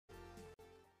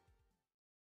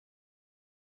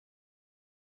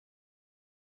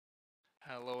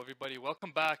Hello, everybody.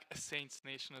 Welcome back, Saints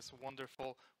Nation. This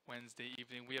wonderful Wednesday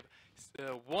evening. We have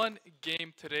one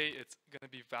game today. It's going to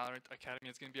be Valorant Academy.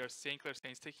 It's going to be our St. Clair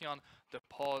Saints taking on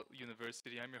Depaul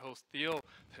University. I'm your host, Theo.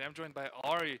 Today I'm joined by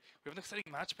Ari. We have an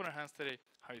exciting matchup on our hands today.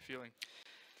 How are you feeling?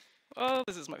 Well,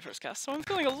 this is my first cast, so I'm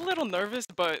feeling a little nervous,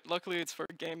 but luckily it's for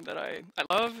a game that I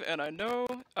love and I know.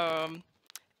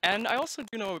 And I also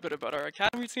do know a bit about our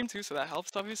academy team too, so that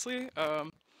helps, obviously.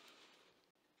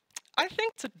 I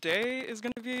think today is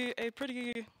going to be a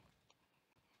pretty,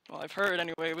 well, I've heard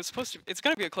anyway, it's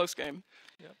going to be a close game,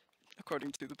 Yep.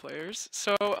 according to the players.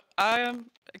 So I am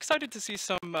excited to see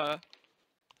some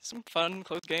fun,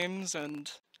 close games and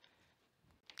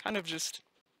kind of just,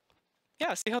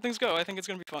 yeah, see how things go. I think it's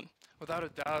going to be fun. Without a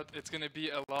doubt, it's going to be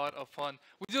a lot of fun.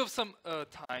 We do have some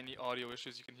tiny audio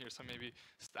issues. You can hear some maybe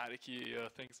staticky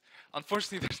things.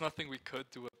 Unfortunately, there's nothing we could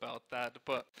do about that,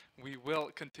 but we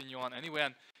will continue on anyway.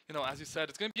 And, you know, as you said,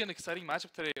 it's going to be an exciting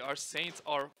matchup today. Our Saints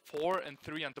are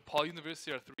 4-3, and Depaul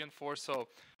University are 3-4. So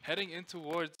heading in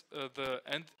towards the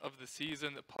end of the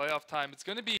season, the playoff time, it's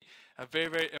going to be a very,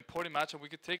 very important matchup. We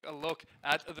could take a look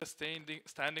at the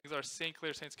standings. Our St.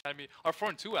 Clair Saints Academy are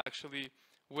 4-2, actually,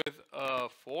 with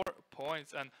 4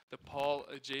 points, and Depaul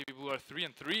JV Blue are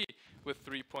 3-3 with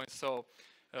 3 points. So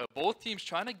both teams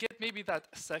trying to get maybe that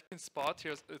second spot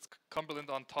here. It's Cumberland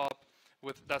on top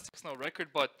with that 6-0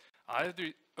 record, but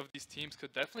either of these teams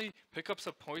could definitely pick up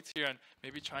some points here and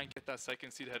maybe try and get that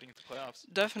second seed heading into playoffs.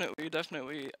 Definitely.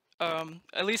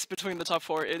 At least between the top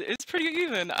 4, it's pretty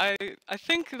even. I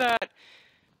think that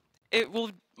it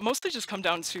will mostly just come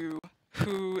down to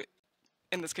who,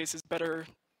 in this case, is better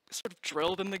sort of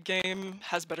drilled in the game,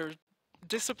 has better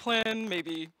discipline,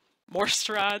 maybe more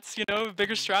strats, you know,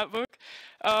 bigger strat book.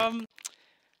 But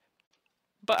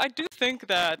I do think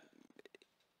that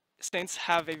Saints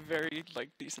have a very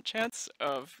decent chance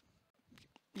of,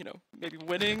 you know, maybe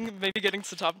winning, maybe getting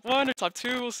to top 1 or top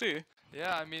 2, we'll see.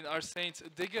 Yeah, I mean, our Saints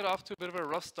did get off to a bit of a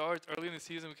rough start early in the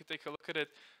season. We could take a look at it,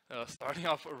 starting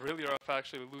off really rough,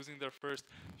 actually, losing their first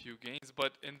few games.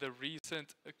 But in the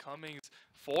recent comings,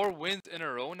 4 wins in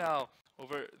a row now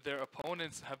over their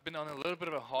opponents, have been on a little bit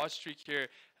of a hot streak here.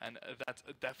 And that's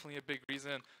definitely a big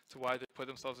reason to why they put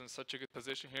themselves in such a good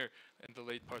position here in the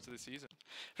late parts of the season.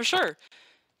 For sure.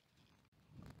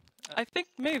 I think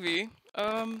maybe.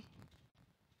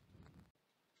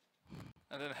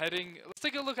 And then let's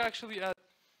take a look actually at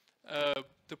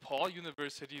Depaul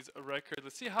University's record.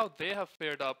 Let's see how they have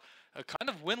fared up. Kind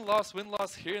of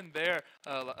win-loss here and there.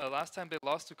 Last time they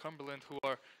lost to Cumberland, who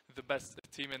are the best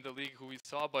team in the league, who we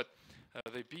saw, but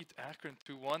they beat Akron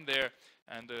 2-1 there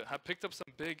and have picked up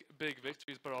some big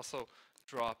victories, but also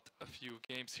dropped a few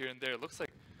games here and there. It looks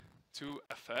like 2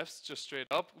 FFs just straight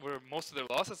up were most of their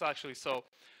losses, actually. So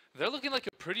they're looking like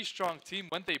a pretty strong team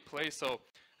when they play. So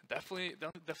definitely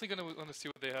going to want to see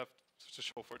what they have to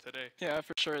show for today. Yeah,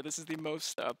 for sure. This is the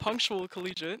most punctual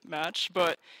collegiate match,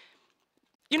 but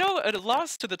you know, a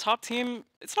loss to the top team,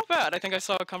 it's not bad. I think I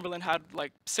saw Cumberland had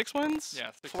 6 wins,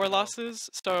 yeah, 4 losses,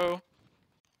 so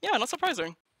yeah, not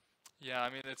surprising. Yeah, I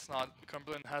mean, it's not.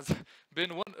 Cumberland has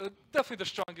been definitely the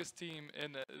strongest team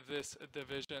in this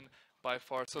division by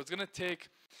far. So it's going to take,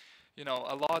 you know,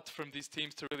 a lot from these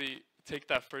teams to really take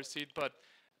that first seed, but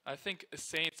I think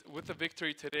Saints, with the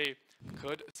victory today,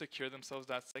 could secure themselves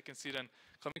that second seed. And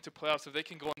coming to playoffs, if they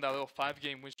can go on that little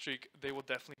 5-game win streak, they will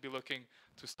definitely be looking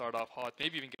to start off hot,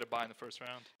 maybe even get a bye in the first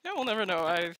round. Yeah, we'll never know.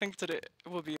 I think today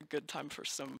will be a good time for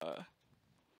some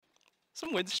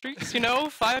win streaks, you know,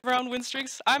 5-round win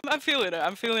streaks. I'm feeling it.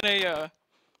 I'm feeling a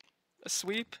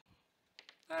sweep.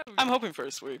 I'm hoping for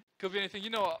a sweep. Could be anything. You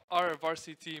know, our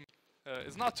varsity team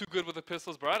is not too good with the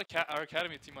pistols, but our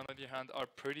academy team, on the other hand, are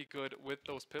pretty good with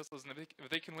those pistols. And if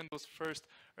they can win those first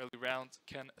early rounds,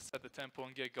 can set the tempo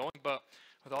and get going. But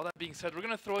with all that being said, we're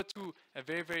going to throw it to a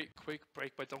very, very quick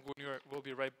break. But don't go anywhere. We'll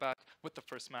be right back with the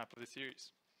first map of the series.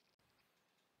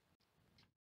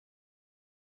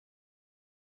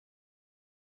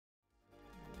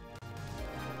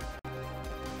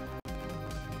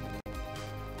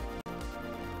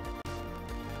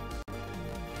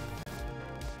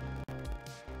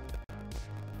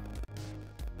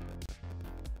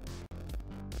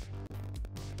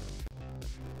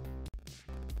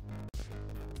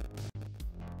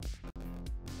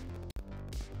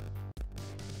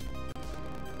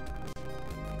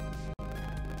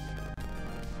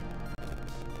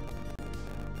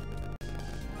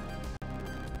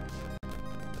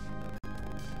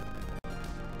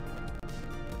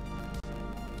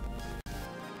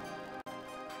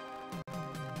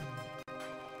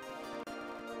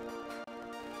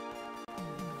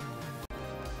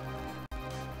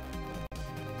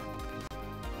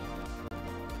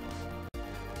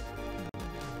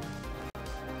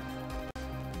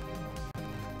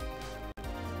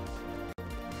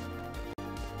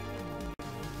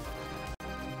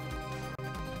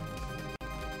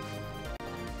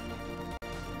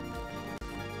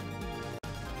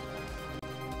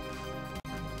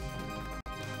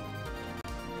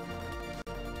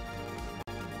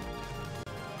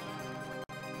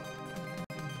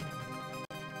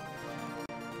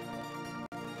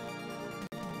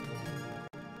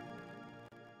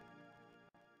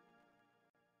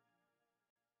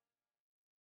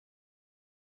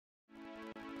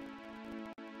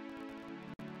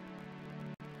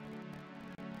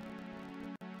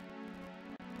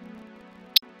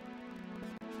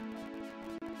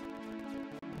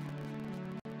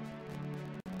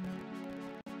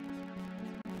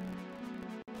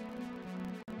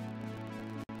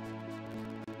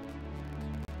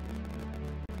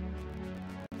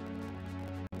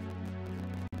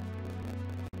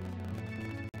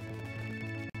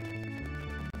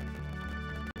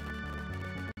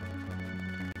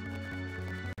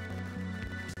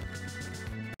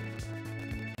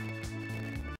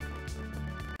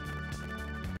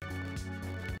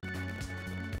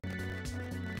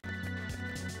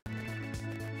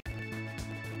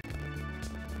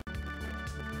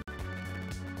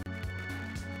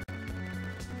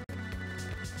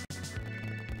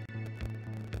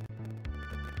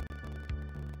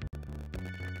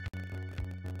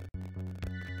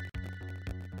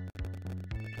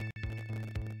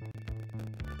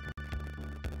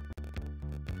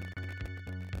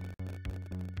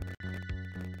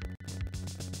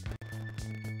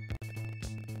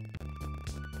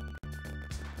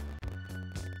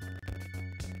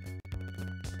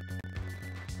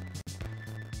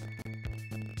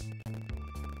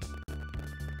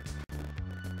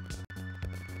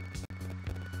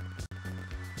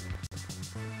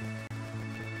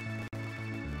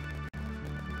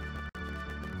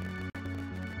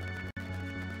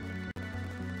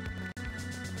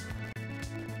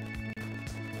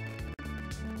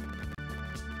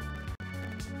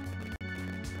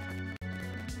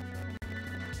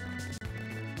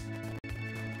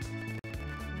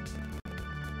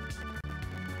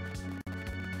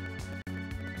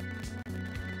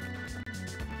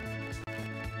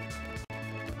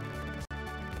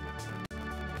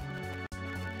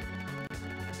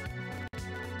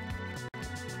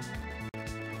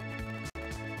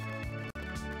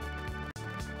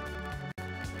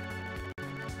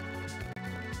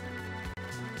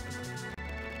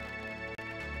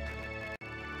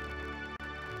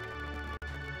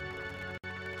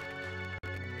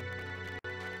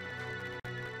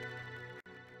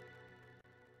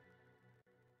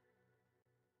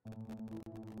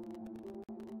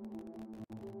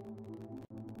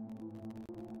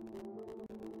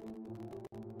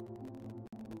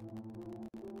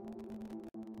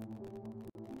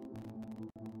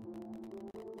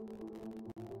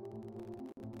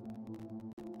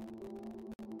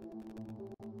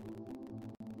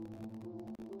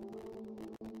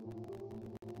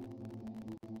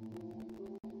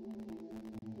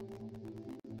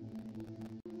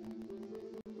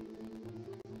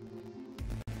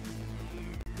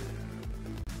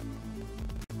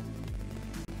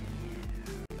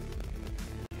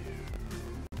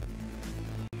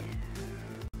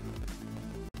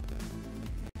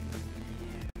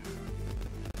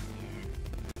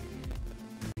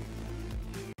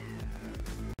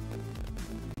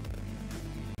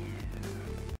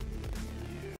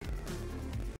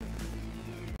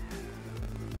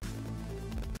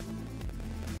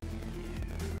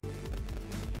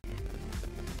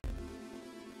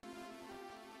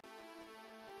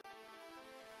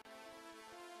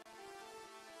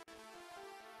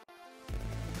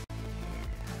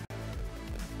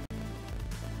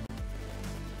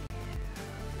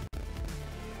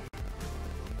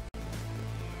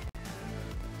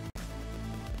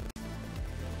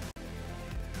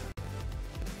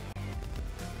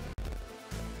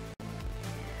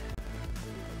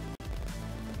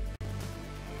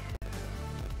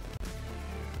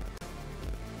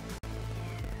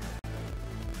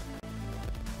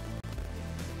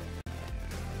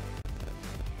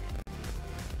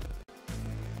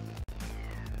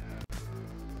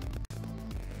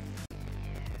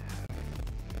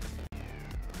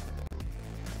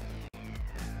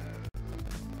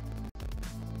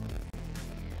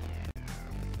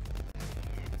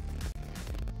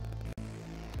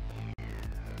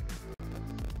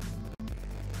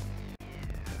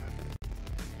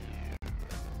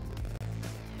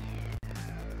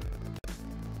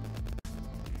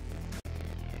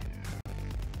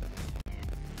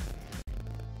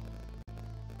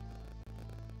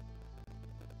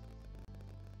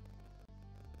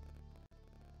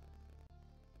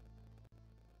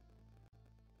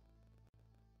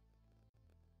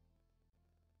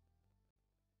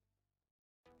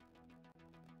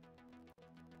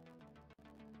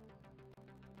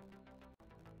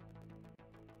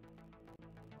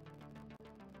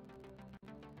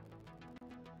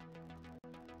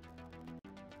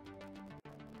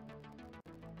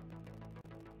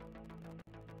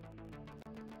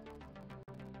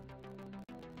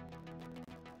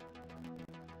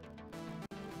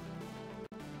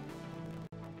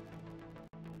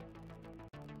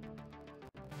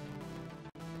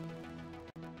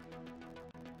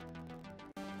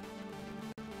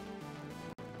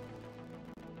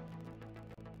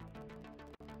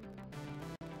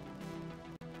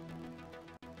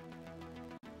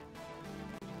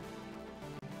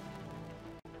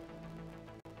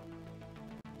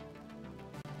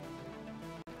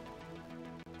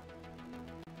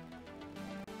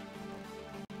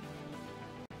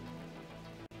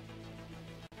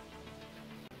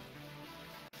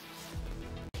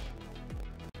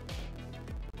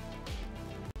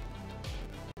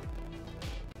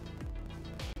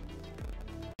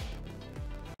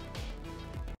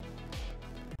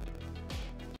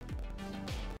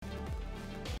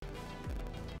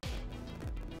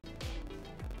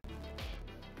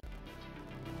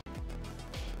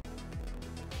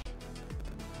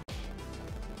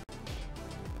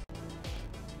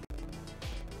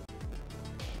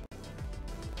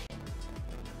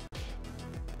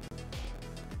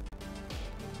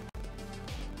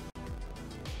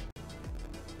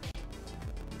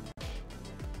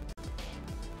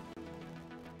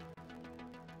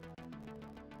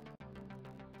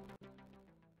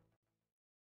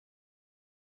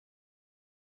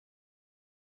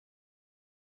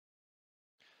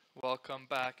 Welcome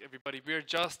back, everybody. We're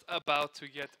just about to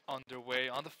get underway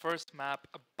on the first map,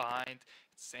 a bind.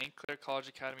 It's St. Clair College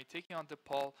Academy taking on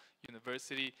Depaul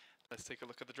University. Let's take a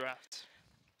look at the draft.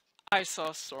 I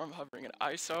saw Storm hovering in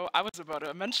ISO. I was about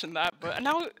to mention that, but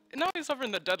now he's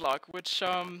hovering the deadlock, which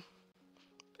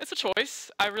it's a choice.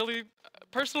 I really,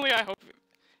 personally, I hope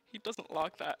he doesn't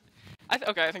lock that.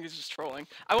 Okay, I think he's just trolling.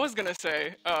 I was gonna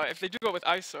say if they do go with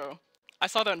ISO, I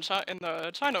saw that in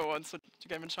the China one. So the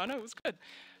game in China, it was good.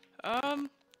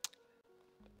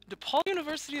 DePaul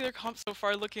University, their comp so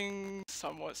far looking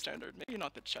somewhat standard. Maybe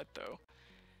not the Jet though.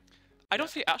 I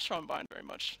don't see Astron bind very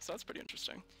much, so that's pretty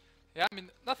interesting. Yeah, I mean,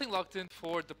 nothing locked in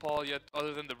for DePaul yet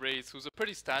other than the Rays, who's a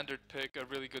pretty standard pick, a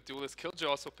really good duelist. Killjoy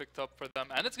also picked up for them,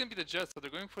 and it's going to be the Jet, so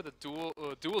they're going for the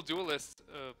dual duelist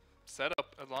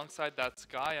setup alongside that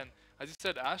Sky, and as you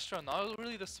said, Astra, not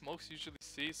really the smokes you usually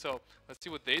see. So let's see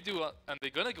what they do. And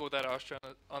they're going to go with that Astra.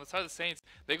 On the side of the Saints,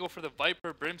 they go for the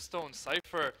Viper, Brimstone,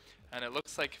 Cypher. And it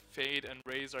looks like Fade and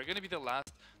Raze are going to be the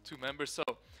last two members. So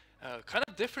kind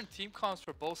of different team comps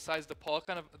for both sides. Depaul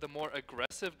kind of the more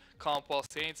aggressive comp, while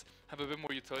Saints have a bit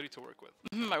more utility to work with.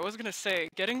 I was going to say,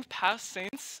 getting past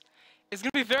Saints is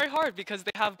going to be very hard because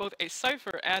they have both a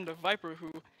Cypher and a Viper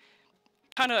who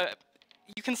kind of,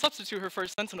 you can substitute her for a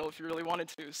Sentinel if you really wanted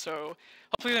to. So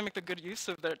hopefully they make the good use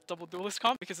of their double duelist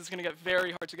comp because it's going to get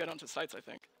very hard to get onto sites, I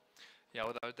think. Yeah,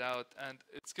 without a doubt. And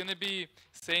it's going to be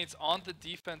Saints on the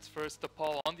defense first,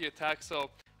 Depaul on the attack. So,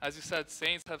 as you said,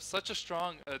 Saints have such a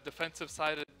strong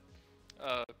defensive-sided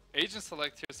agent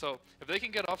select here. So, if they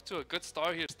can get off to a good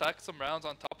start here, stack some rounds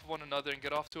on top of one another and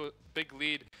get off to a big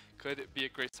lead, could be a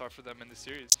great start for them in the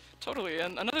series. Totally.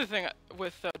 And another thing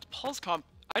with Depaul's comp,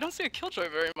 I don't see a Killjoy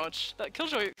very much. That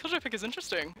Killjoy pick is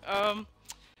interesting. I'm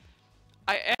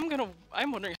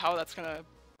wondering how that's gonna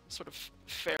sort of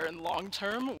fare in long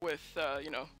term with you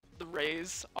know, the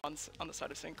Raze on the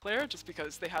side of St. Clair, just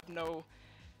because they have no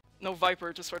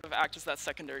Viper to sort of act as that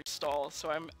secondary stall. So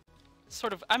I'm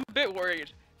a bit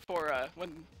worried for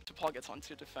when Depaul gets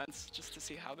onto defense, just to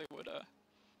see how they would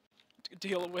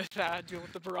deal with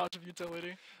the barrage of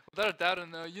utility. Without a doubt,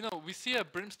 and you know, we see a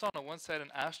Brimstone on one side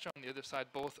and Astra on the other side,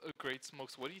 both great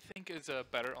smokes. What do you think is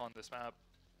better on this map?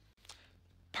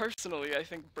 Personally, I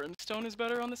think Brimstone is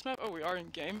better on this map. Oh, we are in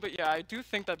game, but yeah, I do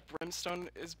think that Brimstone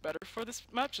is better for this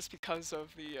map just because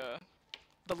of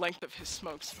the length of his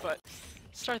smokes. But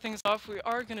to start things off, we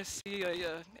are gonna see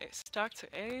a stack to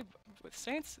A with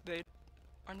Saints. They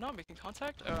are not making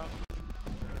contact,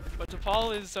 but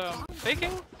Depaul is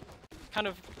faking, kind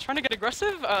of trying to get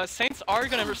aggressive. Saints are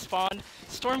gonna respond.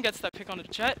 Storm gets that pick on a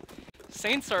Jet.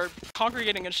 Saints are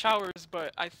congregating in showers,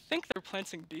 but I think they're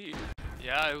planting B.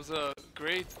 Yeah, it was a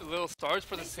great little start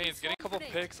for the Saints, getting a couple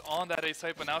picks on that A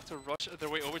site, but now to rush their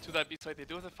way over to that B site. They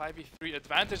do have a 5v3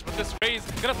 advantage, but this Raze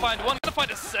gonna find one, gonna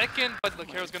find a second, but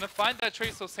Lacaro's gonna find that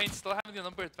trade, so Saints still having the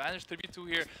number advantage, 3v2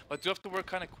 here, but do have to work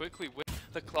kind of quickly with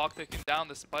the clock ticking down.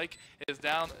 The spike is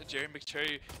down. Jerry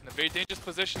McCherry in a very dangerous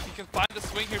position. He can find the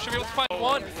swing here. Should be able to find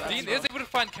one. Dean is able to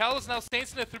find Kalos. Now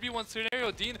Saints in a 3v1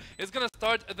 scenario. Dean is going to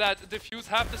start that diffuse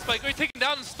half the spike. Already taken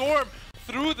down and Storm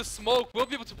through the smoke. Will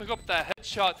be able to pick up that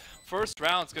headshot. First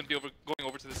round is going to be going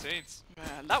over to the Saints.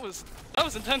 Man, that was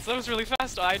intense. That was really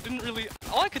fast. I didn't really,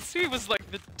 all I could see was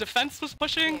like the defense was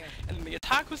pushing and the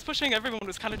attack was pushing. Everyone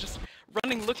was kind of just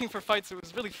running, looking for fights. It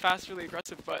was really fast, really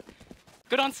aggressive, but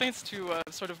good on Saints to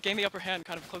sort of gain the upper hand,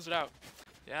 kind of close it out.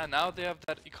 Yeah, now they have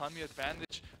that economy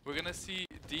advantage. We're going to see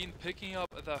Dean picking up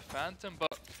the Phantom,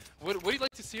 but what do you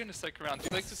like to see in the second round? Do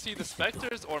you like to see the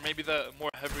Spectres or maybe the more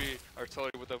heavy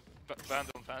artillery with the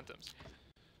Vandal and Phantoms?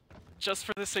 Just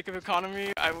for the sake of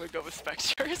economy, I would go with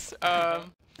Spectres.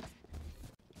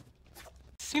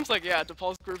 Seems like, yeah,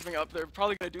 Depaul's grouping up. They're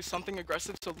probably going to do something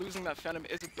aggressive, so losing that Phantom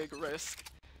is a big risk.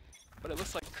 But it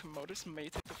looks like Commodus may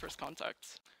take the first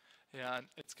contact. Yeah, and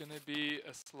it's going to be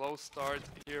a slow start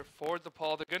here for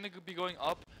Depaul. They're going to be going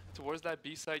up towards that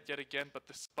B site yet again, but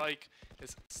the spike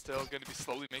is still going to be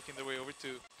slowly making their way over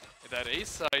to that A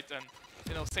site. And,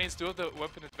 you know, Saints do have the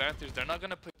weapon advantage. They're not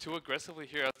going to play too aggressively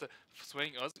here as the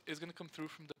swing is going to come through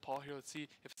from Depaul here. Let's see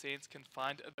if Saints can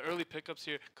find the early pickups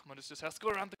here. Commodus just has to go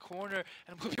around the corner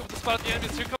and we'll be able to spot out the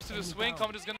enemies. Here comes to the swing.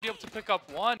 Commodus is going to be able to pick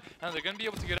up one, and they're going to be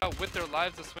able to get out with their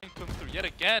lives. The swing comes through yet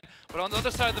again. But on the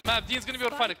other side of the map, Dean's going to be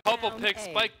able to find a couple picks,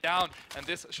 spike down, and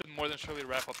this should more than surely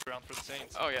wrap up the round for the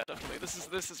Saints. Oh yeah, definitely.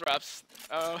 This is wraps.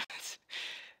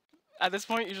 At this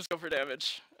point, you just go for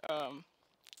damage.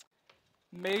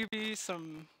 Maybe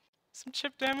some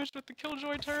chip damage with the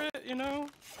Killjoy turret, you know?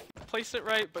 Place it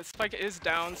right, but Spike is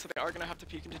down, so they are going to have to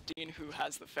peek into Dean, who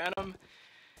has the Phantom.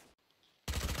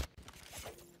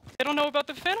 They don't know about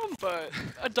the Phantom, but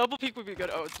a double peek would be good.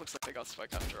 Oh, it looks like they got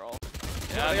Spike after all.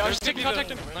 Yeah, they are just taking contact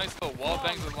anyway. Nice little wall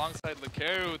bangs alongside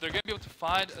Lacaru. They're going to be able to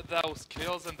find those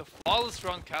kills, and the flawless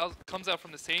run comes out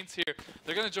from the Saints here.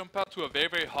 They're going to jump out to a very,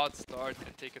 very hot start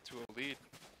and take it to a lead.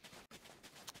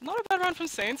 Not a bad run from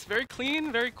Saints. Very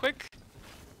clean, very quick.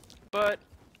 But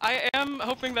I am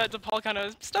hoping that Depaul kind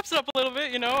of steps it up a little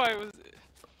bit, you know?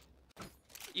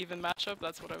 Even matchup,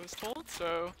 that's what I was told.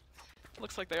 So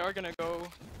looks like they are going to go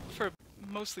for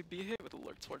mostly B hit with a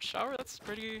lurk towards shower. That's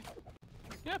pretty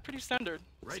standard.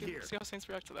 See how Saints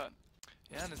react to that.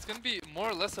 Yeah, and it's going to be more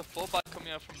or less a full buy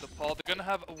coming out from Depaul. They're going to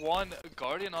have one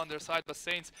Guardian on their side, but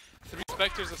Saints, 3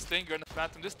 Spectres, a Stinger, and a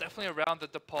Phantom. This is definitely a round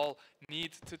that Depaul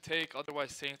needs to take,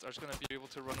 otherwise Saints are just going to be able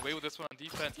to run away with this one on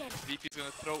defense. VP is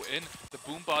going to throw in the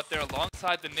Boombot there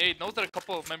alongside the nade. Knows that a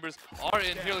couple of members are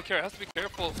in here. Clair has to be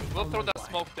careful. Will throw that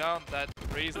smoke down. That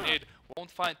raised nade won't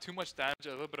find too much damage, a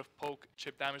little bit of poke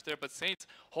chip damage there, but Saints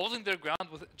holding their ground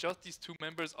with just these two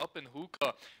members up in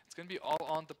hookah. It's going to be all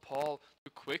on Depaul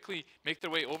to quickly make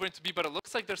their way over into B, but it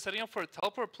looks like they're setting up for a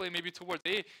teleport play maybe towards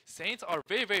A. Saints are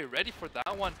very, very ready for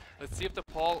that one. Let's see if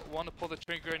Depaul want to pull the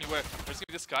trigger anywhere. There's going to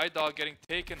be the Sky Dog getting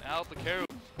taken out. Lakeru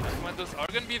and Mendes are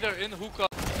going to be there in hookah.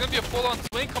 It's going to be a full-on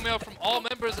swing coming out from all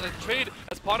members. A trade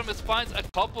as Potamus finds a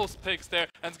couple picks there,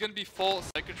 and it's going to be full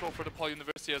site control for Depaul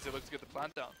University as they look to get the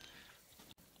plant down.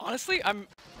 Honestly, I'm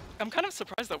kind of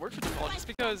surprised that worked for Depaul, just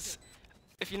because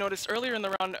if you noticed earlier in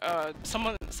the round,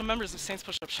 some members of Saints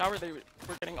push up shower, they were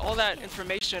getting all that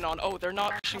information on, oh, they're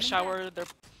not pushing shower, they're,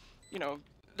 you know,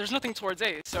 there's nothing towards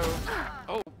A. So,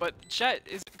 oh, but Jet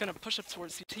is gonna push up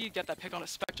towards CT, get that pick on a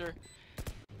Spectre,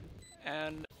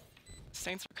 and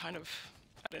Saints are kind of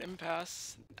at an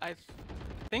impasse. I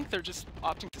think they're just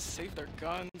opting to save their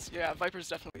guns. Yeah, Viper's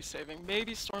definitely saving.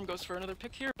 Maybe Storm goes for another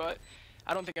pick here, but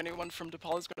I don't think anyone from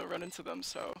Depaul is gonna run into them,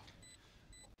 so.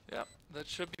 Yeah, that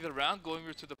should be the round going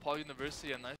over to Depaul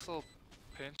University. A nice little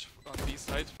pinch on these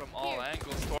sides from all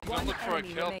angles. Storm will look for a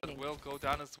kill, but will go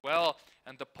down as well.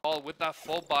 And Depaul, with that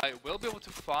full buy, will be able to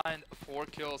find 4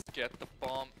 kills to get the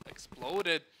bomb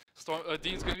exploded.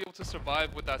 Dean's going to be able to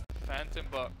survive with that Phantom,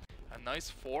 but a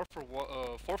nice 4 for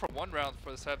 1 round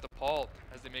for the side of Depaul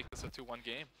as they make this a 2-1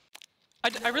 game.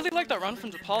 I really like that run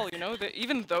from Depaul, you know, that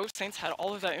even though Saints had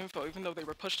all of that info, even though they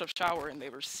were pushed up shower and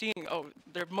they were seeing, oh,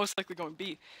 they're most likely going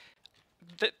B,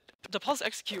 Depaul's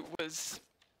execute was,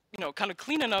 you know, kind of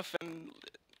clean enough and,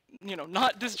 you know,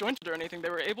 not disjointed or anything. They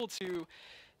were able to,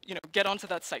 you know, get onto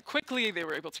that site quickly. They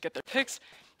were able to get their picks,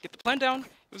 get the plan down.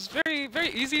 It was very, very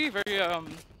easy, very,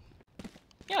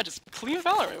 yeah, just clean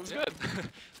Valorant. It was good.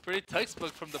 Pretty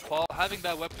textbook from Depaul. Having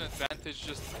that weapon advantage,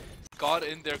 just got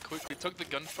in there quickly, took the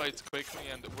gunfights quickly,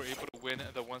 and were able to win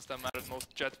the ones that mattered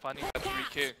most. Jet finding that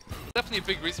 3K. Definitely a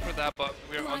big reason for that, but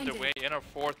we're underway in our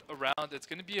 4th round. It's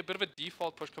going to be a bit of a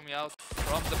default push coming out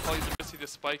from Depaul University. The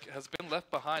spike has been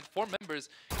left behind. 4 members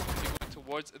going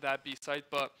towards that B site,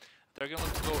 but they're going to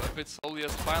look to go a bit slowly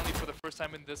as finally for the first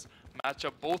time in this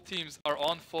matchup, both teams are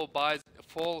on full buys,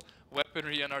 full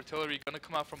weaponry and artillery going to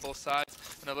come out from both sides,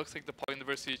 and it looks like Depaul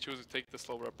University chooses to take the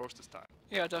slower approach this time.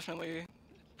 Yeah, definitely.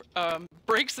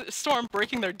 Storm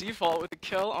breaking their default with a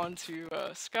kill onto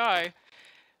Sky,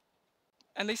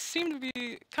 and they seem to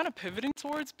be kind of pivoting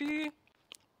towards B,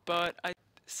 but I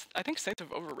think Saints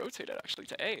have over-rotated actually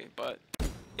to A, but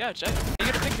yeah, Jet, they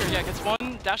get a pick here, yeah, gets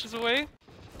 1, dashes away,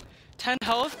 10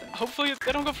 health, hopefully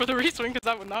they don't go for the reswing because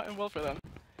that would not end well for them,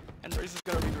 and Raze is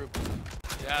going to regroup.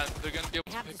 Yeah, they're going to be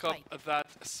able to pick up that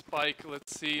spike.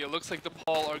 Let's see. It looks like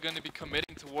Depaul are going to be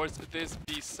committing towards this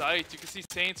B site. You can see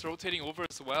Saints rotating over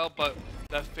as well, but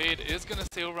that fade is going to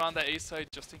stay over on that A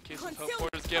site just in case the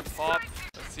teleporters get popped.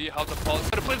 Let's see how Depaul is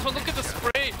going to play this one. Look at the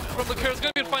spray from the Clair. It's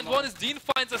going to be able to find 1 as Dean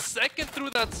finds a 2nd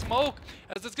through that smoke.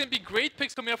 As it's going to be great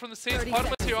picks coming out from the Saints.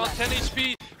 Potamus here on 10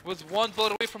 HP was 1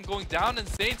 bullet away from going down, and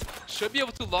Saints should be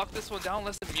able to lock this one down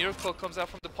unless a miracle comes out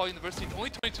from Depaul University.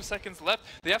 Only 22 seconds left.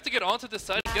 They have to get onto this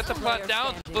side to get the plant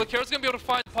down. But Clair's going to be able to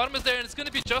find Potamus there, and it's going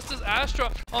to be Justice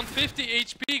Astra on 50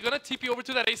 HP. Going to TP over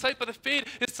to that A site, but the fade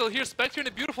is still here. Spectre in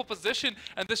a beautiful position,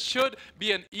 and this should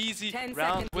be an easy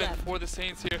round win for the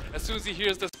Saints here. As soon as he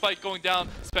hears the spike going down,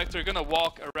 Spectre going to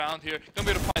walk around here. Going to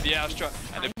be able to find the Astra,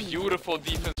 and a beautiful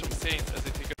defense from Saints as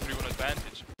they take a 3-1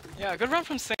 advantage. Yeah, good round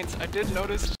from Saints. I did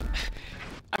notice,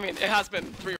 I mean, it has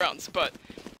been 3 rounds, but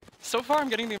so far I'm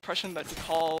getting the impression that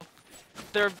Depaul,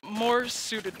 they're more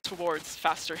suited towards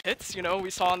faster hits. You know, we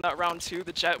saw in that round 2,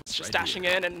 the Jet was just dashing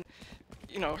in, and,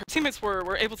 you know, her teammates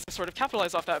were able to sort of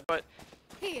capitalize off that, but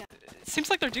it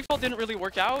seems like their default didn't really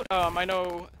work out. I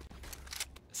know,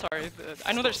 sorry,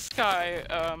 I know there's Sky,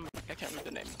 I can't remember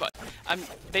the name, but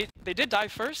they did die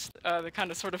first. They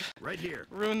kind of sort of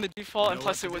ruined the default, and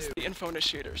plus it was the info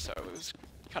initiator, so it was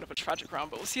kind of a tragic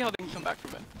round, but we'll see how they can come back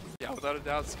from it. Yeah, without a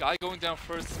doubt, Sky going down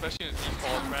first, especially in a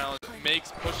default round,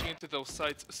 makes pushing into those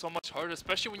sites so much harder,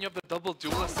 especially when you have the double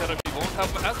duelist setup. You won't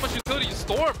have as much utility.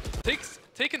 Storm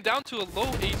taken down to a low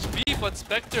HP, but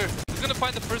Spectre is going to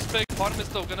find the first pick. Potamus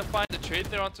though going to find the trade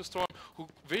there onto Storm, who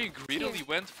very greedily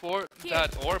went for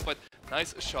that orb, but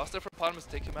nice shots there for Potamus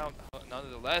to take him out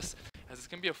nonetheless, as it's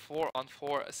going to be a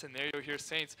 4-on-4 scenario here.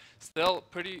 Saints still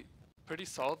pretty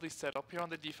solidly set up here on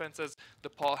the defense, as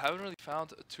Depaul haven't really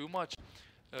found too much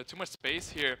space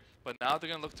here, but now they're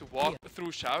going to look to walk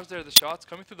through showers there. The shots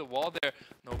coming through the wall there.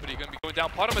 Nobody going to be going down.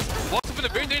 Potamus walks in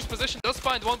a very dangerous position. Does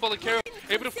find one, but Clair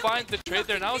able to find the trade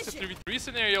there. Now it's a 3v3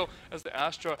 scenario as the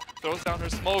Astra throws down her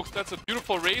smokes. That's a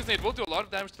beautiful raise nade. Will do a lot of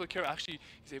damage to Clair. Actually,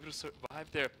 he's able to survive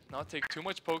there, not take too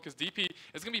much poke, as DP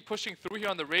is going to be pushing through here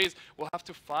on the raise. We'll have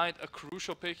to find a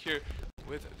crucial pick here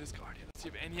with this Guardian. Let's see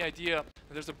if any idea.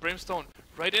 There's a Brimstone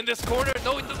right in this corner.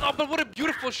 No, it does not, but what a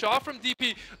beautiful shot from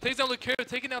DP. Takes down Clair,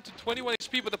 taking down to 21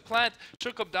 HP, but the plant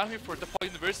should come down here for Depaul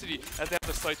University as they have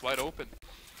the sights wide open.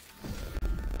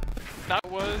 That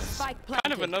was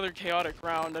kind of another chaotic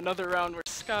round. Another round where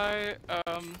Sky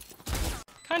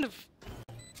kind of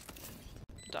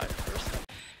died first.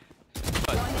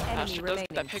 But Astra does get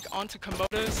that pick onto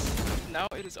Komodos. Now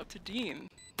it is up to Dean.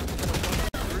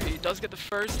 1-3. Does get the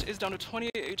first, is down to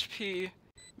 28 HP,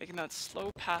 making that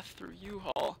slow path through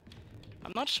U-Haul.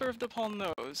 I'm not sure if Depaul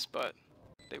knows, but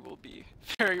they will be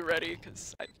very ready,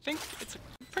 because I think it's a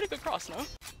pretty good cross, no?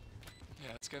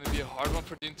 Yeah, it's going to be a hard one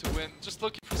for Dean to win. Just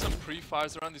looking for some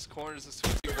pre-fires around these corners as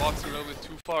soon as he walks a little bit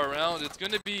too far around. It's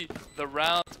going to be the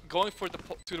round going for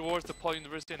towards Depaul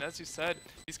University, and as you said,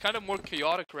 these kind of more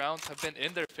chaotic rounds have been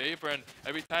in their favor, and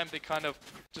every time they kind of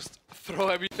just throw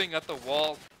everything at the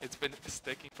wall, it's been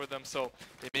sticking for them. So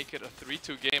they make it a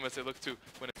 3-2 game as they look to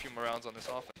win a few more rounds on this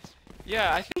offense.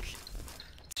 Yeah, I think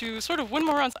to sort of win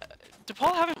more rounds,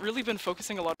 Depaul haven't really been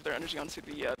focusing a lot of their energy onto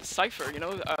the Cypher, you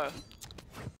know?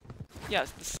 Yeah,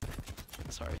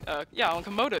 on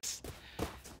Komodos.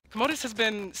 Komodos has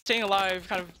been staying alive,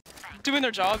 kind of doing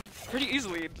their job pretty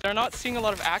easily. They're not seeing a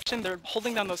lot of action. They're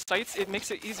holding down those sites. It makes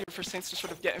it easier for Saints to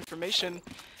sort of get information.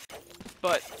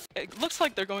 But it looks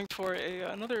like they're going for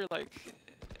another like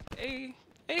A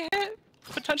hit,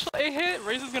 potential A hit.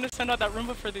 Raze is gonna send out that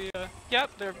Roomba for the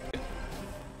yep. They're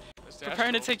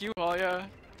preparing to take U-Haul, yeah.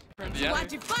 Yeah,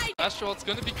 Astral, it's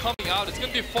going to be coming out. It's going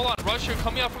to be a full-on rush here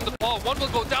coming out from the ball. One will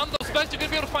go down those specs. You're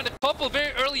going to be able to find a couple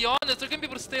very early on as they're going to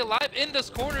be able to stay alive in this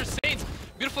corner. Saints,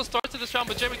 beautiful start to this round,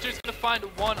 but Jeremy Jerry's going to find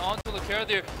one onto Clair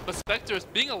there. But Spectres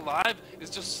being alive is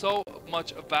just so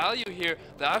much value here.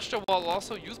 The Astra wall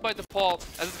also used by Depaul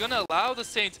as it's going to allow the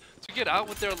Saints to get out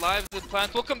with their lives. The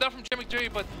plant will come down from Jeremy Jerry,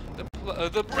 but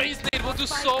the Raze nade will do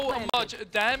so much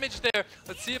damage there.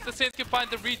 Let's see if the Saints can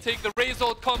find the retake. The Raze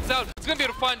ult comes out. It's going to be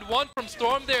able to find one from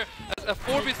Storm there. A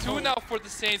 4v2 now for the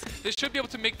Saints. They should be able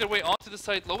to make their way onto the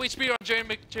site. Low HP on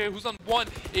Jeremy Jerry, who's on 1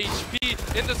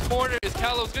 HP. In this corner is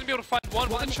Callow. He's going to be able to find one.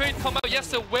 Will the trade come out?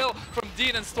 Yes, it will from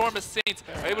Dean and Storm as Saints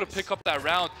are able to pick up that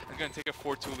round and going to take a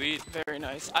 4-2 lead. Very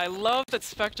nice. I love that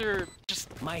Spectre just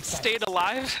stayed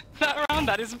alive that round.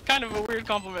 That is kind of a weird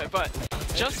compliment, but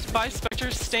just by Spectre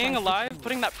staying alive,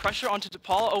 putting that pressure onto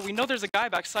Depaul. Oh, we know there's a guy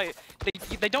back site.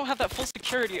 They don't have that full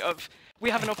security of we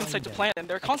have an open site to plant, and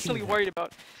they're constantly worried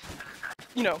about,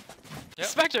 you know,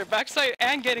 Spectre back site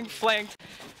and getting flanked.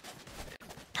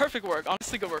 Perfect work.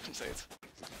 Honestly, good work from Saints.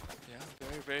 Yeah,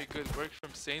 very, very good work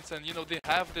from Saints, and you know they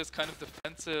have this kind of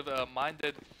defensive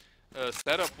minded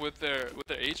setup with their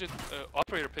agent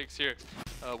operator picks here.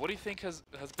 What do you think has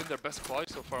been their best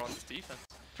quality so far on this defense?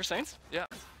 For Saints? Yeah.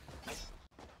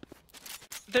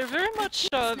 They're very much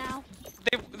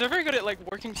they're very good at like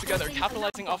working together,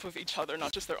 capitalizing off of each other,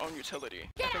 not just their own utility.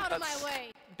 I think that's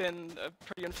been a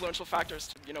pretty influential factors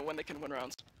to, you know, when they can win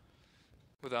rounds.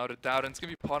 Without a doubt, and it's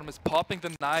going to be Potamus popping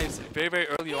the knives very, very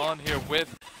early on here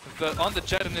with on the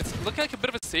Jet, and it's looking like a bit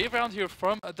of a save round here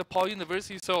from Depaul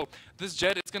University. So this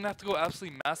Jet, it's going to have to go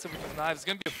absolutely massive with the knives. It's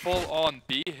going to be a full-on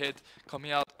B hit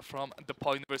coming out from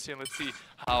Depaul University, and let's see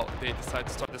how they decide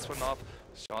to start this one off.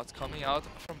 Shots coming out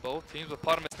from both teams, but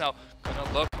Potamus now going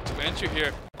to look to enter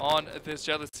here on this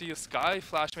Jet. Let's see a Sky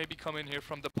Flash maybe come in here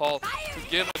from Depaul to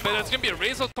give a bit. It's going to be a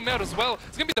Razor coming out as well.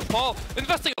 It's going to be Depaul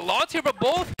investing a lot here, but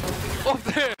both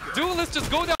of their duelists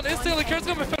just go down instantly. Clair's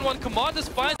going to defend one. Commandos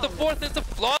finds the fourth. It's a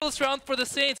flawless round for the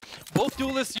Saints. Both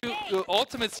duelists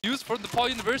ultimates used for Depaul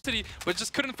University, but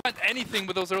just couldn't find anything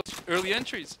with those early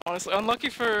entries. Honestly, unlucky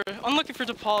for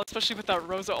Depaul, especially with that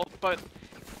Rosa ult, but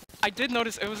I did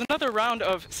notice it was another round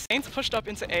of Saints pushed up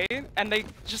into A, and they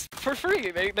just, for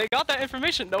free, they got that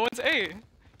information. No one's A.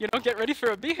 You know, get ready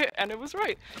for a B hit, and it was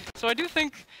right. So I do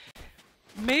think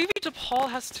maybe Depaul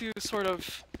has to sort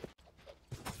of,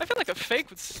 I feel like a fake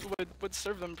would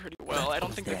serve them pretty well. I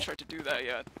don't think they've tried to do that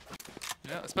yet.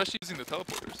 Yeah, especially using the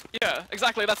teleporters. Yeah,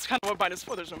 exactly. That's kind of what Bind is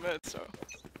for. There's no mid, so.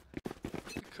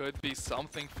 Could be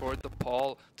something for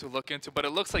Depaul to look into, but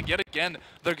it looks like yet again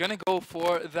they're gonna go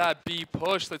for that B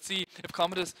push. Let's see if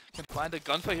Commodus can find a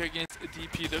gunfight here against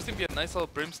DP. There's gonna be a nice little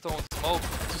Brimstone smoke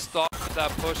to stop that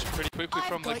push pretty quickly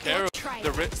from Clair.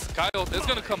 The Sky ult is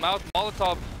gonna come out.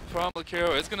 Molotov from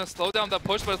Clair is gonna slow down that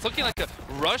push, but it's looking like a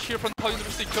rush here from Depaul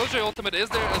University. Killjoy ultimate is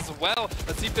there as well.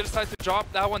 Let's see if they decide to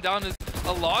drop that one down. Is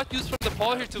a lot used from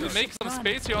Depaul here to make some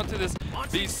space here onto this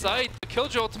B site. The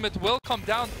Killjoy ultimate will come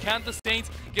down. Can the Saints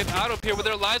get out of here with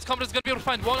their lives? Comet is going to be able to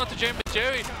find one onto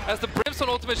Jerry, as the Brimstone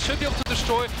ultimate should be able to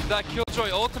destroy that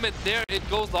Killjoy ultimate. There it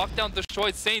goes, lockdown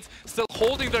destroyed. Saints still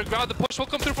holding their ground. The push will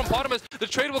come through from Potamus. The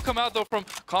trade will come out though from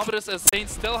Commodus, as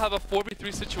Saints still have a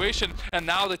 4v3 situation, and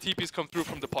now the TPs come through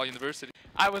from Depaul University.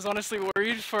 I was honestly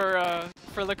worried for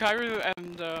Lakairu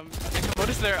and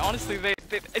Commodus there. Honestly,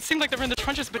 it seemed like they were in the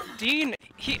trenches, but Dean,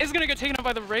 he is going to get taken out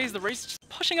by the Raze. The Raze just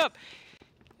pushing up.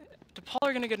 Depaul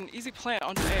are going to get an easy plant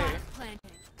onto A.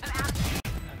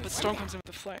 But Storm comes in with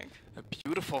the flank. A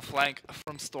beautiful flank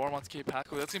from Storm onto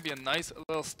K-Paku. That's going to be a nice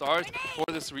little start for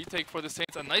this retake for the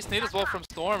Saints. A nice nade as well from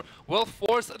Storm. Will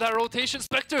force that rotation.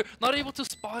 Spectre not able to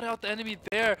spot out the enemy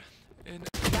there in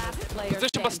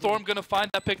position, but Storm gonna find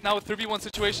that pick now. With 3v1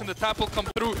 situation, the tap will come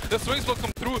through, the swings will come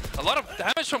through. A lot of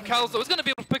damage from Kalos though. Is gonna be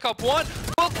able to pick up one.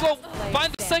 Will go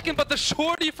find the second, but the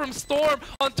shorty from Storm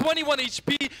on 21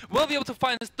 HP will be able to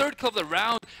find his third kill of the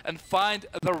round and find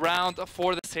the round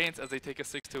for the Saints as they take a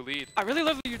 6-2 lead. I really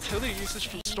love the utility usage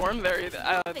from Storm there.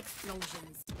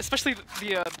 Especially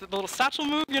the little satchel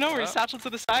move, you know, where he satchel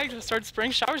to the side, just started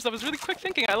spraying showers. That was really quick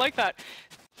thinking. I like that.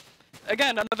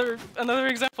 Again, another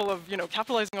example of, you know,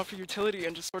 capitalizing off your utility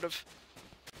and just sort of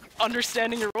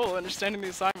understanding your role, understanding the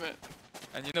assignment.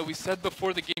 And you know, we said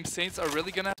before the game, Saints are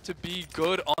really gonna have to be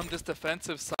good on this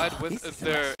defensive side with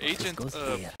their agent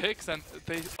picks, and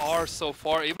they are so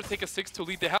far able to take a 6-2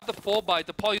 lead. They have the full buy.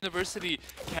 Depaul University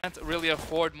can't really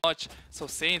afford much, so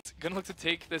Saints gonna look to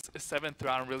take this 7th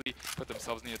round, really put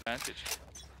themselves in the advantage.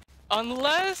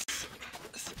 Unless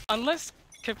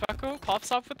K-Paku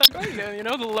pops up with that Guardian, you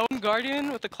know, the lone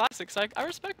Guardian with the classics. I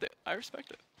respect it. I respect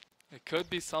it. It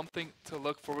could be something to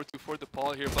look forward to for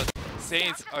Depaul here, but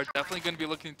Saints are definitely going to be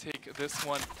looking to take this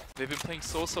one. They've been playing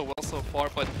so well so far,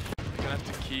 but they're going to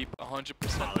have to keep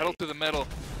 100% pedal to the metal.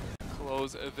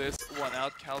 Close this one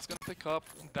out. Cal's going to pick up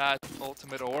that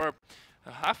ultimate orb.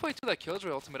 Halfway to that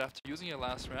Killjoy ultimate after using it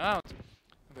last round.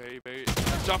 Very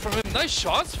nice job from him. Nice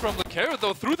shots from Clair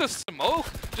though through the smoke.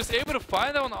 Just able to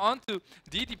find that one onto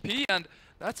DDP, and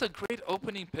that's a great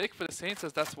opening pick for the Saints,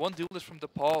 as that's one duelist from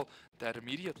Depaul dead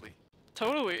immediately.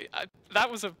 Totally.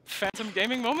 That was a Phantom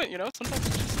Gaming moment, you know? Sometimes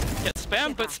you just get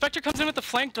spammed, but Spectre comes in with the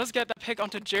flank, does get that pick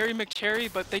onto Jerry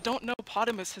McCherry, but they don't know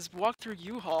Potamus has walked through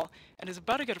U-Haul and is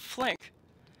about to get a flank.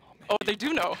 Oh, they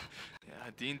do know.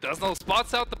 Yeah, Dean does know,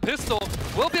 spots out the pistol,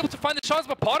 will be able to find the shots,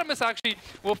 but Potamus actually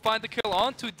will find the kill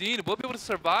onto Dean, will be able to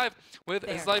survive with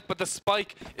his life, but the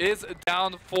spike is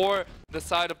down for the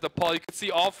side of Depaul. You can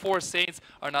see all 4 Saints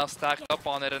are now stacked up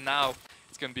on it, and now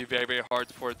it's going to be very hard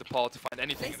for Depaul to find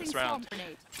anything in this round.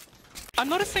 I'm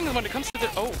noticing that when it comes to the...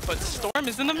 Oh, but Storm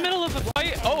is in the middle of the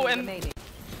fight. Oh, and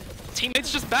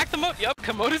teammates just back them up. Yep,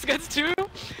 Commodus gets 2.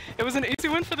 It was an easy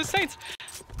win for the Saints.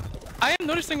 I am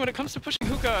noticing when it comes to pushing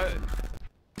hookah,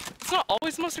 it's not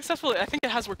always the most successful. I think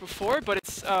it has worked before, but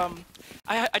it's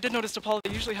I did notice Depaul,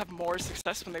 they usually have more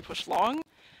success when they push long.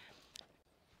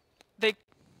 They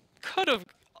could have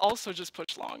also just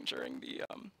pushed long during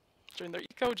their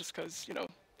eco, just because, you know,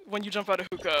 when you jump out of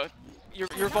hookah,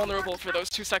 you're vulnerable for those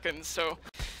 2 seconds. So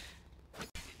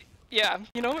yeah,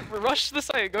 you know, rush to the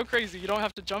side, go crazy. You don't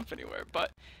have to jump anywhere, but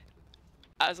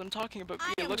as I'm talking about B,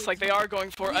 it looks like they are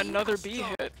going for another B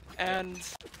hit, and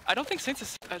I don't think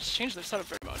Saints has changed their setup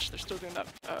very much. They're still doing that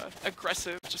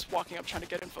aggressive, just walking up, trying to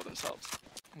get info themselves.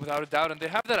 Without a doubt, and they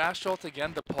have that Astral ult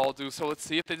again, Depaul do, so let's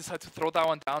see if they decide to throw that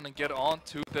one down and get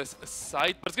onto this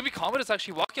site. But it's going to be Commodus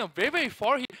actually walking up very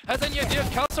far. He has any idea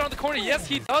if Cal's around the corner? Yes,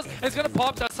 he does, and he's going to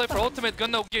pop that site for ultimate.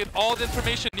 Going to get all the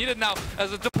information needed now,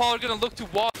 as the Depaul are going to look to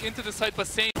walk into the site, but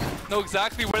Saints know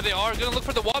exactly where they are. Going to look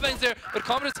for the wallbangs there, but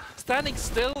Commodus standing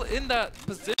still in that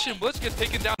position. Will get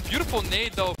taken down. Beautiful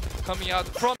nade though coming out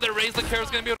from the Raze. Clair is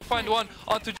going to be able to find one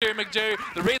onto Jerry McJerry.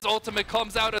 The Raze ultimate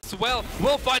comes out as well.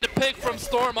 Will find a pick from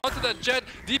Storm onto that Jet.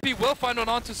 DP will find one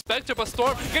onto Spectre, but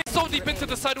Storm gets so deep into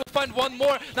the side. Will find one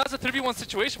more. Now it's a 3v1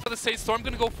 situation for the Saints. Storm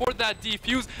going to go for that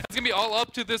defuse. It's going to be all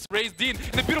up to this Raze. Dean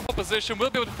in a beautiful position. Will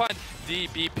be able to find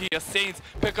DBP as Saints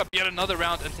pick up yet another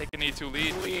round and take an E2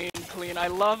 lead. Clean. I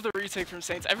love the retake from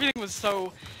Saints. Everything was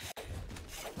so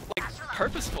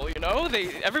purposeful, you know?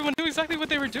 Everyone knew exactly what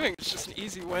they were doing. It's just an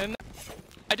easy win.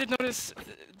 I did notice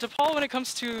Depaul, when it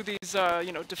comes to these,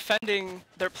 you know, defending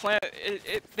their plan,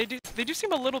 they do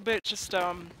seem a little bit just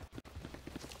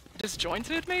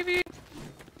disjointed, maybe.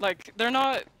 Like they're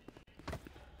not.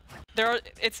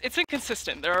 It's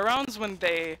inconsistent. There are rounds when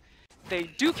they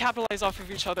do capitalize off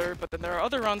of each other, but then there are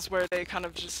other rounds where they kind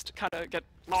of get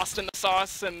lost in the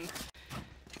sauce and,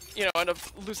 you know, end up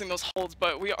losing those holds.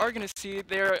 But we are going to see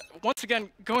they're once again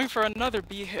going for another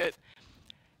B hit.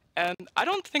 And I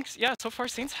don't think, yeah, so far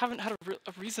Saints haven't had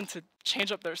a reason to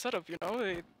change up their setup, you know?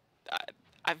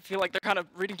 I feel like they're kind of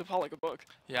reading Depaul like a book.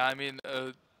 Yeah, I mean,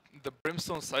 the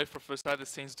Brimstone Cypher for side of the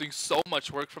Saints doing so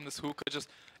much work from this hookah. Just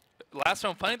last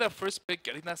round, finding that first pick,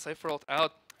 getting that Cypher ult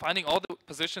out, finding all the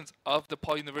positions of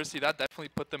Depaul University, that definitely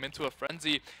put them into a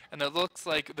frenzy. And it looks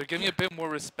like they're giving a bit more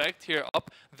respect here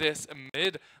up this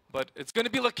mid. But it's going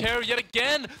to be Clair yet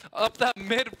again up that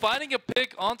mid, finding a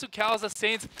pick onto Cal's. The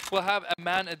Saints will have a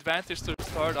man advantage to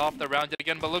start off the round yet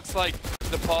again. But looks like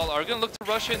Depaul are going to look to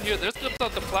rush in here. There's going to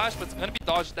be the flash, but it's going to be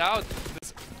dodged out.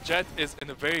 This Jet is in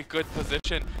a very good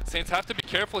position. Saints have to be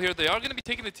careful here. They are going to be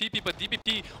taking the TP, but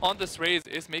DBP on this raise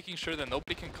is making sure that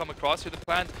nobody can come across here. The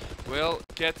plant will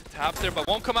get tapped there, but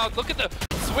won't come out. Look at the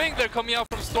swing there coming out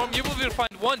from Storm. You will be able to find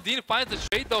one. Dean finds the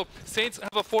trade though. Saints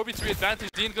have a 4v3 advantage.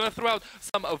 Dean going to throw out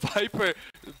some Viper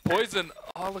poison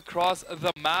all across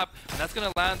the map, and that's going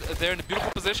to land there in a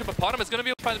beautiful position. But Potamus is going to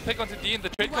be able to find a pick onto Dean. The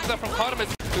trade comes out from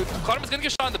Potamus. Potamus is going to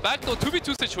get shot in the back though.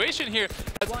 2v2 situation here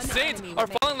as Saints are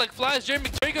falling like flies. Jeremy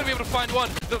McTerry going to be able to find one.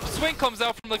 The swing comes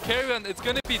out from Clair, and it's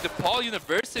going to be Depaul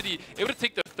University able to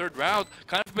take the third round.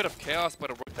 Kind of a bit of chaos, but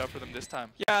it worked out for them this time.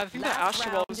 Yeah, I think that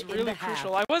Astral Ball was really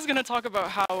crucial. I was going to talk about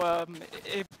how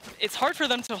it's hard for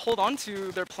them to hold on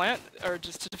to their plant, or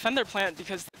just to defend their plant,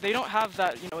 because they don't have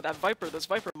that, you know, that Viper, those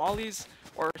Viper mollies,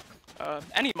 or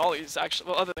any mollies actually,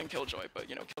 well, other than Killjoy, but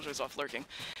you know, Killjoy's off lurking.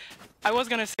 I was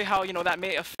going to say how, you know, that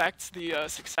may affect the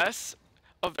success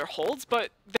of their holds, but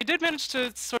they did manage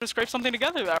to sort of scrape something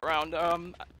together that round.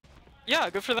 Yeah,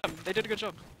 good for them. They did a good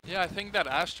job. Yeah, I think that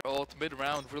Astra ult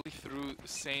mid-round really threw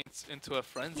Saints into a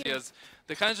frenzy, as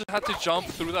they kind of just had to jump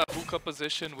through that hookah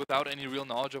position without any real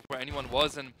knowledge of where anyone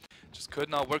was, and just could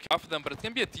not work out for them. But it's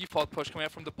going to be a default push coming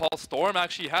out from Depaul. Storm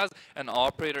actually has an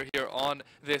operator here on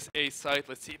this A site.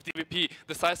 Let's see if DBP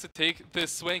decides to take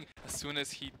this swing. As soon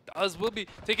as he does, we'll be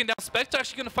taking down Spectre.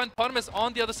 Actually going to find Potamus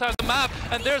on the other side of the map,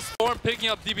 and there's Storm picking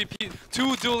up DBP.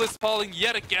 Two duelists falling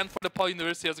yet again for Depaul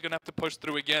University, as they're going to have to push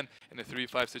through again in a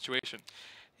 3v5 situation.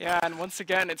 Yeah, and once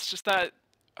again, it's just that,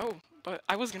 oh, but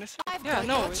I was going to say, yeah,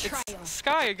 no, it's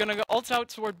Sky going to go ult out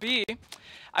toward B.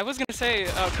 I was going to say,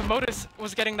 Komodos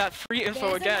was getting that free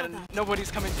info again.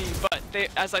 Nobody's coming B, but they,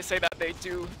 as I say that, they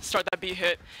do start that B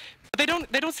hit. But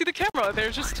they don't see the camera. They're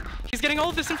just, he's getting all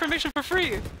of this information for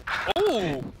free.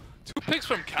 Oh! Two picks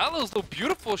from Kalos, though.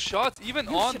 Beautiful shots, even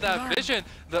on that vision.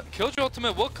 The Killjoy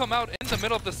ultimate will come out in the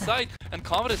middle of the site, and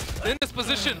Commodus in this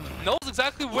position knows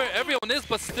exactly where everyone is,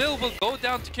 but still will go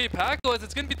down to K Paco, as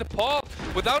it's going to be Depaul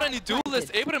without any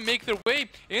duelists able to make their way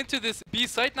into this B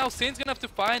site. Now Saints going to have to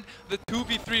find the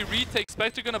 2v3 retake.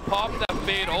 Spectre going to pop that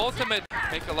fade ultimate,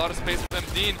 make a lot of space for them.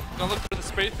 Dean going to look for the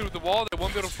spray through the wall. They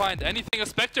won't be able to find anything. A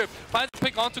Spectre finds a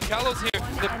pick onto Kalos here.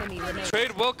 The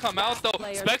trade will come out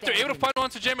though. Spectre able to find one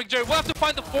to Jeremy McJerry. We'll have to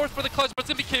find the fourth for the clutch, but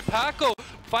it's going to be K Paco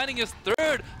finding his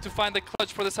third to find the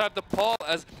clutch for the side of Depaul,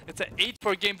 as it's an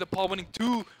 8-4 game. Depaul winning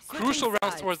two crucial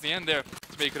rounds towards the end there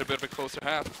to make it a bit of a closer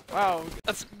half. Wow,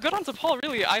 that's good on Depaul,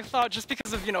 really. I thought just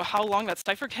because of, you know, how long that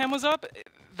Cypher cam was up,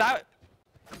 that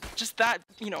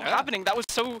you know, happening, that was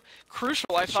so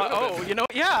crucial. I thought, oh, you know,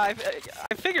 yeah,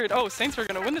 I figured, oh, Saints were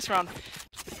going to win this round.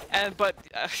 But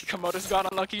Komodos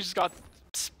got unlucky, just got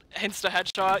hints to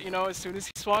headshot, you know, as soon as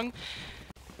he swung.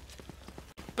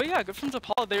 But yeah, good from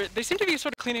Depaul. They seem to be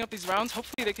sort of cleaning up these rounds.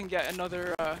 Hopefully they can get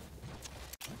another,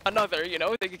 you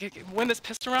know, they can win this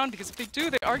pistol round, because if they do,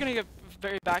 they are going to get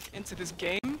very back into this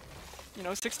game. You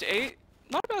know, 6-8,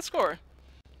 not a bad score.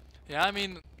 Yeah, I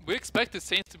mean, we expected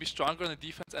Saints to be stronger on the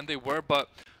defense, and they were, but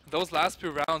those last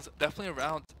few rounds, definitely a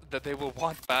round that they will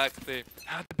want back. They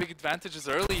had the big advantages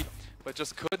early, but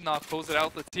just could not close it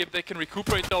out. Let's see if they can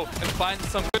recuperate though and find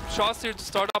some good shots here to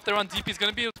start off there on DP. He's going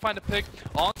to be able to find a pick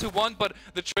onto one, but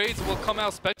the trades will come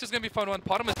out. Spectre's going to be found one.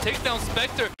 Potamus takes down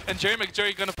Spectre, and Jerry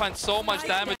McJerry going to find so much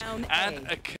damage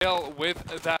and a kill with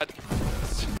that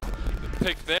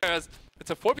pick there, as it's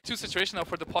a 4v2 situation now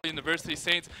for Depaul University.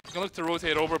 Saints going to look to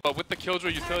rotate over, but with the Killjoy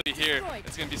utility here,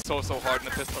 it's going to be so hard in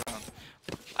the pistol round.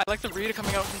 I like the read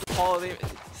coming out from Depaul.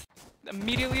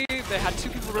 Immediately, they had two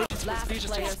people rotate towards B,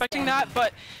 just expecting that,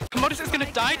 but Komodos is going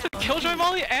to die to the Killjoy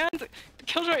volley, and the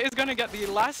Killjoy is going to get the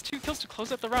last two kills to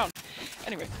close out the round.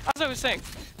 Anyway, as I was saying,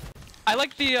 I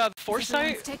like the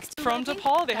foresight from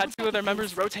Depaul. They had two of their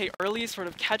members rotate early, sort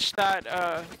of catch that,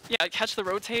 catch the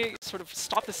rotate, sort of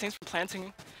stop the Saints from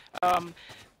planting.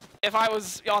 If I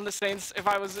was on the Saints, if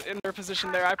I was in their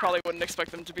position there, I probably wouldn't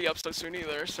expect them to be up so soon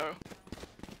either, so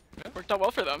it worked out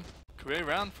well for them. Great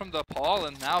round from Depaul,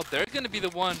 and now they're going to be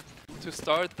the one to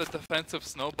start the defensive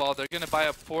snowball. They're going to buy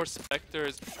up 4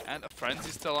 Spectres and a Frenzy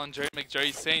still on Jerry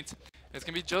McJerry. Saints It's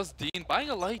going to be just Dean buying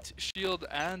a light shield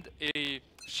and a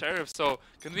Sheriff, so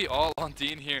going to be all on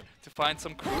Dean here to find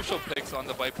some crucial picks on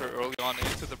the Viper early on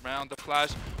into the round. The flash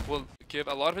will give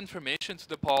a lot of information to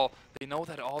Depaul. They know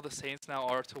that all the Saints now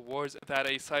are towards that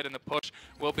A side, and the push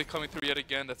will be coming through yet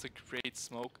again. That's a great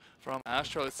smoke from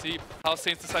Astra. Let's see how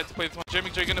Saints decide to play this one. Jeremy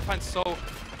J going to find so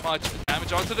much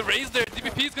damage onto the Raze there.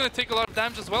 DBP is going to take a lot of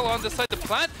damage as well on this side. The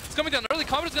plant is coming down early.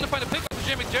 Comet is going to find a pick for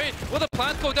Jeremy J. Will the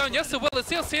plant go down? Yes, it will. Let's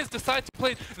see how Saints decide to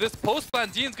play this post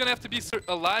plant. Dean's going to have to be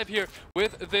alive here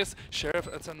with this Sheriff.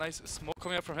 That's a nice smoke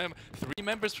coming up from him. 3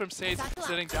 members from Saints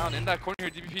sitting down in that corner here.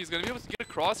 DBP is going to be able to get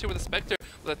across here with a Spectre.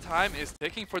 The time is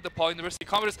ticking for Depaul University.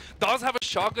 Commodus does have a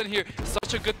shotgun here.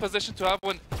 Such a good position to have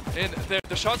one in there.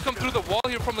 The shots come through the wall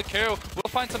here from Clair. We'll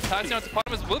find some taxi on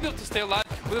Toponomus. Will be able to stay alive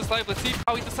with his life. Let's see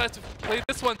how he decides to play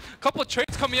this one. A couple of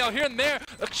trades coming out here and there.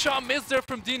 A shot missed there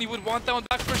from Dean. He would want that one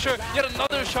back for sure. Yet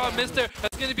another shot missed there.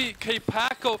 That's going to be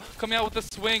K-Paco coming out with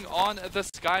a swing on the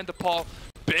Sky, and Depaul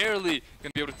barely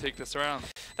going to be able to take this around.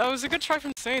 That was a good try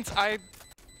from Saints. I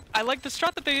like the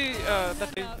strat that they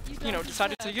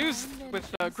decided to use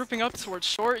with grouping up towards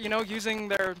short, using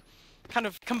their kind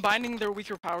of combining their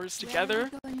weaker powers together.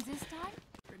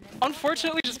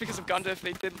 Unfortunately, just because of Gundif,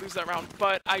 they did lose that round,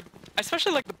 but I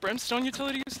especially like the Brimstone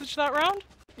utility usage that round.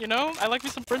 I like me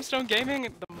some Brimstone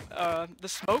gaming. The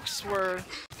smokes were,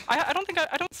 I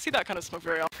don't see that kind of smoke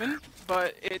very often,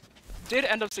 but it did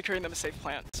end up securing them a safe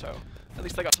plant, so at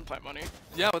least they got some plant money.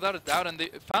 Yeah, without a doubt, and they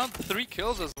found 3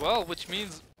 kills as well, which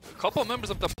means a couple members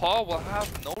of Depaul will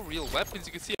have no real weapons.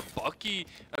 You can see a Bucky,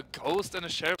 a Ghost, and a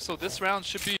Sheriff, so this round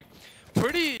should be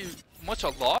pretty much a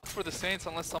lock for the Saints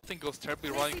unless something goes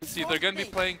terribly wrong. You can see they're going to be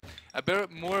playing a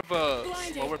bit more of a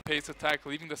slower pace attack,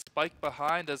 leaving the spike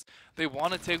behind as they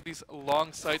want to take these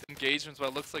long sight engagements, but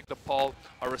it looks like Depaul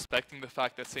are respecting the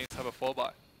fact that Saints have a full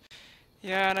buy.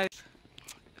 Yeah, and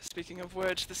speaking of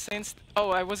which, the Saints,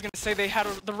 I was going to say they had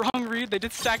the wrong read. They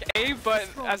did stack A, but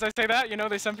as I say that,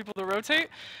 they send people to rotate.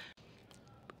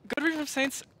 Good read from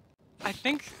Saints. I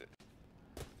think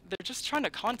they're just trying to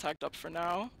contact up for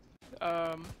now.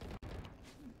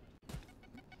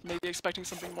 Maybe expecting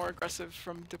something more aggressive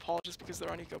from Depaul just because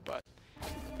they're on eco, but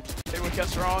they would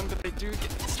guess wrong that they do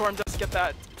Storm does get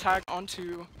that tag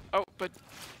onto,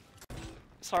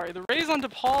 sorry, the raise on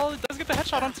Depaul does get the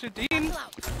headshot onto Dean,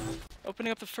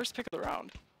 opening up the first pick of the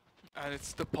round. And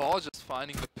it's Depaul just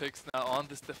finding the picks now on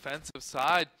this defensive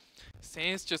side.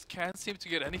 Saints just can't seem to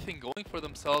get anything going for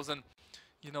themselves, and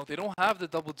they don't have the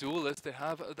double duelist. They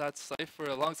have that Cypher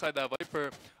alongside that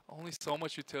Viper. Only so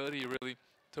much utility really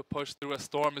to push through. A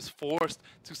Storm is forced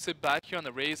to sit back here on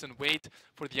the Raze and wait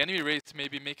for the enemy Raze to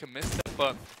maybe make a misstep,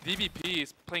 but DBP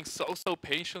is playing so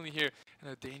patiently here in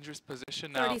a dangerous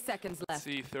position now. 30 seconds left. Let's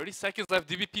see, 30 seconds left.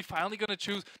 DBP finally going to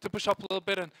choose to push up a little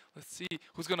bit, and let's see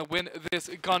who's going to win this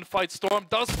gunfight. Storm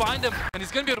does find him, and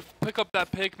he's going to be able to pick up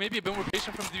that pick. Maybe a bit more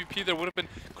patient from DBP there would have been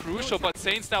crucial, but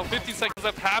Saints now 15 seconds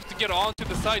left, have to get onto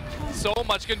the site. So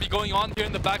much going to be going on here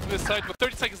in the back of this site, with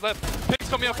 30 seconds left. Picks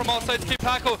coming out from all sides.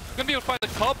 K-Paco going to be able to find a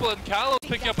couple, and Kalos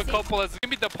picking up a couple, as it's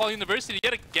going to be Depaul University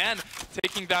yet again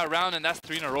taking that round, and that's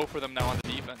 3 in a row for them now on the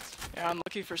defense. Yeah,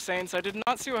 unlucky for Saints. I did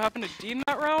not see what happened to Dean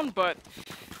that round, but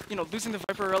losing the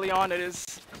Viper early on, it is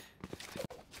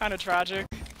kind of tragic.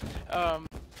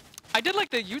 I did like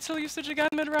the util usage again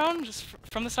mid-round, just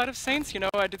from the side of Saints.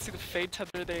 I did see the Fade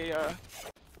Tether. They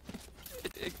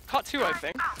it caught 2, I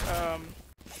think.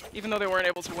 Even though they weren't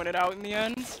able to win it out in the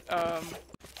end,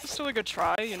 it's still a good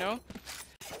try,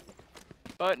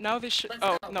 But now they should.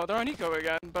 Oh no, they're on eco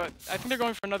again. But I think they're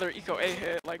going for another eco A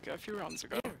hit like a few rounds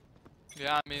ago.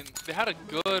 Yeah, I mean, they had a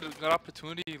good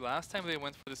opportunity last time they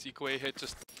went for this eco A hit,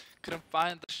 just couldn't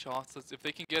find the shots. If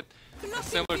they can get a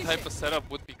similar type of setup,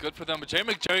 would be good for them. But Jerry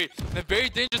McJerry in a very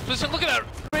dangerous position. Look at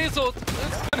that Razel.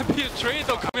 It's going to be a trade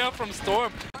though coming out from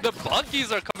Storm. The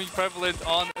Buggies are coming prevalent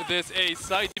on this A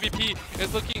side. DBP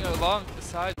is looking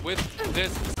alongside with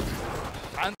this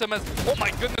Phantom as, oh my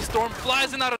goodness, Storm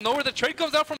flies in out of nowhere. The trade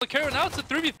comes out from Clair, and now it's a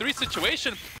 3v3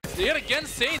 situation. Yet again,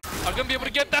 Saints are going to be able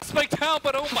to get that spike down,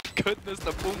 but oh my goodness,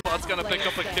 the Boombot's going to pick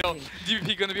up a kill.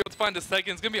 DVP going to be able to find the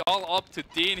second. It's going to be all up to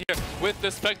Dean here with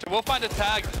the Spectre. We'll find a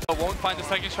tag, but won't find the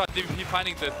second shot. DVP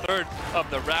finding the 3rd of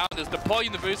the round as Depaul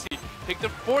University take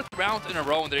their 4th round in a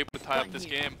row, and they're able to tie up this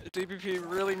game. DVP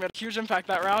really made a huge impact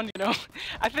that round,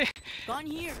 I think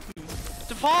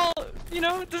Depaul,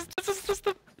 this is just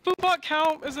the Boombot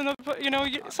count is another,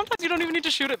 sometimes you don't even need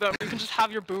to shoot at them. You can just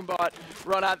have your Boombot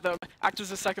run at them, act as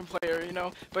a second player,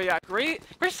 But yeah, great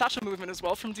satchel movement as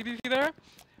well from DBP there,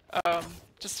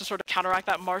 just to sort of counteract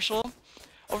that Marshall.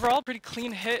 Overall, pretty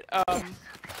clean hit.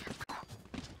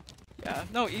 Yeah,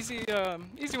 no, easy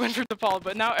win for Depaul,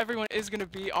 but now everyone is going to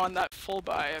be on that full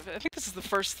buy. I think this is the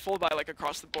first full buy like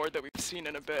across the board that we've seen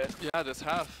in a bit. Yeah, this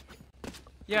half.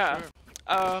 Yeah. Sure.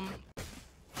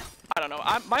 I don't know.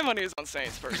 My money is on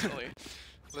Saints personally.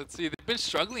 Let's see, they've been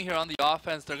struggling here on the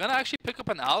offense. They're gonna actually pick up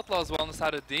an Outlaw as well on the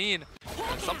side of Dean.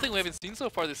 Something we haven't seen so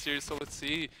far this series, so let's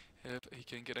see if he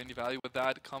can get any value with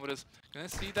that. Commodus gonna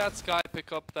see that Sky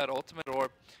pick up that ultimate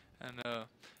orb, and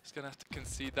he's gonna have to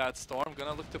concede that Storm.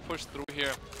 Gonna look to push through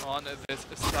here on this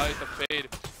side of Fade.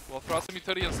 Well, throw some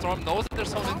utility, and Storm knows that there's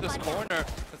someone in this corner.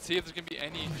 Let's see if there's gonna be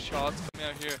any shots coming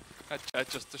out here. That Jet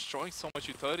just destroying so much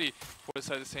utility for the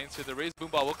side of Saints here. The raised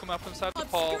Boomball will come out from side of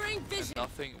Depaul, and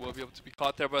nothing will be able to be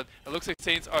caught there. But it looks like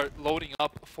Saints are loading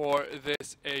up for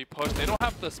this a push. They don't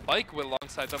have the spike with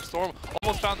alongside them. Storm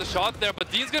almost found the shot there, but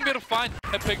Dean's gonna be able to find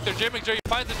and pick their McJerry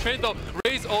finds the trade though.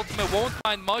 Raise ultimate won't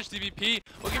find much. DVP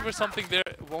looking for something there,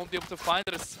 won't be able to find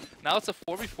it. Now it's a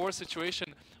 4v4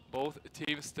 situation. Both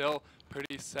teams still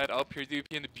pretty set up here. DVP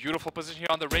in a beautiful position here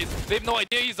on the raise. They have no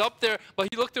idea he's up there, but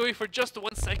he looked away for just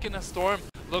 1 second as Storm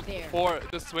looked for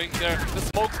the swing there. The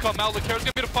smokes come out. Clair's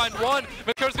gonna be able to find one.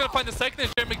 Clair's gonna find the second as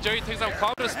McJerry takes out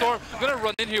Commodus. Storm gonna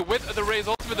run in here with the raise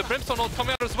ultimate. The Brimstone ult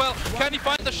coming out as well. Can he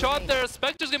find the shot there?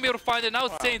 Spectre's gonna be able to find it. Now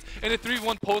it's Saints in a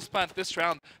 3v1 post plant. This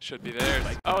round should be theirs.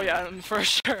 Oh yeah, for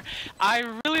sure.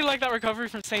 I really like that recovery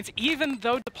from Saints. Even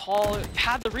though Depaul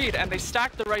had the read and they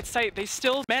stacked the right site, they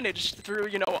still managed through,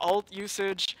 you know, ult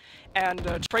usage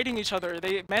and trading each other.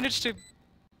 They managed to,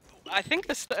 I think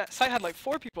this site had like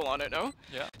 4 people on it, no?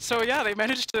 Yeah. So yeah, they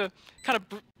managed to kind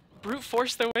of brute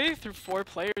force their way through 4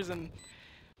 players, and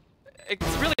it's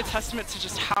really a testament to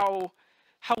just how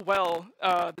well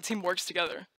the team works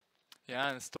together. Yeah,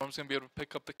 and Storm's going to be able to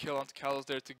pick up the kill onto Kalos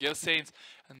there to give Saints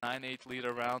a 9-8 lead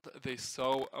around. They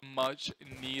so much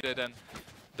needed, and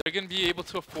they're going to be able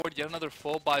to afford yet another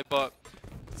full buy, but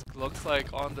it looks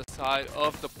like on the side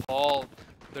of Depaul,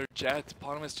 their Jet,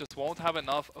 Eponymous just won't have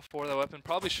enough for the weapon.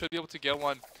 Probably should be able to get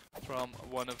one from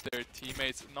one of their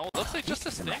teammates. No, looks like just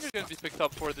a Stinger going to be picked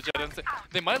up for the Jet. And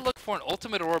they might look for an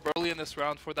ultimate orb early in this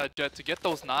round for that Jet to get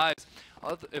those knives.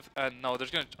 No, they're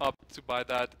going to opt to buy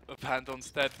that Vandal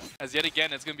instead. As yet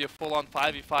again, it's going to be a full-on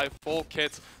 5v5 full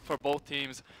kits for both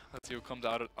teams. Let's see who comes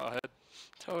out ahead.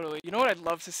 Totally. You know what I'd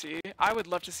love to see? I would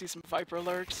love to see some Viper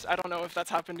alerts. I don't know if that's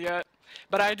happened yet,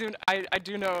 but I do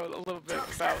know a little bit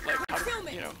about like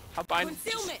how bind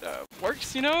just,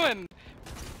 works, you know, and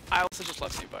I also just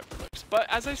love seeing Viper alerts. But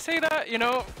as I say that, you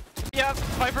know, yeah,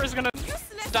 Viper is gonna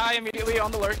die immediately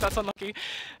on the lurk. That's unlucky.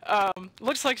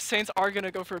 Looks like Saints are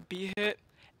gonna go for a B hit,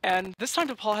 and this time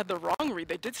Depaul had the wrong read.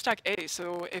 They did stack A,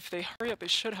 so if they hurry up, they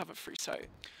should have a free site.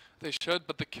 They should,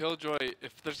 but the Killjoy,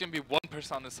 if there's going to be one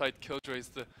person on the side, Killjoy is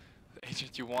the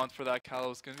agent you want for that.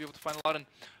 Kalos is going to be able to find a lot. And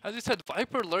as you said,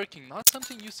 Viper lurking, not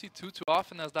something you see too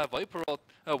often, as that Viper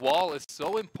wall is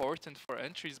so important for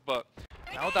entries. But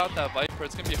now without that Viper,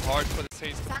 it's going to be hard for the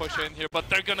Saints to push in here. But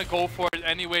they're going to go for it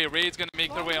anyway. Raid's going to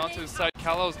make their way onto the side.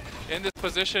 Kalos in this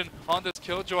position on this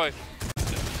Killjoy.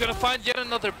 Going to find yet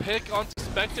another pick onto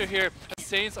Spectre here. The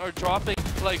Saints are dropping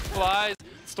like flies.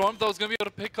 Storm though is going to be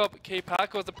able to pick up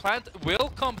K-Paco. The plant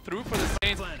will come through for the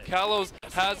Saints. Kalos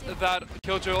has that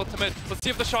Killjoy ultimate. Let's see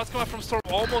if the shots come out from Storm.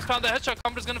 Almost found the headshot.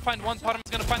 Comber's going to find one. Potem is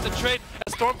going to find the trade.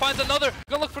 As Storm finds another.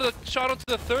 Going to look for the shot onto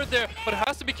the third there. But it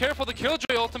has to be careful. The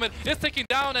Killjoy ultimate is taking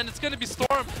down, and it's going to be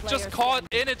Storm just caught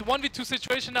in it. 1v2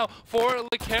 situation now for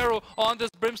Lecaro on this.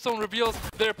 Brimstone reveals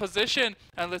their position.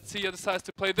 And let's see who decides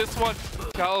to play this one.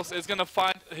 Kalos is going to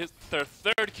find their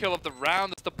 3rd kill of the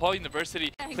round. It's Depaul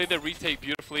University. Play their retake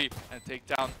beautifully and take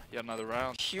down yet another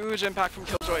round. Huge impact from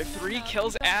Killjoy. 3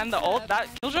 kills and the ult. That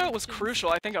Killjoy was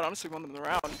crucial. I think it honestly won them the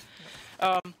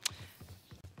round.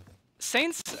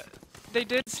 Saints, they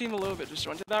did seem a little bit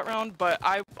disjointed that round, but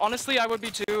I would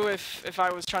be too if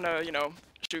I was trying to, you know,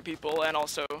 shoot people and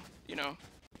also, you know,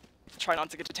 try not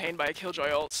to get detained by a Killjoy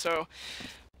ult. So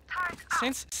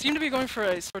Saints seem to be going for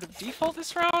a sort of default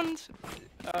this round.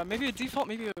 Maybe a default,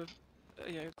 maybe a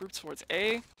group towards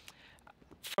A.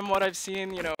 From what I've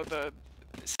seen, you know, the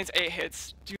Saints A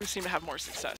hits do seem to have more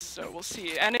success, so we'll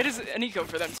see. And it is an eco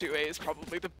for them too. A is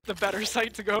probably the better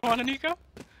site to go on an eco.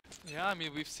 Yeah, I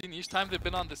mean, we've seen each time they've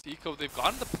been on this eco, they've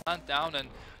gotten the plant down, and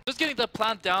just getting the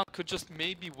plant down could just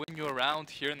maybe win you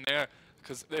around here and there,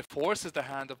 because it forces the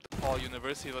hand of Depaul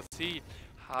University. Let's see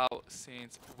how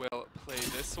Saints will play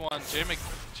this one.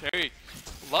 Cherry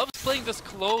loves playing this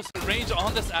close range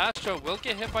on this Astra. Will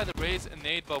get hit by the raise and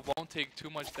nade, but won't take too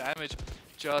much damage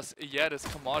just yet, as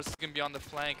Kamaris is going to be on the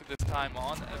flank this time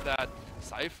on that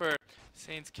Cypher.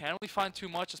 Saints can't really find too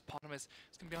much, as Potamus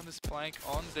is going to be on this flank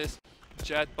on this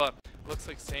Jet, but looks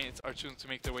like Saints are choosing to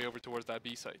make their way over towards that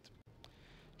B site.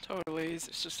 Totally.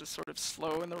 It's just a sort of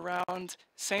slow in the round.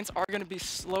 Saints are going to be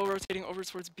slow rotating over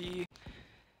towards B,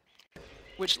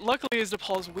 which luckily is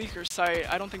Depaul's weaker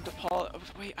site. I don't think Depaul...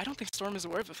 wait, I don't think Storm is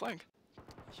aware of the flank.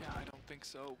 Yeah, I don't think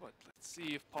so, but let's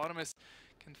see if Potamus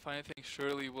can find anything.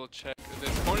 Surely we'll check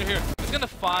this corner here. He's gonna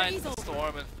find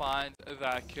Storm and find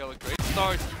that kill. A great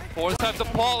start for the time.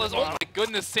 Depaul is, oh my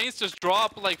goodness, Saints just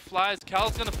drop like flies.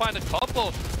 Cal's gonna find a couple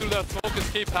through that smoke as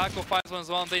K-Paco finds one as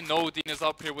well. And they know Dean is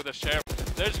up here with a sheriff.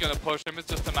 They're just gonna push him. It's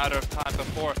just a matter of time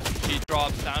before he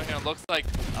drops down here. It looks like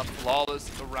a flawless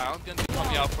round gonna be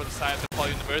coming out for the side of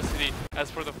Depaul University, as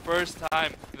for the first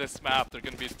time this map, they're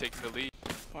gonna be taking the lead.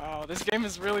 Wow, this game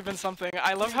has really been something.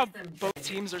 I love how both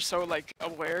teams are so like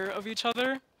aware of each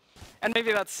other, and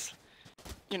maybe that's,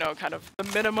 you know, kind of the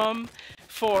minimum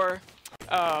for,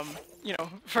 collegiate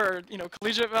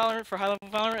Valorant, for high-level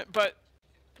Valorant. But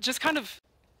just kind of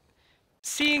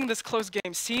seeing this close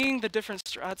game, seeing the different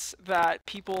strats that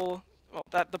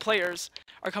that the players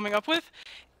are coming up with,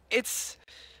 it's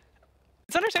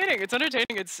entertaining. It's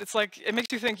entertaining. It's like, it makes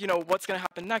you think, you know, what's gonna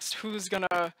happen next? Who's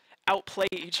gonna outplay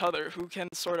each other, who can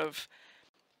sort of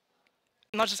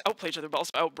not just outplay each other, but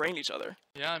also outbrain each other.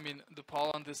 Yeah, I mean,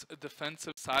 Depaul on this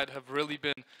defensive side have really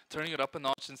been turning it up a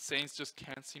notch, and Saints just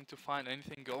can't seem to find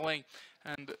anything going.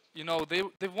 And, you know,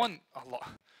 they've won a lot.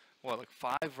 What, like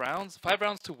 5 rounds? 5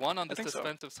 rounds to 1 on this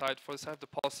defensive side for the side of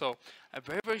Depaul. So a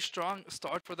very, very strong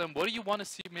start for them. What do you want to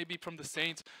see maybe from the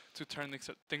Saints to turn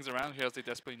things around here as they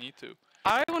desperately need to?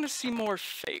 I want to see more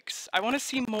fakes. I want to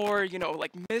see more, you know,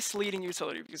 like misleading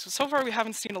utility. Because so far we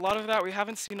haven't seen a lot of that. We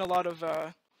haven't seen a lot of,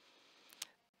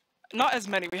 not as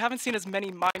many. We haven't seen as many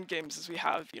mind games as we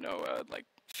have, you know, like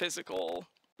physical,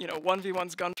 you know,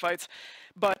 1v1s gunfights.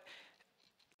 But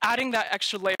adding that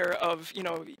extra layer of, you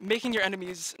know, making your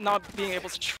enemies not being able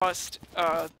to trust,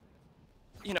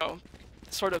 you know,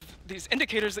 sort of these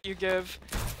indicators that you give,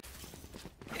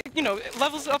 you know, it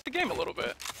levels up the game a little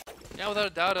bit. Yeah, without a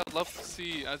doubt, I'd love to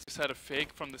see, as you said, a fake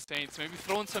from the Saints. Maybe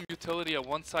throw in some utility at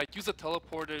one side, use the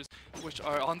teleporters, which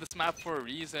are on this map for a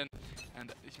reason,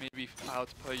 and maybe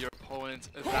outplay your opponents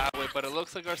that way. But it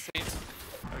looks like our Saints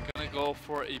are going to go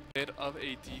for a bit of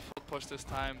a default push this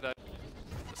time. That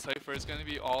the Cypher is going to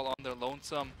be all on their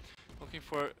lonesome, looking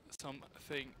for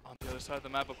something on the other side of the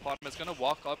map. But Potamus is going to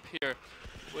walk up here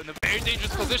in a very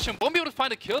dangerous position. Won't be able to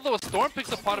find a kill though. A Storm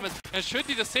picks up Potamus, and should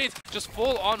be the Saints just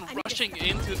full on rushing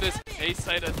into this A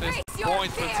site at this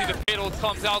point. Let's see, the payload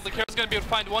comes out. The Clair's going to be able to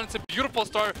find one. It's a beautiful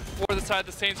start for the side of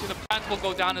the Saints. Here the plant will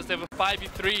go down as they have a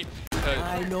 5v3.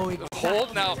 I know exactly.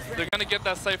 Hold now. They're going to get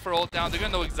that Cypher hold down. They're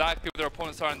going to know exactly what their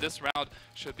opponents are in this round.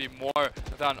 Should be more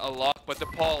than a lock. But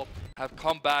Depaul have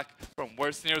come back from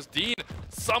worse scenarios. Dean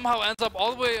somehow ends up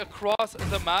all the way across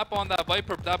the map on that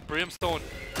Viper. That Brimstone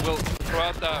will throw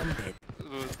out that.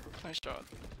 Nice shot.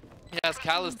 Yes,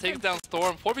 Callus takes down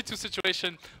Storm. 4v2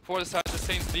 situation for the side of the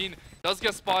Saints. Dean does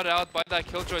get spotted out by that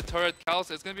Killjoy turret.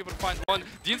 Callus is going to be able to find one.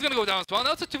 Dean's going to go down as well.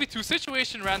 Now it's a 2v2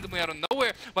 situation randomly out of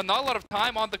nowhere, but not a lot of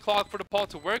time on the clock for Depaul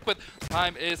to work with.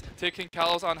 Time is ticking.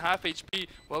 Callus on half HP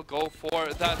will go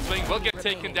for that swing. Will get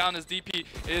taken down as DP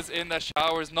is in the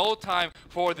showers. No time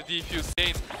for the defuse.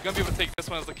 Saints going to be able to take this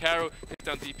one as the Caro takes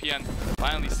down DP, and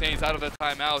finally Saints out of the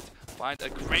timeout find a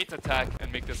great attack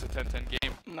and make this a 10-10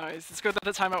 game. Nice. It's good that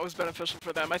the timeout was beneficial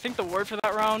for them. I think the word for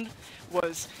that round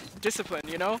was discipline,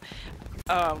 you know?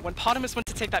 When Potamus went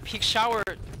to take that peak shower,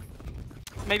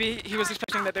 maybe he was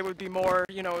expecting that they would be more,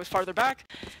 you know, farther back.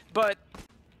 But,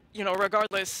 you know,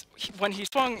 regardless, when he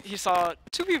swung, he saw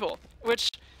 2 people, which,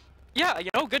 yeah,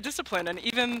 you know, good discipline. And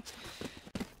even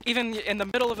in the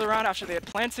middle of the round after they had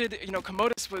planted, you know,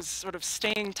 Commodus was sort of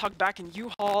staying tucked back in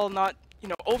U-Haul, not, you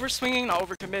know, overswinging, not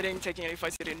overcommitting, taking any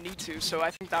fights they didn't need to. So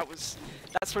I think that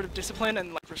sort of discipline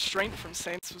and like restraint from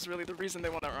Saints was really the reason they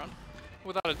won that round.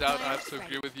 Without a doubt, I have to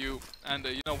agree with you. And,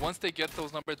 you know, once they get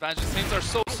those number advantages, Saints are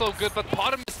so good. But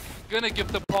Potamus going to give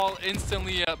Depaul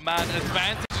instantly a man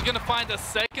advantage. He's going to find a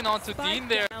second onto Dean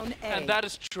there. And that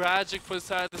is tragic for the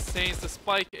side of the Saints. The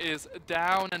spike is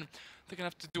down, and they're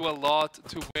going to have to do a lot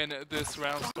to win this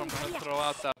round. Storm going to throw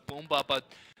out that Boomba, but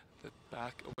the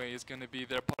back away is going to be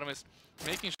there. Potamus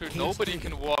making sure nobody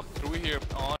can walk through here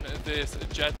on this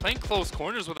jet. Playing close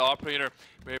corners with the operator.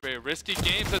 Very, very risky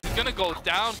game. So he's going to go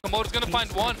down. Komodo's going to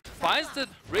find one. Finds the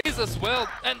Raze as well.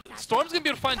 And Storm's going to be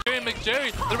able to find Jerry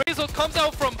McJerry. The Raze comes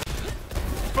out from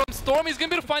Storm. He's going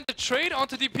to be able to find the trade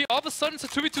onto DP. All of a sudden, it's a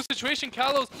 2v2 situation.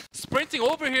 Kalos sprinting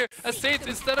over here as Saints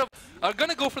instead of are going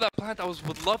to go for that plant.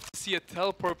 Would love to see a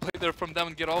teleport play there from them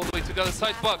and get all the way to the other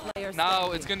side. But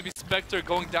now it's going to be Spectre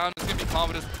going down. It's going to be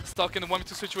Commodus stuck in the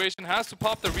 1v2 situation. Has to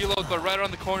pop the reload, but right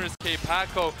around the corner is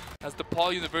K-Paco as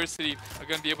Depaul University are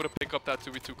going to be able to pick up that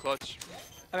 2v2 clutch.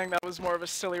 I think that was more of a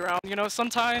silly round. You know,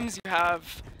 sometimes you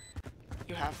have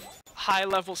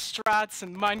high-level strats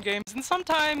and mind games, and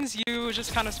sometimes you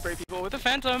just kind of spray people with a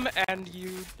Phantom, and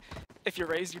if you're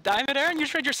Raze, you die midair, and you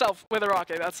trade yourself with a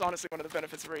rocket. That's honestly one of the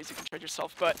benefits of Raze, you can trade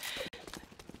yourself, but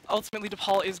ultimately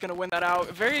Depaul is going to win that out.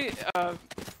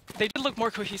 They did look more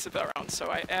cohesive that round,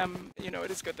 so I am, you know, it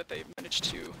is good that they managed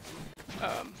to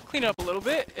clean it up a little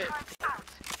bit.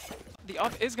 The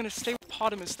up is going to stay with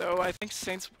Potamus, though. I think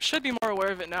Saints should be more aware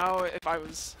of it now. If I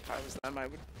was them, I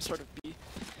would sort of be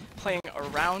playing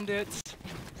around it,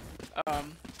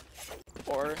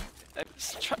 or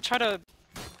try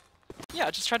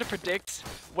to predict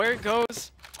where it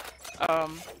goes,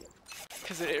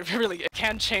 because it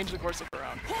can change the course of the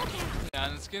round. Yeah,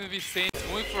 and it's going to be Saints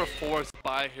going for a forced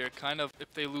buy here. Kind of,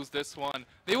 if they lose this one,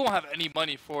 they won't have any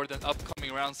money for the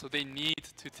upcoming round, so they need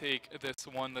to take this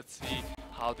one. Let's see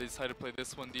how they decide to play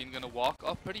this one. Dean going to walk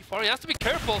up pretty far. He has to be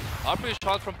careful. Operator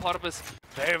shot from Potamus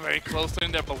very, very close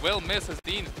in there, but will miss as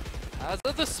Dean has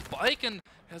the spike and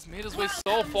has made his way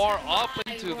so far up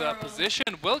into that position.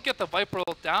 Will get the Viper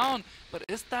ult down, but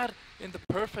is that in the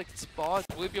perfect spot?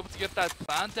 Will he be able to get that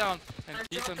plant down and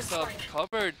keep himself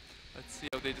covered? Let's see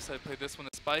how they decide to play this one.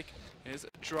 The spike is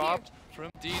dropped from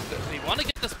Dean. They want to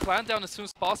get this plant down as soon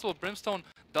as possible. Brimstone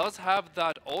does have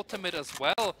that ultimate as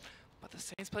well, but the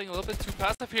Saints playing a little bit too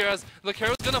passive here as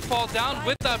Clair is going to fall down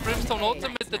with that Brimstone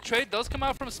ultimate. The trade does come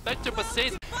out from Spectre, but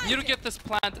Saints need to get this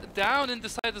plant down and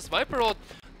decide this Viper ult.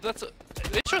 That's an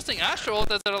interesting Astra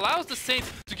ult as it allows the Saints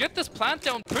to get this plant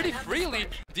down pretty freely.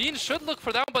 Dean should look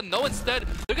for that, but no, instead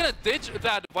they're going to ditch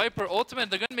that Viper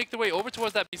ultimate. They're going to make their way over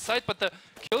towards that B site, but the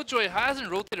Killjoy hasn't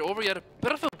rotated over yet. A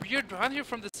bit of a weird round here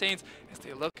from the Saints as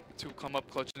they look to come up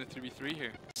clutch in the 3v3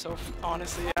 here. So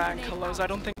honestly, yeah, and Kalos, I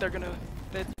don't think they're going to...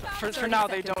 For now,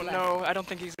 they don't know. I don't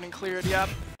think he's getting cleared. Yep,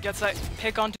 gets that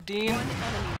pick onto Dean.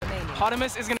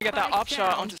 Potamus is going to get that op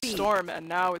shot onto Storm, and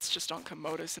now it's just on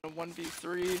Commodus in a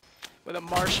 1v3 with a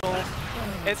Marshall.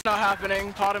 It's not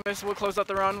happening. Potamus will close out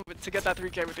the round to get that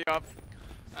 3k with the op.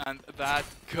 And that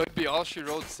could be all she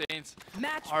wrote. Saints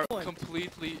are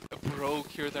completely broke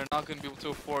here. They're not going to be able to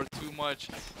afford too much.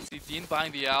 See, Dean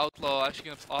buying the Outlaw, actually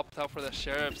going to opt out for the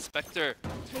Sheriff. Spectre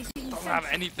don't have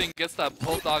anything, gets that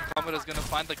Bulldog. Comet is going to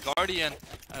find the Guardian.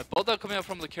 Bulldog coming out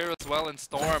from the Clair as well, and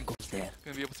Storm going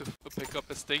to be able to pick up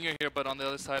a Stinger here, but on the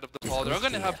other side of the Depaul, they're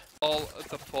going to have all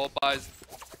the full buys.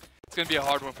 It's going to be a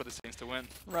hard one for the Saints to win.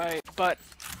 Right, but,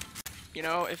 you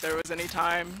know, if there was any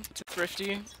time to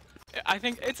Thrifty, I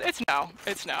think it's now.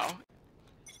 It's now.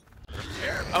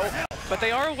 Oh, but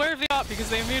they are aware of the op because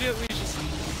they immediately just...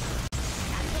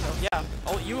 Yeah,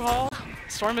 ult U-Haul.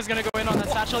 Storm is going to go in on that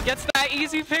satchel. Gets that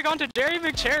easy pick onto Jerry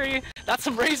McCherry. That's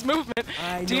some raised movement.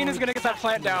 Dean is going to get that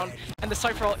plant down, and the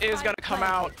Cypher ult is going to come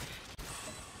out.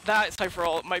 That Cypher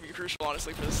ult might be crucial,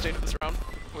 honestly, for the state of this round.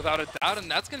 Without a doubt,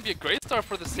 and that's going to be a great start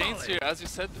for the Saints here. As you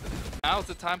said, now is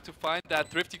the time to find that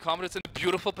Thrifty Commodus in a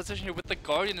beautiful position here with the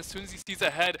Guardian. As soon as he sees a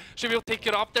head, should be able to take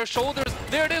it off their shoulders.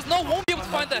 There it is. No, won't be able to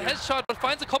find that headshot, but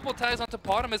finds a couple of tags onto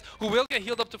Potamus, who will get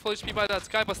healed up to full HP by that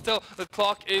Sky, but still, the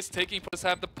clock is ticking for the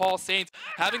side of the Depaul Saints.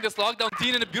 Having this lockdown,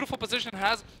 Dean in a beautiful position,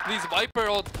 has these Viper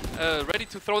ult ready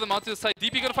to throw them onto the side.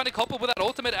 DP going to find a couple with that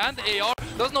ultimate and the AR.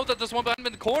 Does know that there's one behind him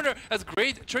in the corner. Has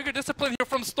great trigger discipline here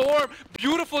from Storm.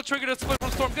 Beautiful trigger discipline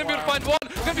from Storm. Gonna be able to find one.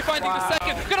 Gonna be finding the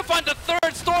second. Gonna find the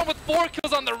third. Storm with 4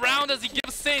 kills on the round as he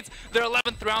gives Saints their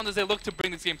 11th round as they look to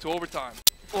bring this game to overtime.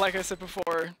 Like I said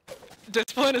before,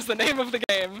 discipline is the name of the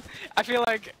game. I feel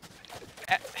like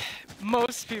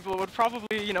most people would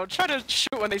probably, you know, try to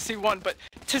shoot when they see one, but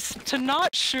to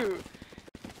not shoot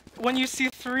when you see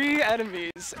 3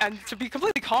 enemies and to be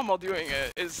completely calm while doing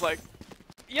it is like,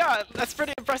 yeah, that's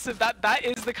pretty impressive. That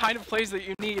is the kind of plays that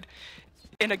you need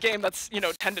in a game that's, you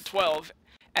know, 10 to 12.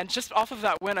 And just off of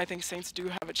that win, I think Saints do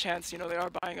have a chance. You know, they are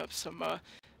buying up some,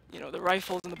 you know, the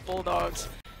rifles and the Bulldogs.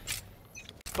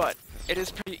 But it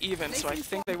is pretty even, so I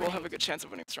think they will have a good chance of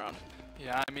winning this round.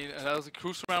 Yeah, I mean, that was a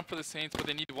crucial round for the Saints, but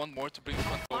they need one more to bring this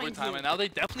one to overtime. And now they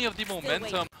definitely have the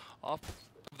momentum off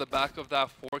the back of that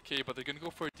 4K, but they're going to go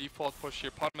for a default push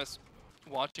here. Potamus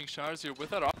watching Shars here with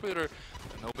that operator.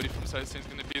 Nobody from side Saints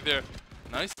going to be there.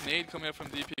 Nice nade coming up from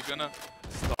DP, gonna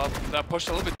stop that push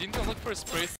a little bit. Dean gonna look for a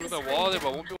spray through the wall there,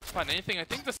 but won't be able to find anything. I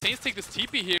think the Saints take this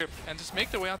TP here and just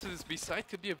make their way onto this B side.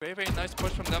 Could be a very, very nice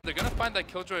push from them. They're gonna find that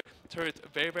Killjoy turret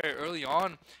very, very early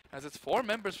on, as it's 4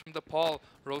 members from Depaul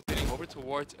rotating over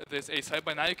towards this A side.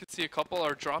 By now you can see a couple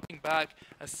are dropping back,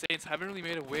 as Saints haven't really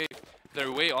made their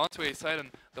way onto A side, and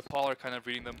Depaul are kind of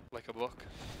reading them like a book.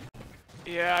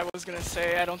 Yeah, I was gonna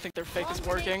say, I don't think their fake is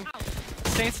working.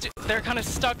 Saints, they're kind of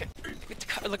stuck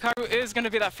Lukaku is going to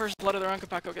be that first blood of the run.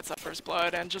 Kapeko gets that first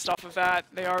blood, and just off of that,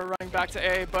 they are running back to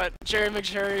A, but Jerry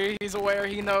McJerry, he's aware,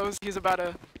 he knows he's about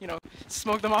to, you know,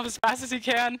 smoke them off as fast as he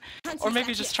can, or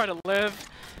maybe just try to live.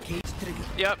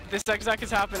 Yep, this exact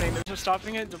is happening. They're just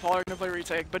stopping it. Depaul are going to play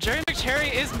retake, but Jerry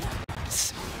McJerry is...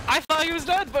 I thought he was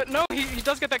dead, but no, he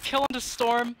does get that kill onto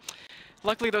Storm.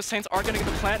 Luckily, those Saints are going to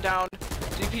get the plant down.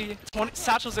 DP 20,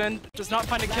 satchels in, does not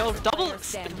find a kill. Double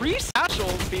 3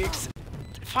 satchels beaks.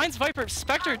 Finds Viper.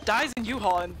 Spectre dies in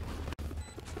U-Haul, and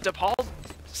Depaul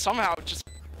somehow just,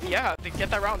 yeah, they get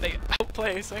that round. They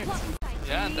outplay Saints.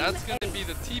 Yeah, and that's going to be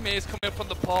the teammates coming up from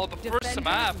Depaul. The first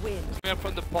map coming up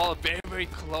from Depaul. A very, very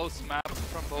close map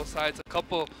from both sides. A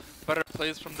couple better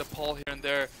plays from Depaul here and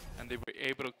there, and they were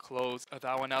able to close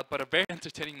that one out. But a very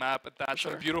entertaining map at that.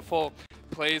 Some beautiful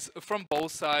plays from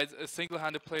both sides.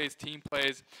 Single-handed plays, team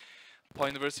plays. Depaul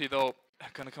University, though,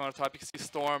 gonna come on top. You can see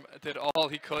Storm did all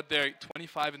he could there.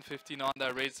 25 and 15 on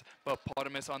that race, but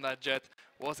Potamus on that jet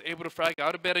was able to frag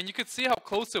out a bit, and you could see how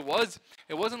close it was.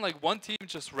 It wasn't like one team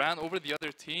just ran over the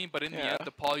other team, but in the end,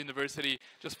 Depaul University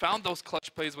just found those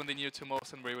clutch plays when they needed to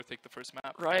most, and were able to take the first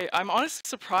map. Right. I'm honestly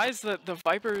surprised that the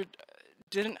Viper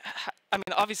didn't. I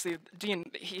mean, obviously, Dean,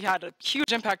 he had a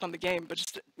huge impact on the game, but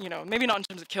just, you know, maybe not in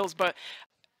terms of kills, but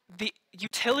the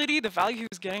utility, the value he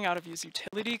was getting out of his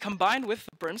utility combined with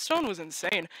the Brimstone was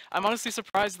insane. I'm honestly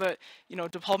surprised that, you know,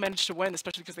 Depaul managed to win,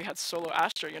 especially because they had solo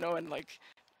Astra, you know, and like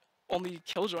only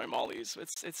Killjoy mollies.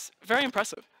 It's very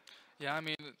impressive. Yeah, I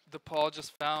mean, Depaul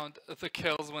just found the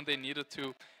kills when they needed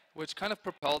to, which kind of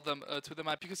propelled them to the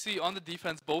map. You can see on the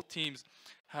defense, both teams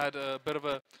had a bit of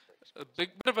a bit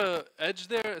of a edge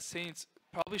there. Saints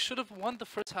probably should have won the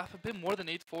first half a bit more than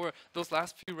 8-4. Those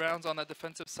last few rounds on that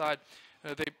defensive side,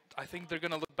 I think they're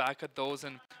going to look back at those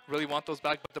and really want those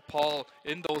back. But Depaul,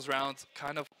 in those rounds,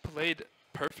 kind of played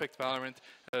perfect Valorant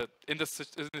in the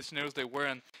scenarios they were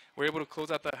in. Were able to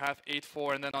close out that half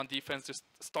 8-4, and then on defense just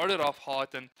started off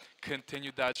hot and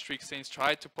continued that streak. Saints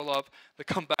tried to pull up the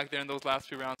comeback there in those last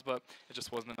few rounds, but it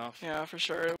just wasn't enough. Yeah, for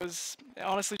sure. It was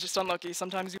honestly just unlucky.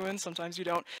 Sometimes you win, sometimes you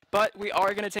don't. But we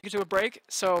are going to take it to a break,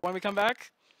 so when we come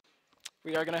back,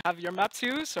 we are going to have your map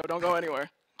 2, so don't go anywhere.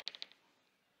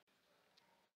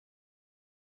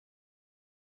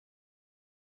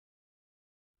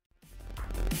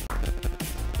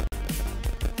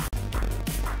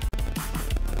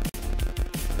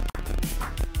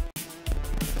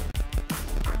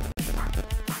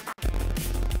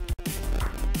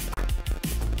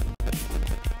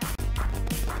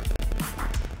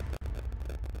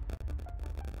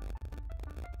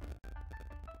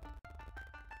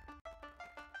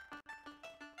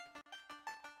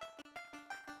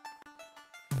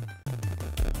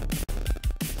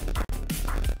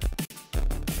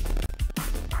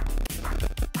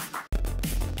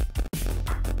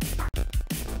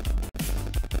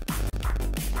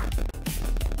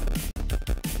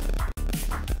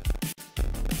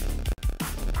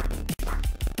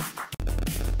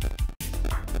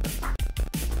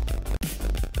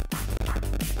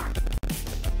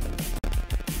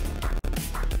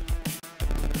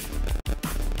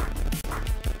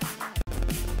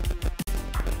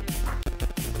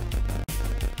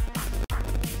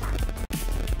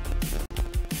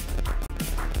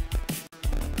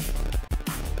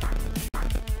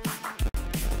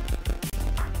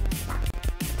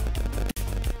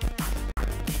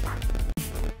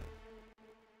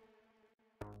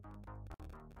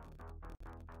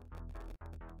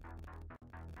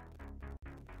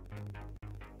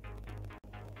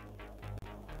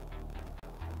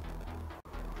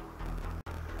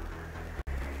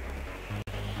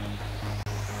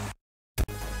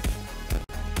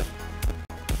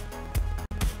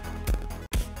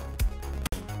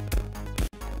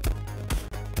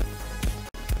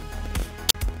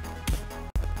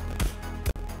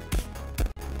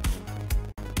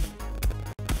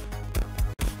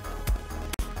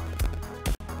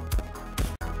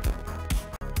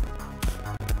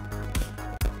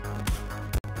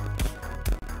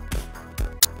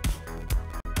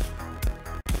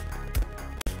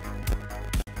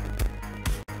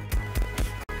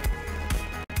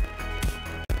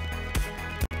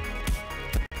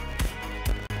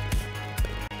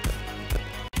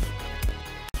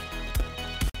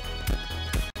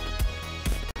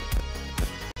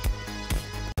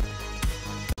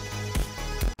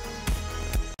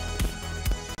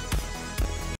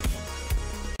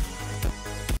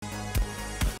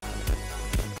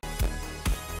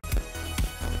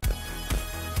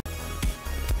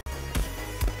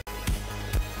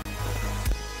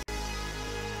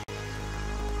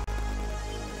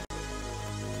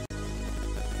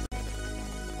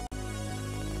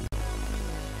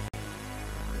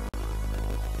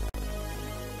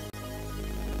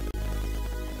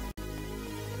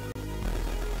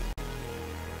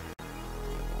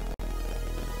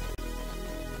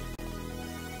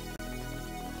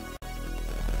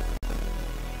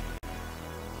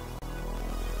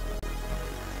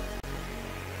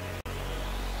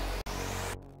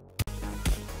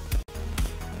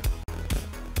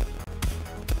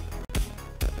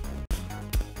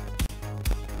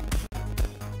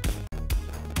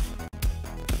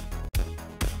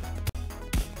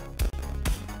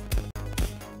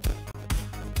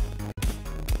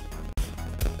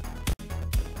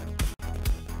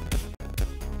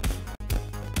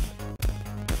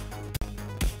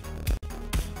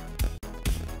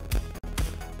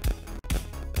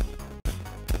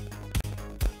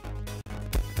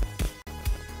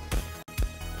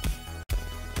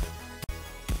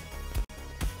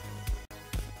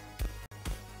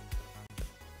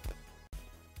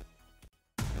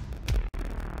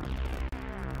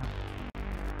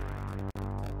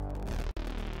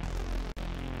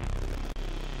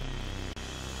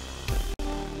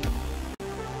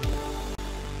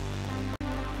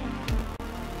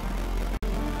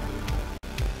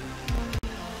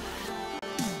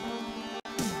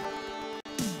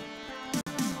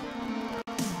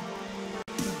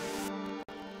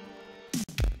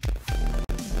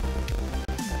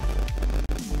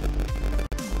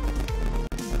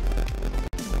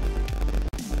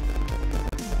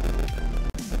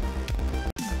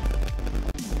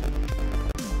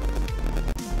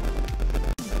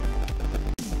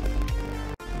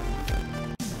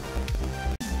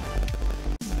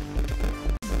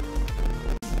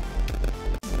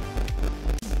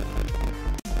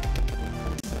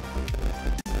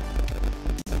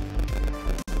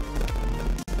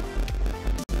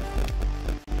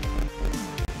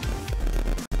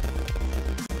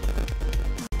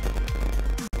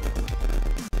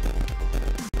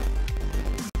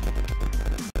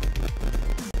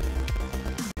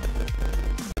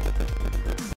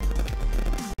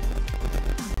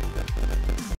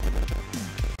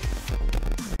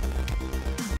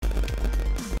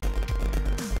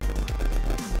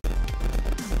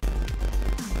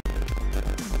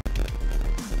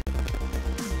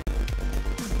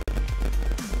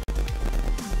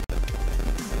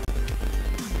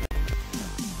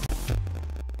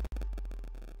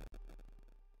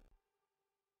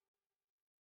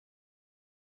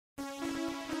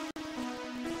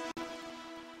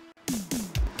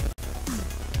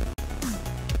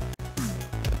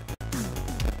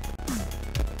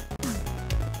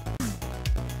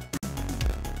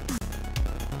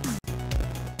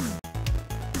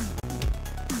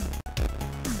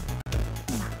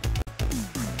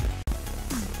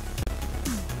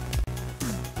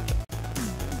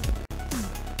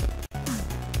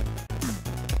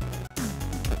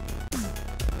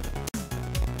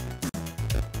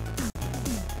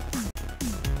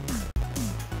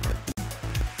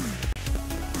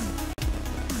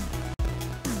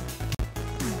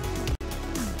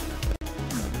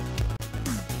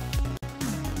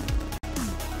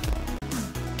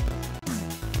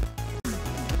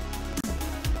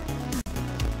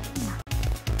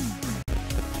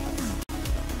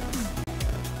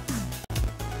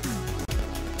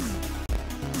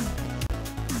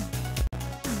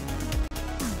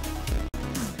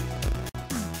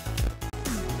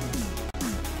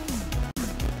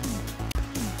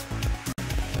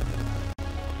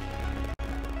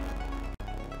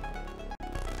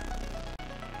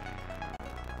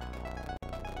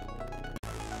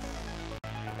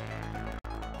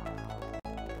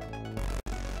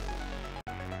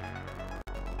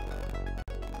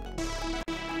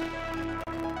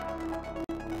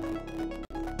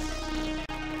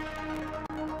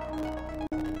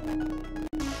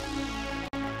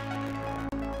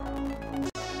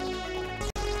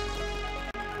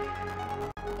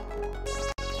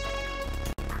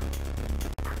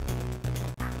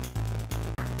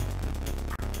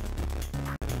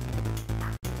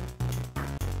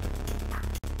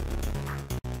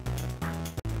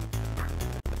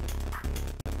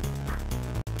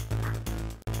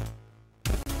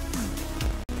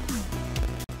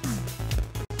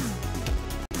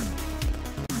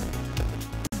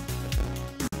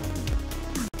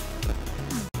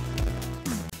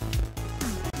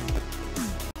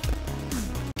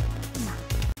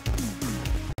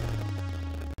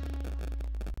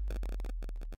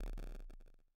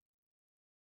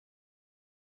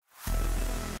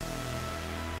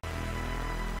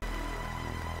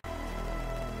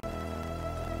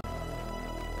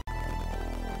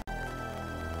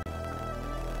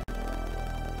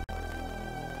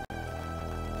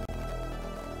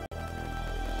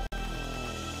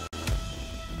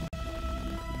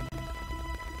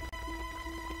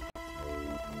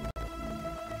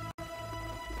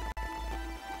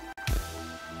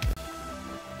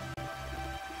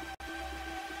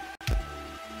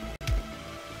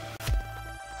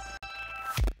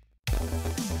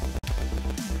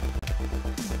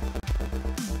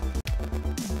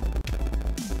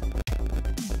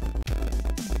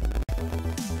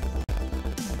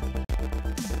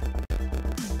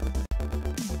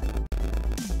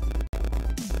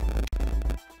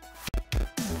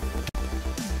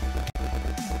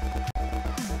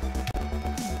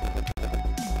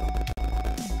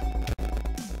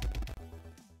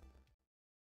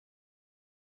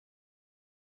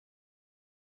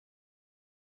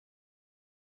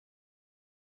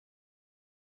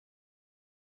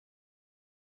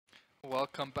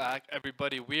 Welcome back,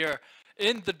 everybody. We are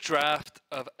in the draft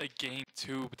of a game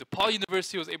 2. Depaul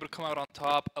University was able to come out on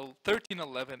top,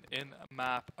 13-11 in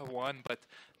map 1, but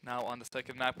now on the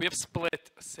second map, we have split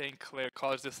St. Clair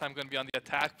College. This time going to be on the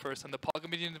attack first, and Depaul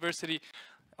Community University.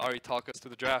 Ari, talk us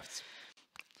through the drafts.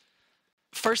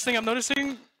 First thing I'm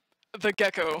noticing, the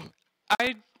gecko.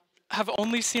 I have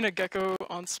only seen a gecko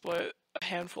on split a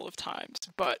handful of times,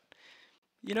 but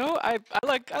you know, I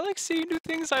like seeing new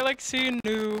things. I like seeing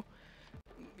new,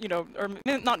 you know, or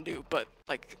not new, but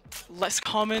like less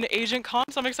common agent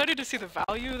comps. I'm excited to see the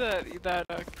value that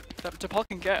Depaul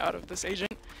can get out of this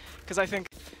agent, because I think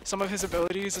some of his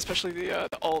abilities, especially the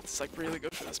ults, like really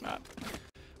good for this map.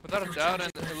 Without a doubt,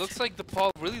 and it looks like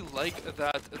Depaul really like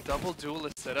that double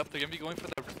duelist setup. They're going to be going for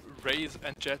the Raze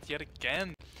and Jet yet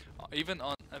again, even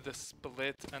on the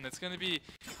split, and it's going to be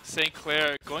St.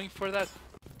 Clair going for that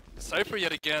Cypher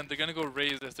yet again. They're going to go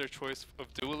Raze as their choice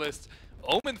of duelist.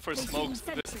 Omen for smokes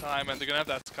this time, and they're going to have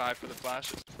that Sky for the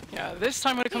flashes. Yeah, this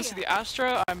time when it comes to the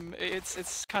Astra,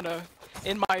 it's kind of,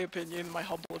 in my opinion, my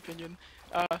humble opinion,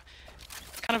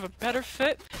 kind of a better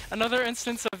fit. Another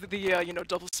instance of the you know,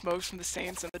 double smokes from the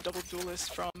Saints and the double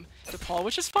duelist from Depaul,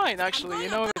 which is fine actually. You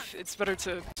know, it's better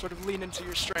to sort of lean into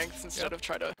your strengths instead of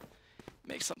try to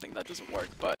make something that doesn't work.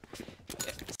 But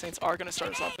yeah, the Saints are going to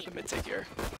start us off with the mid take here.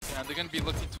 Yeah, they're going to be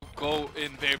looking to go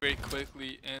in very, very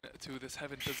quickly into this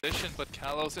heaven position, but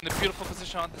Kalos in a beautiful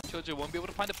position on this Killjoy won't be able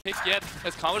to find a pick yet,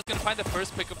 as Commodore's going to find the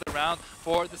first pick of the round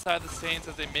for the side of the Saints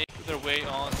as they make their way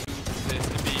on to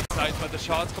this B side, but the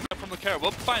shots coming up from Clair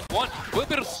will find one, will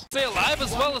be able to stay alive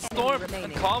as well as Storm,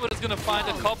 and Commodore's going to find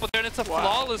a couple there, and it's a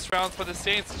flawless round for the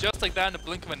Saints, just like that in a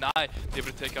blink of an eye, they're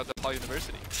able to take out Depaul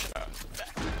University.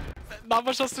 Not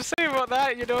much else to say about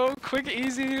that, you know, quick,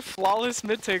 easy, flawless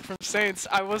mid-take from Saints.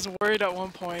 I was worried at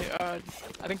one point, I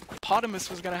think Potamus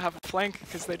was going to have a flank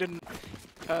because they didn't,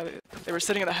 they were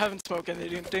sitting in the heaven smoke and they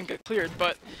didn't get cleared,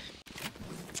 but,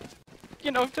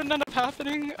 you know, it didn't end up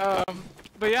happening.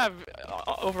 But yeah,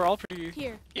 overall pretty,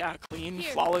 clean,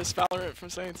 flawless Valorant from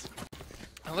Saints.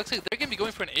 It looks like they're going to be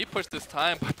going for an A push this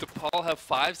time, but Depaul have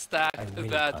 5 stacked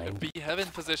that B heaven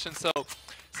position, so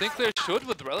St. Clair should,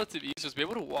 with relative ease, just be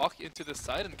able to walk into the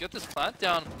side and get this plant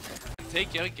down and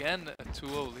take yet again a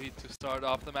 2-0 lead to start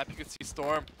off the map. You can see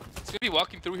Storm. It's going to be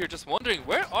walking through here just wondering,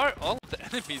 where are all of the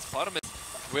enemies? Potamus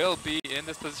will be in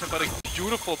this position, but a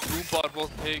beautiful Boombot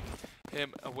will take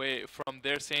him away from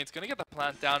their Saints. Going to get the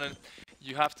plant down, and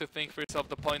you have to think for yourself,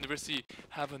 Depaul University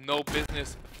have no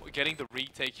business getting the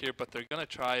retake here, but they're going to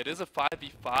try. It is a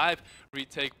 5v5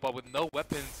 retake, but with no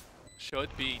weapons,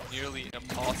 should be nearly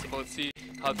impossible. Let's see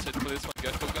how to for this one.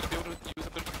 Gecko's going to be able to use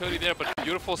a bit of utility there, but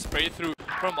beautiful spray through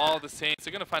from all the Saints.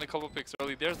 They're going to find a couple picks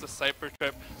early. There's the Cypher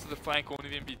trip, so the flank won't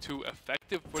even be too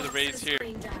effective for the Raze here.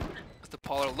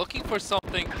 Depaul are looking for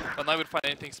something, but not able to find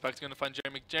anything. Spike's going to find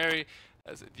Jerry McJerry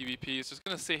as DVP is just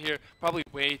going to sit here, probably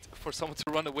wait for someone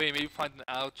to run away, maybe find an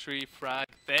out tree frag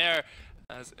there.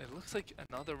 As it looks like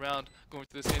another round going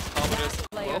to the Saints. Commodus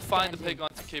will find the pick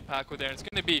onto K-Paco there. It's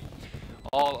going to be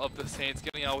all of the Saints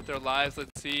getting out with their lives.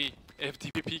 Let's see if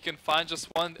DVP can find just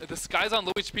one. The Sky's on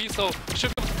low HP, so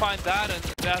should be able to find that, and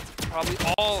that's probably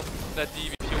all that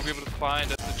DVP will be able to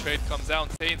find as the trade comes out.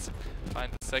 Saints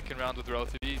find the second round with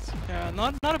relative ease. Yeah,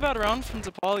 not a bad round from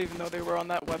Depaul, even though they were on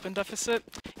that weapon deficit.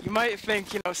 You might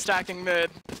think, you know, stacking mid,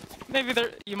 maybe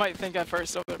you might think at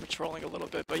first, oh, they're patrolling a little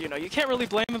bit, but, you know, you can't really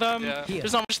blame them. Yeah.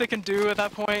 There's not much they can do at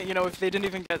that point, you know, if they didn't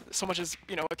even get so much as,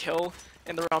 you know, a kill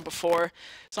in the round before.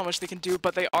 There's not much they can do,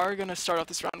 but they are going to start off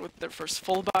this round with their first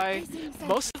full buy.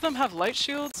 Most of them have light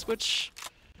shields, which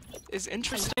is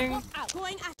interesting.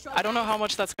 I don't know how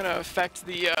much that's going to affect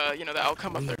the, you know, the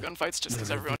outcome of their gunfights, just because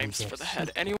everyone aims for the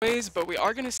head anyways, but we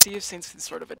are going to see if Saints can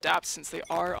sort of adapt since they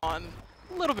are on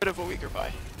a little bit of a weaker buy.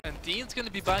 And Dean's going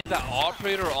to be buying that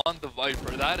Operator on the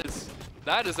Viper. That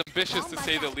is ambitious to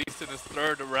say the least in this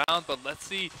third round, but let's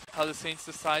see how the Saints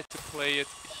decide to play it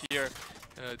here.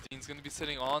 Dean's going to be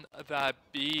sitting on that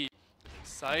B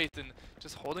site and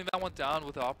just holding that one down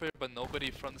with the Operator, but nobody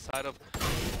from the side of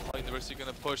University going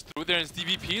to push through there, and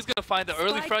DVP is going to find the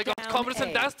early frag on Commodus,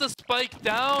 and that's the spike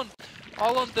down.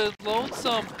 All on the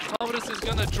lonesome. Commodus is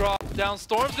going to drop down.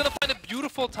 Storm's going to find a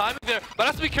beautiful timing there, but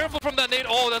has to be careful from that nade.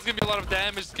 Oh, that's going to be a lot of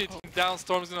damage getting down.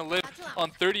 Storm's going to live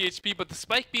on 30 HP, but the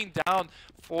spike being down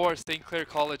for St. Clair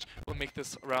College will make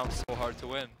this round so hard to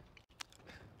win.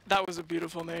 That was a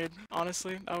beautiful nade,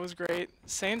 honestly. That was great.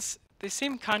 Saints, they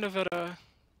seem kind of at a...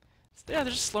 Yeah,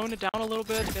 they're just slowing it down a little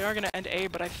bit. They are going to end A,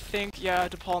 but I think, yeah,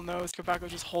 Depaul knows.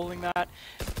 Quebeco's just holding that,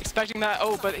 expecting that.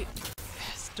 Oh, but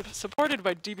supported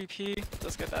by DBP.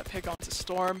 Does get that pick onto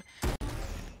Storm.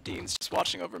 Dean's just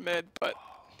watching over mid, but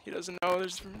He doesn't know.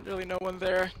 There's really no one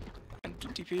there. And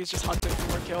DP is just hunting for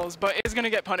more kills, but is going to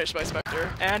get punished by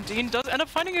Spectre. And Dean does end up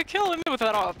finding a kill in mid with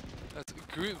that op. That's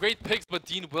great picks, but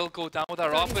Dean will go down with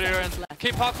our operator, and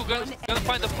K-Paku gonna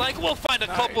find the flank. We'll find a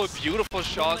couple of beautiful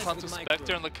shots onto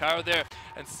Spectre and Lacaro there,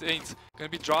 and Saints gonna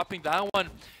be dropping that one.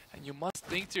 And you must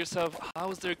think to yourself,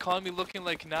 how is their economy looking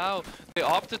like now? They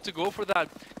opted to go for that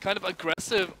kind of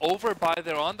aggressive overbuy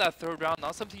there on that third round.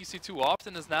 Not something you see too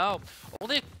often, as now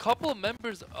only a couple of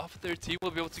members of their team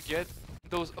will be able to get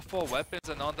those full weapons.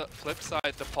 And on the flip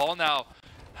side, Depaul now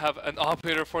have an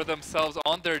operator for themselves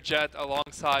on their jet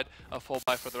alongside a full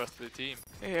buy for the rest of the team.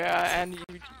 Yeah, and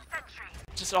you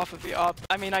just off of the op,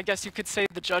 I mean, I guess you could say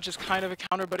the judge is kind of a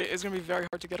counter, but it is going to be very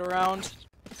hard to get around,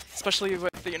 especially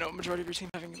with the, majority of your team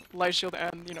having light shield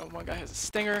and, one guy has a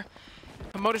stinger.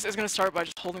 Modus is going to start by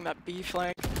just holding that B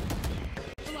flank.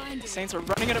 Saints are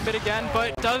running it a bit again,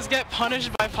 but does get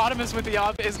punished by Potamus with the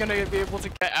op, is going to be able to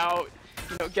get out.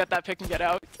 Get that pick and get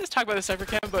out. Just tagged by the Cypher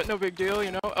Cam, but no big deal,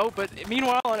 Oh, but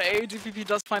meanwhile on A, DPP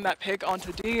does find that pick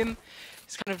onto Dean.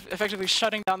 He's kind of effectively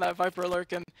shutting down that Viper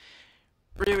lurk and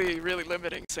really, really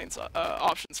limiting Saints'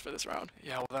 options for this round.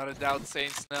 Yeah, without a doubt,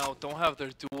 Saints now don't have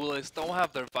their duelist, don't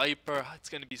have their Viper. It's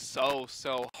going to be so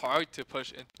hard to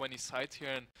push into any sites here.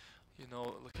 And,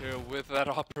 look here with that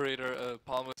operator,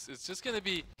 Palmas, it's just going to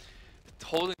be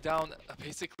holding down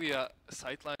basically a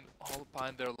sightline all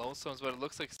behind their lone stones, but it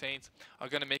looks like Saints are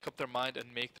going to make up their mind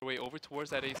and make their way over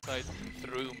towards that A side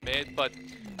through mid. But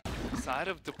side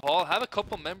of Depaul have a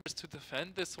couple members to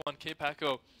defend this one.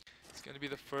 K-Paco is going to be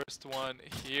the first one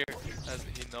here, as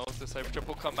he knows the Cypher Trip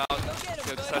will come out.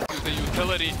 He'll decide to use the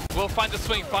utility. Will find the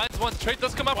swing, finds one. Trade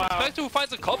does come out from Spectre, who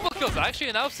finds a couple of kills. Actually,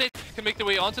 and now Saints can make their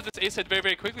way onto this A side very,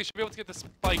 very quickly. Should be able to get the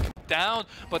spike down,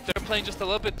 but they're playing just a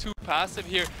little bit too passive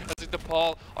here, as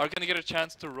Depaul are going to get a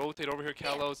chance to rotate over here.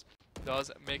 Kalos does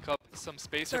make up some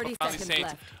space here, but finally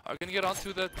Saints are going to get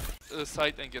onto the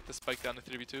site and get the spike down to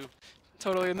 3v2.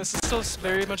 Totally, and this is still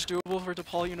very much doable for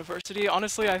Depaul University.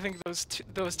 Honestly, I think those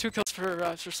two kills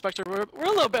for Spectre were a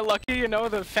little bit lucky,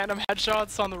 the phantom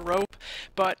headshots on the rope,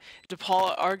 but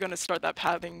Depaul are going to start that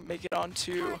pathing, make it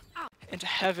into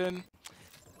heaven.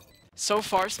 So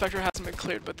far, Spectre hasn't been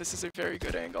cleared, but this is a very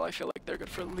good angle. I feel like they're good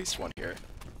for at least one here.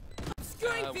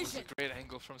 That was a great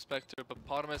angle from Spectre, but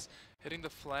Potamus hitting the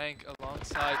flank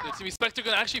alongside the team. Spectre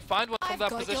gonna actually find one from that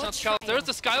position on Cal. There's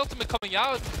the Sky Ultimate coming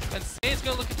out, and Saints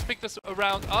gonna look to pick this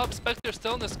round up. Spectre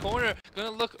still in this corner, gonna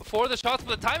look for the shots,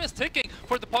 but the time is ticking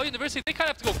for Depaul University. They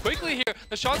kind of have to go quickly here.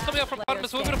 The shots coming out from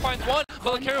Potamus, we're gonna find one,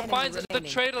 but Lacaro finds the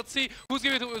trade. Let's see who's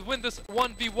going to win this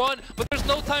 1v1, but there's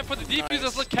no time for the defuse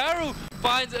as Lacaro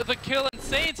finds the kill, and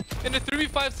Saints in a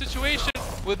 3v5 situation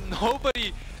with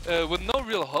nobody, with no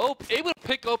real hope, able to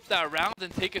pick up that round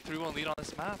and take it through and lead on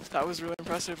this map. That was really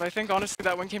impressive. I think honestly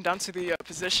that one came down to the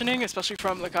positioning, especially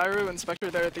from Lacaro and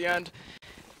Spectre there at the end.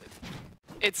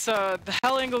 It's the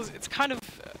hell angles. It's kind of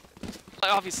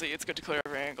obviously it's good to clear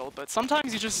every angle, but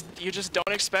sometimes you just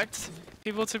don't expect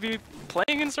people to be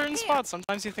playing in certain spots.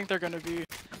 Sometimes you think they're going to be,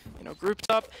 grouped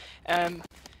up, and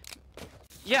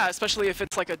yeah, especially if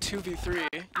it's like a 2v3,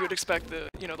 you would expect the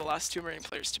the last two Marine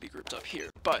players to be grouped up here.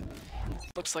 But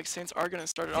looks like Saints are going to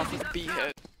start it off with a B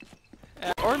hit,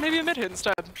 or maybe a mid hit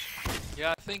instead.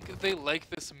 Yeah, I think they like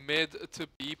this mid to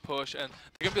B push, and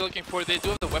they're going to be looking for it. They do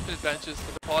have the weapon advantages,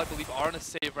 but Depaul, I believe, are in a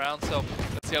save round, so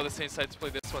let's see how the Saints decide to play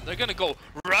this one. They're going to go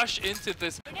rush into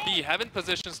this B heaven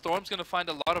position. Storm's going to find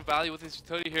a lot of value with his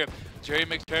utility here. Jerry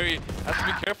McPerry has to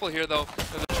be careful here, though.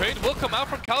 The trade will come out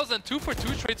from Cal's, and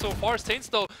 2-for-2 trade so far. Saints,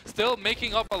 though, still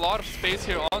making up a lot of space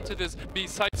here onto this B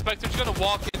side. Spectre's going to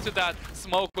walk into that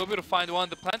smoke. We'll be able to find one.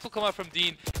 The plant will come out from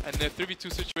Dean, and the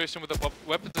 3v2 situation with the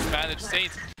weapons advantage.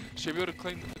 Saints should be able to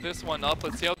clean this one up.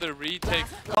 Let's see how the retake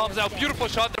comes out. Beautiful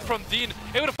shot there from Dean.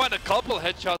 Able to find a couple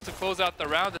headshots to close out the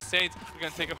round. The Saints are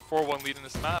going to take a 4-1 lead in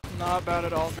this map. Not bad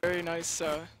at all. Very nice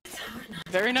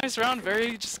round.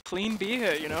 Very just clean B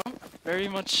hit, Very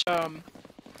much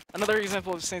another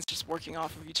example of Saints just working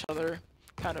off of each other.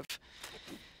 Kind of,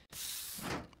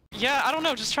 yeah, I don't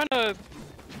know, just trying to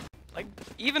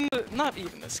not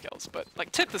even the skills, but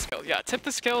tip the skills. Yeah, tip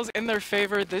the skills in their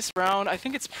favor this round. I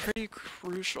think it's pretty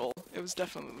crucial. It was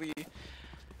definitely,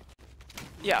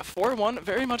 yeah, 4-1.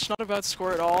 Very much not a bad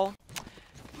score at all.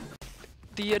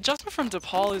 The adjustment from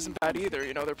Depaul isn't bad either.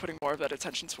 They're putting more of that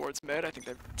attention towards mid. I think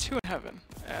they're 2 in heaven.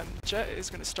 And Jet is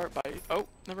going to start by, oh,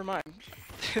 never mind.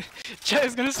 Jet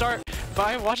is going to start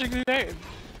by watching the game.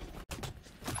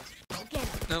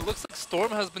 And it looks like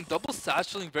Storm has been double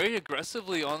satcheling very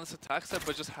aggressively on this attack side,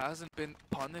 but just hasn't been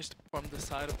punished from the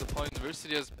side of Depaul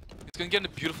University, as he's going to get in a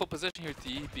beautiful position here.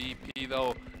 DBP,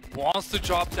 though, wants to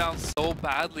drop down so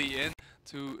badly in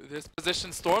to this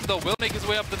position. Storm, though, will make his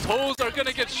way up. The toes are going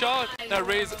to get shot. That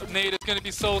Raze nade is going to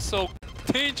be so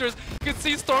dangerous. You can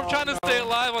see Storm trying to stay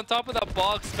alive on top of that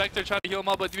box. Spectre trying to heal him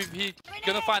up, but DVP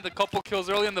going to find a couple kills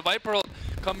early, and the Viper ult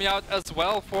coming out as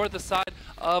well for the side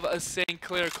of St.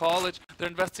 Clair College. They're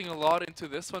investing a lot into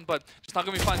this one, but just not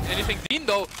going to be finding anything. Dean,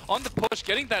 though, on the push,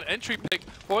 getting that entry pick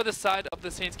for the side of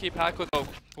the Saints. K-Paco, though,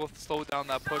 will slow down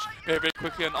that push very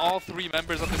quickly, and all three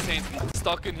members of the Saints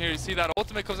stuck in here. You see that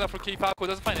ultimate comes out for K-Paco,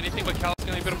 doesn't find anything, but Cal's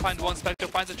going to be able to find one. Spectre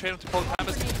finds a trade to Depaul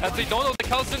as they don't know that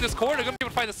Cal's in this corner. They're going to be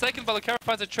able to find a second, but Clair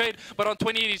finds a trade, but on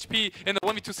 28 HP in the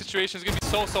 1v2 situation, it's going to be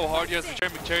so hard. Yes,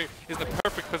 Jeremy Cherry is in the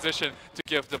perfect position to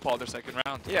give Depaul their second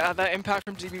round. Yeah, that impact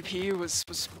from DBP was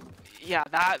yeah,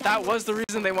 that was the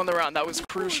reason they won the round. That was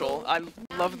crucial. I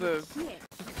love the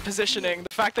positioning,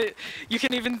 the fact that you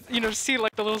can even, you know, see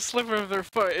like the little sliver of their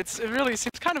foot. It really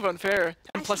seems kind of unfair.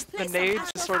 And plus the nade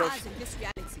to sort of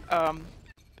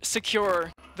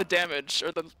secure the damage,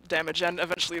 or the damage and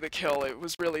eventually the kill. It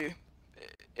was really,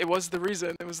 it was the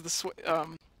reason. It was the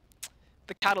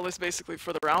catalyst basically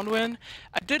for the round win.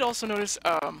 I did also notice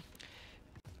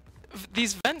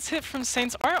these vents hit from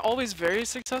Saints aren't always very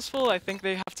successful. I think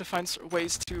they have to find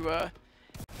ways to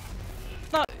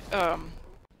not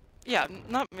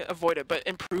avoid it, but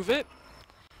improve it.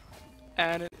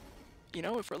 And you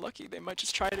know, if we're lucky, they might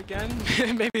just try it again.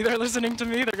 Maybe they're listening to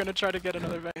me. They're gonna try to get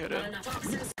another vent hit in.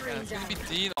 Yeah, it's gonna be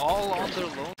Dean all on their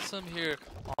lonesome here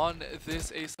on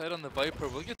this A side on the Viper.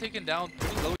 Will get taken down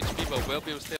pretty low HP, but will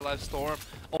be able to stay alive. Storm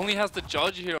only has the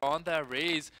Judge here on that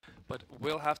Raze, but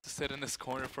will have to sit in this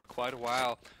corner for quite a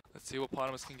while. Let's see what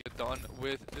Potamus can get done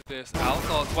with this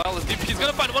Outlaw as well as DP. He's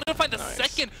gonna find the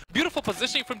second. Beautiful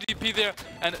positioning from DP there,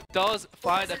 and does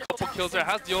find a couple kills there.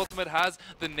 Has the ultimate, has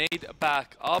the nade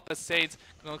back up as Saints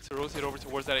gonna look to rotate over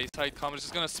towards that A side. Comet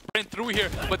is gonna sprint through here,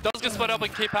 but does get spun up by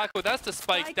K-Paco. That's the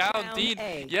spike down. Dean,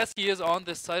 yes, he is on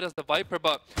this side as the Viper,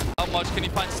 but how much can he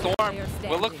find? Storm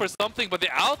will look for something, but the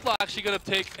Outlaw actually gonna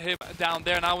take him down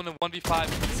there. Now in the 1v5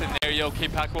 scenario,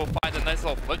 K-Paco will find a nice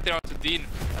little flick there onto Dean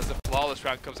as the flawless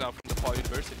round comes out from Depaul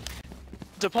University.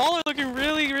 Depaul are looking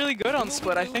really good on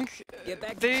split. I think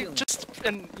they just,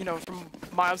 and you know, from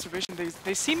my observation,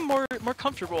 they seem more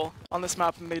comfortable on this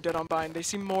map than they did on Bind. They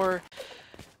seem more,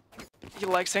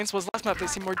 like Saints was last map, they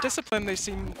seem more disciplined. They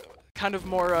seem kind of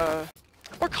more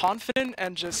confident,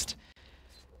 and just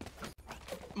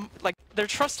like they're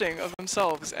trusting of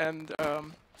themselves and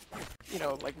you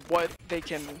know, like what they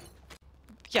can,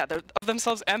 yeah, they're of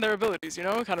themselves and their abilities. You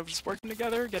know, kind of just working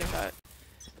together, getting that,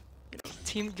 you know,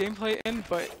 team gameplay in.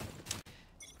 But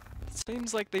it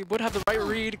seems like they would have the right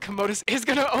read. Commodus is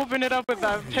gonna open it up with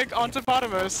that pick onto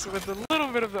Potamus with a little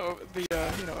bit of the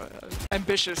you know,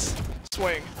 ambitious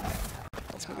swing,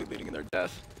 ultimately leading in their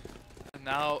death. And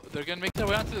now they're gonna make their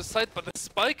way onto the site, but the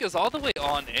spike is all the way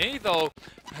on A though,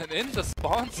 and in the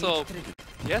spawn. So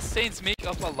yes, Saints make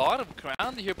up a lot of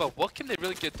ground here, but what can they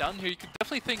really get down here? You could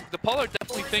definitely think Depaul are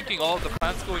definitely thinking, oh, the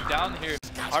plant's going down here.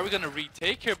 Are we gonna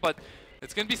retake here? But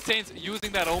it's going to be Saints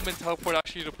using that Omen teleport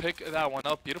actually to pick that one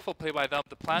up. Beautiful play by them.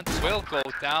 The plant will go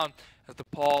down as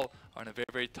Depaul are in a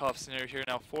very tough scenario here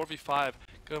now. 4v5.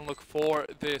 Going to look for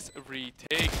this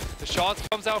retake. The shots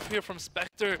comes out here from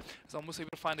Spectre. Is almost able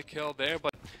to find a kill there,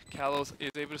 but Kalos is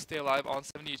able to stay alive on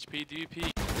 70 HP.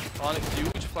 DVP on a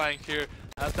huge flank here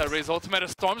as that Raze ultimate.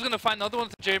 Storm's going to find another one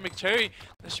to Jerry McCherry.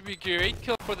 That should be a great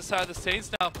kill for the side of the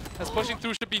Saints now. As pushing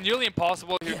through should be nearly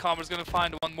impossible here. Commer's going to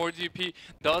find one more. DVP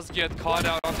does get caught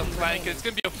out on the flank. It's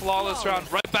going to be a flawless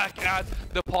round right back at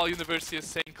Depaul University of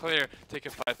St. Clair. Take a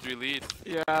 5-3 lead.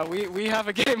 Yeah, we have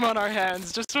a game on our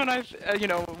hands. Just when I, you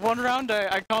know, one round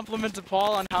I compliment Depaul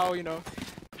on how, you know,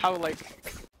 how like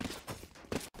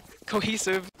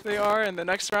cohesive they are, and the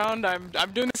next round I'm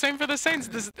doing the same for the Saints.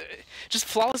 This just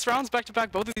flawless rounds back to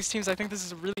back. Both of these teams, I think this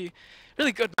is a really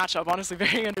good matchup. Honestly,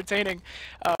 very entertaining.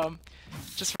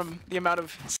 Just from the amount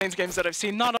of Saints games that I've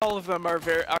seen, not all of them are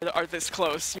this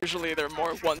close. Usually they're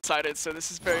more one-sided. So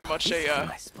this is very much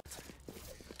a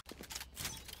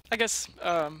I guess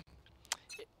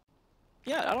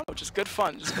yeah, I don't know, just good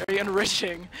fun, just very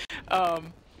enriching.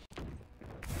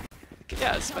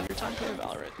 Yeah, spend your time playing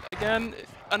Valorant. Again,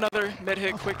 another mid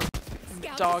hit, quick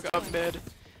dog up mid.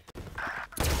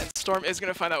 And Storm is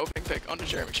going to find that opening pick onto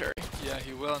Jeremy Cherry. Yeah,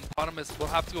 he will. And Potamus will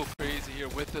have to go crazy here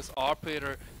with this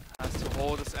operator. Has to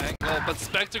hold this angle, but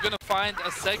Spectre gonna find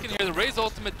a second here. The Raze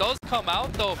ultimate does come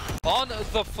out though on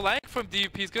the flank from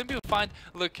DVP. He's gonna be able to find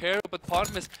Clair, but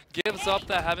Potamus gives up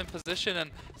that having position, and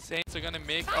Saints are gonna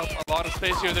make up a lot of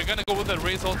space here. They're gonna go with the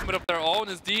Raze ultimate of their own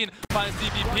as Dean finds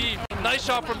DVP. Nice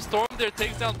shot from Storm there,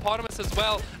 takes down Potamus as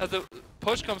well as the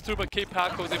push comes through, but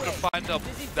K-Paco is able to find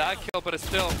that kill, but it's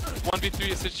still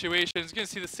 1v3 situation. You're going to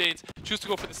see the Saints choose to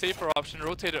go for the safer option,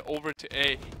 rotate it over to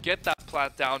A, get that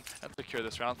plant down, and secure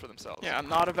this round for themselves. Yeah,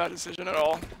 not a bad decision at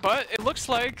all. But it looks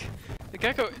like the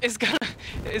Gecko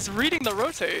is reading the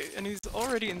rotate, and he's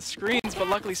already in screens, but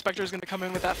luckily Spectre is going to come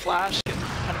in with that flash and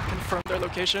kind of confirm their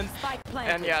location.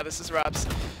 And yeah, this is Raps.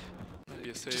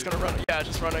 Just gonna run, yeah,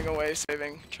 just running away,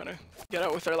 saving, trying to get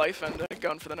out with their life and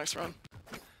going for the next round.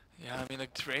 Yeah, I mean, a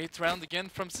great round again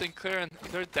from St. Clair, and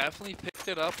they're definitely picked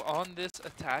it up on this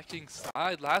attacking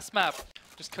side. Last map,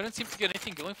 just couldn't seem to get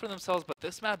anything going for themselves, but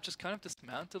this map just kind of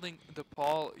dismantling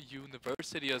Depaul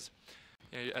University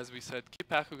as we said,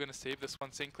 K-Paco going to save this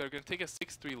one. St. Clair going to take a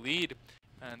 6-3 lead,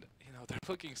 and you know they're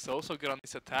looking so good on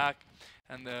this attack.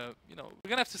 And you know we're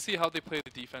gonna have to see how they play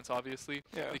the defense. Obviously,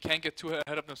 they can't get too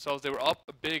ahead of themselves. They were up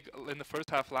big in the first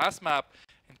half last map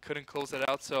and couldn't close it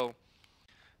out. So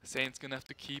Saints gonna have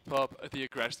to keep up the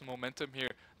aggressive momentum here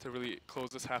to really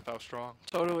close this half out strong.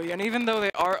 Totally. And even though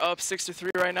they are up 6-3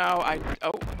 right now,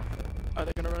 are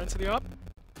they gonna run into the op?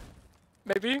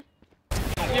 Maybe.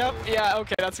 Yep. Yeah.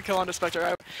 Okay. That's a kill on the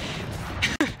Spectre.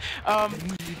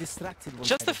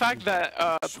 Just the fact that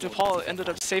Depaul ended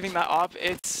up saving that op,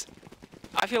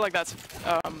 I feel like that's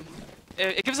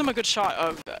it gives them a good shot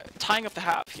of tying up the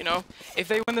half. You know, if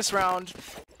they win this round,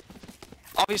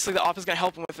 obviously the op is going to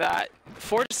help them with that.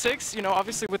 4-6, you know,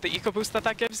 obviously with the eco boost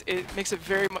that gives, it makes it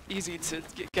very easy to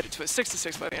get it to a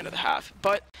 6-6 by the end of the half.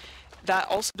 But that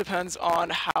also depends on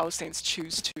how Saints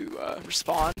choose to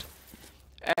respond.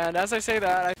 And as I say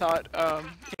that, I thought,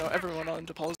 you know, everyone on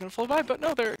Depaul is going to flow by, but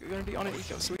no, they're going to be on an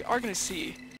eco. So we are going to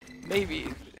see, maybe,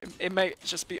 it might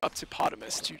just be up to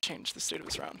Potamus to change the state of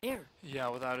this round. Yeah,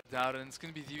 without a doubt, and it's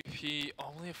going to be DVP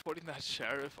only affording that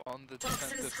Sheriff on the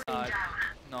defensive side.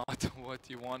 Not what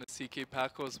you want to see.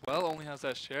 K-Paco as well only has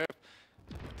that Sheriff.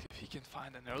 If he can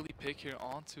find an early pick here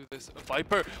onto this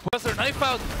Viper. Was there a knife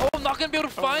out? Oh, not going to be able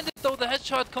to find it though. The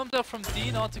headshot comes out from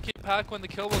Dean onto K-Paco and the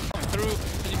kill will come through.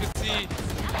 And you can see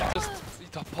just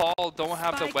Depaul don't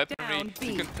have the weaponry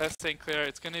to contest St. Clair.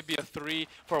 It's going to be a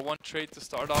 3-for-1 trade to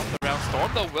start off the round.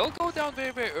 Storm though will go down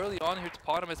very early on here to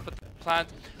Potamus, but the plant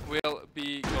will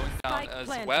be going down as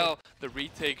well. The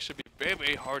retake should be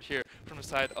very hard here from the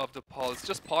side of Depaul. It's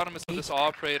just Potamus with this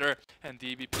operator and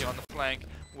DBP on the flank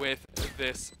with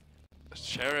this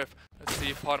Sheriff. Let's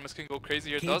see if Potamus can go crazy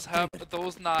here. Does have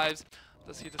those knives.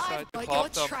 Does he decide to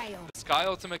pop them? The Sky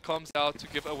Ultimate comes out to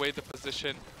give away the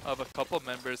position of a couple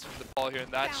members from the ball here,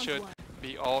 and that should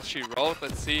be all she wrote.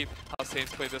 Let's see how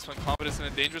Saints play this one. Commodus in a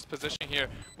dangerous position here.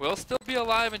 Will still be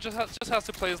alive and just has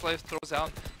to play his life. Throws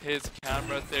out his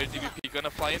camera there. DVP gonna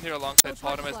fly in here alongside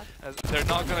Potamus as they're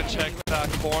not gonna check that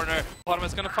corner.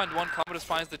 Potamus gonna find one. Commodus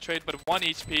finds the trade, but 1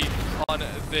 HP on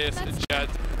this Jet.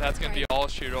 That's gonna be all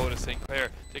she wrote as St. Clair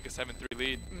take a 7-3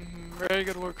 lead. Very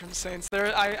good work from Saints.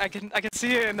 I can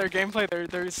see it in their gameplay.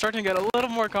 They're starting to get a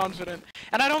little more confident,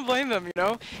 and I don't blame them. You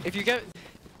know, if you get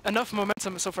enough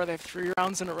momentum, so far they have 3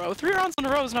 rounds in a row. 3 rounds in a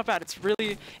row is not bad.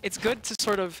 It's good to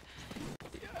sort of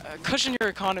cushion your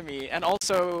economy, and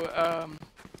also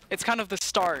it's kind of the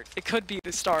start. It could be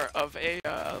the start of a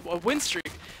win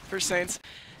streak for Saints,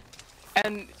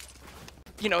 and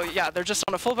you know, yeah, they're just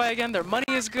on a full buy again. Their money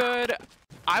is good.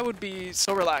 I would be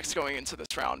so relaxed going into this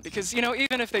round because, you know,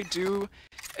 even if they do,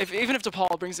 even if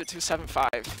Depaul brings it to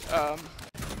 7-5,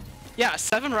 yeah,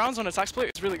 7 rounds on attack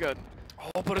split is really good.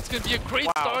 Oh, but it's going to be a great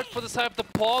start for the side of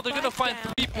Depaul. They're going to find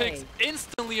 3 picks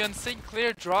instantly, and St.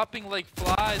 Clair dropping like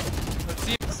flies. Let's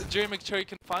see if Jerry McCherry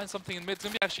can find something in mid. It's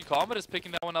going to be actually Commodus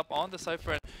picking that one up on the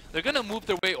Cypher, and they're going to move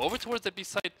their way over towards the B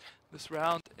site. This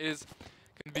round is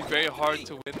going to be very hard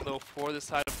to win, though, for the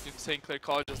side of St. Clair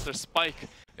College, as their spike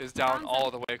is down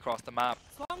all the way across the map.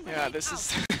 Yeah, this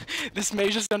is this may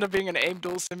just end up being an aim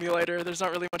duel simulator. There's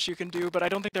not really much you can do, but I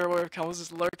don't think they're aware of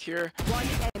Kalos' lurk here.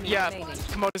 Yeah,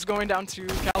 Komodo's going down to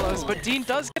Kalos, but Dean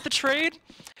does get the trade,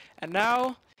 and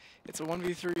now it's a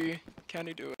 1v3. Can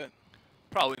he do it?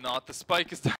 Probably not. The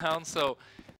spike is down, so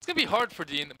it's going to be hard for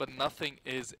Dean, but nothing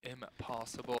is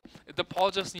impossible.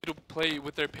 Depaul just need to play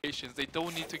with their patience. They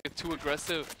don't need to get too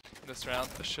aggressive in this round.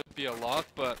 There should be a lot,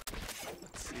 but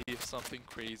let's see if something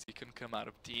crazy can come out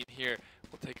of Dean here.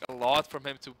 Will take a lot from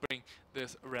him to bring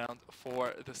this round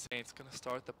for the Saints. Gonna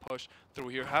start the push through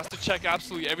here. Has to check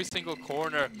absolutely every single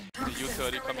corner. The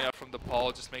utility coming out from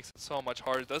Depaul just makes it so much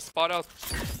harder. Does spot out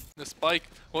the spike.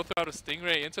 Will throw out a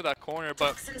Stingray into that corner,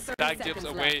 but that gives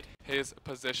away his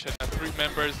position. And 3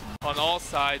 members on all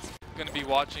sides gonna be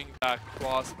watching that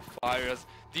crossfire as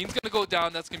Dean's gonna go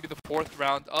down. That's gonna be the 4th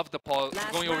round of Depaul.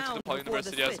 Going over to Depaul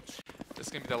University as this is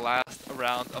gonna be the last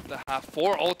round of the half.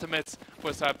 4 ultimates for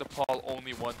the side of Depaul,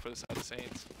 only 1 for the side of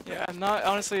Saints. Yeah, not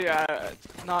honestly,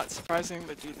 not surprising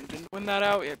that you didn't win that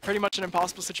out. Pretty much an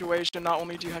impossible situation. Not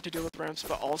only do you have to deal with ramps,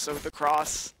 but also the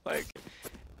cross. Like,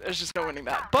 there's just no winning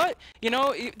that. But, you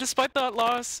know, despite that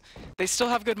loss, they still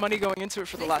have good money going into it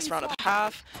for the last round of the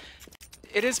half.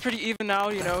 It is pretty even now,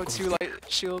 you know, 2 light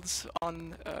shields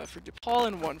on for Depaul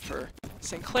and 1 for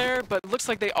St. Clair, but it looks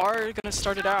like they are going to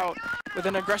start it out with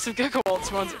an aggressive Gecko ult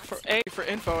for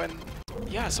info, and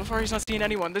yeah, so far he's not seeing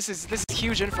anyone. This is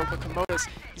huge info, but Komodos,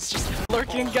 he's just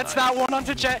lurking, gets that one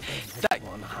onto Jet, that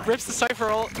rips the Cypher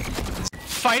ult,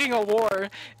 fighting a war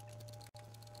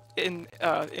in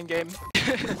game,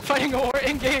 fighting a war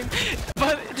in game,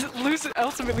 but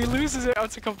ultimately loses it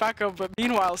out to Kopako. But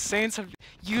meanwhile, Saints have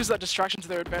used that distraction to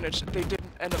their advantage. They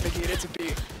didn't end up making it to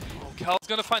B. Kel's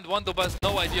gonna find one though, but has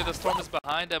no idea the Storm is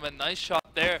behind him. A nice shot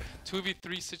there.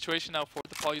 2v3 situation now for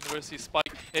Depaul University.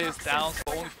 Spike is down, so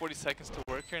only 40 seconds to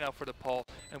work here now for Depaul.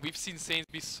 And we've seen Saints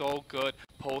be so good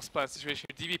post-plant situation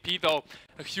here. DVP though,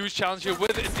 a huge challenge here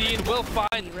with Dean. Will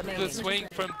find the swing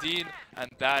from Dean, and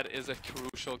that is a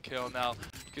crucial kill now.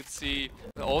 You can see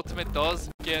the ultimate does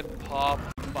get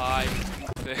popped by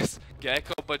this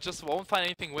Gecko, but just won't find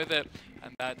anything with it.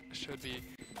 And that should be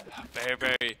a very,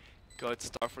 very good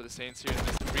start for the Saints here in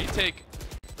this retake.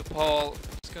 Depaul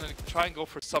just gonna try and go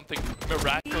for something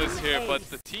miraculous here, but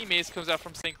the team ace comes out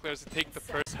from St. Clair's to take the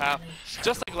first half,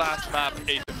 just like last map,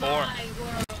 8-4.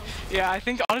 Yeah, I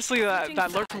think honestly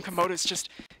that lurk from Komodos just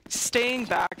staying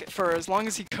back for as long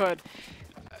as he could,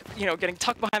 you know, getting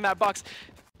tucked behind that box,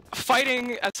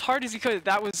 fighting as hard as he could.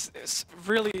 That was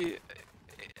really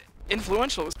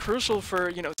influential. It was crucial for,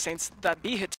 you know, Saints that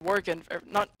B hit to work, and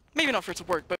maybe not for it to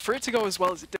work, but for it to go as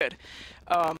well as it did.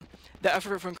 The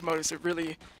effort from Komodos, it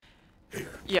really,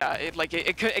 yeah,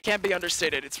 it can't be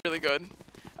understated. It's really good.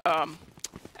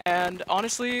 And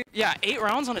honestly, yeah, 8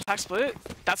 rounds on attack split,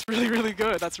 that's really, really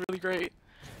good. That's really great.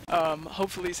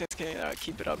 Hopefully Saints can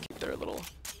keep it up, keep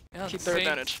their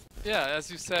advantage. Yeah,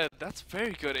 as you said, that's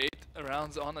very good. 8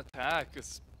 rounds on attack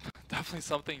is definitely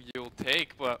something you'll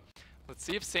take, but let's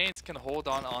see if Saints can hold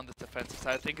on the defensive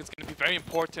side. I think it's going to be very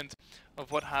important of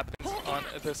what happens on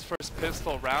this first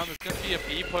pistol round. It's going to be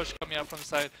a B push coming out from the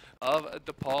side of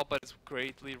Depaul, but it's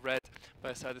greatly read by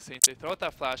the side of the Saints. They throw out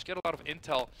that flash, get a lot of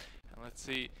intel, and let's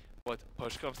see what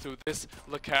push comes through. This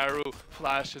Lucaru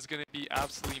flash is going to be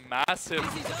absolutely massive.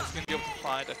 It's going to be able to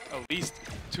find at least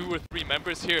 2 or 3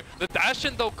 members here. The dash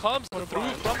in though comes through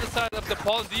from the side of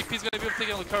Depaul. DP is going to be able to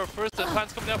take on Lucaru first. The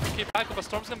plans coming out from K-Paco, but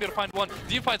Storm's going to be able to find one.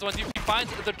 DP finds one. DP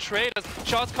finds the trade as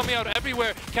shots coming out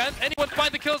everywhere. Can anyone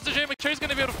find the kills? Jay McCherry's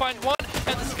going to be able to find one.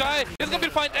 And the Sky is going to be able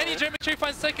to find any. Jay McCherry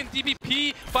finds second.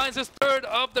 DBP finds his 3rd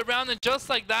of the round. And just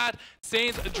like that,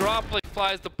 Saints drop like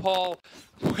flies. Depaul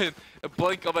with a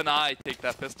blink of an eye take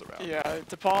that pistol round. Yeah,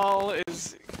 Depaul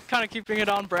is kind of keeping it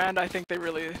on brand. I think they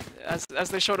really, as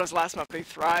they showed us last map, they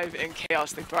thrive in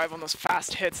chaos. They thrive on those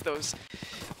fast hits, those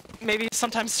maybe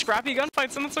sometimes scrappy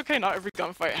gunfights, and it's okay. Not every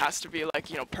gunfight has to be like,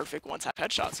 you know, perfect one-tap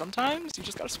headshot. Sometimes you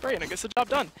just gotta spray and it gets the job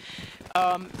done.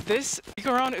 This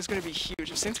eco round is gonna be huge.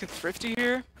 If Saints get thrifty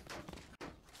here,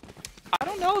 I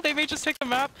don't know, they may just take the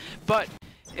map, but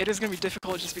it is going to be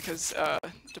difficult just because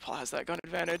Depaul has that gun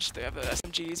advantage. They have the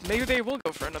SMGs. Maybe they will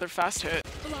go for another fast hit,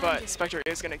 but Spectre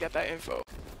is going to get that info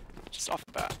just off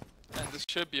the bat. And this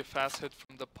should be a fast hit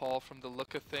from Depaul from the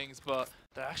look of things, but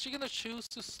they're actually going to choose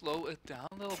to slow it down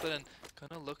a little bit and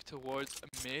going to look towards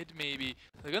mid maybe.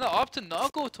 They're going to opt to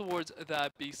not go towards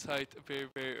that B site very,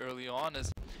 very early on, as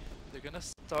they're going to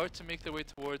start to make their way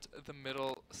towards the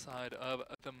middle side of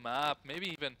the map, maybe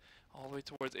even all the way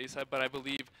towards A side, but I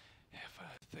believe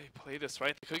if they play this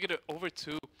right, they could get it over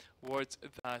towards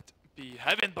that B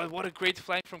heaven. But what a great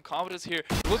flank from Confidence here.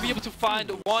 Will be able to find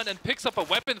one and picks up a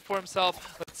weapon for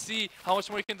himself. Let's see how much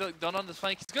more he can do done on this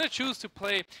flank. He's going to choose to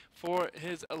play for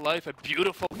his life. A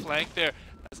beautiful flank there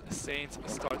as Saints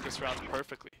start this round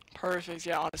perfectly. Perfect,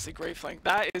 yeah, honestly, great flank.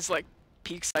 That is like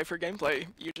peak Cypher gameplay.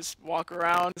 You just walk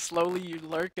around slowly, you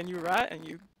lurk and you rat, and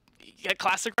you get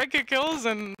classic right kick kills,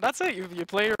 and that's it. You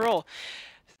play your role.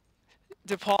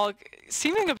 Depaul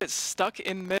seeming a bit stuck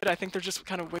in mid. I think they're just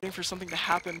kind of waiting for something to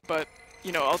happen, but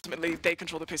you know, ultimately they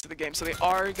control the pace of the game, so they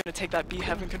are going to take that B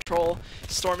heaven control.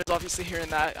 Storm is obviously hearing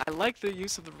that. I like the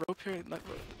use of the rope here,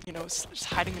 you know, just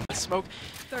hiding in the smoke.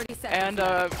 30 seconds.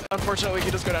 And unfortunately, he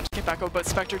does go down to K-Paco, but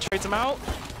Spectre trades him out.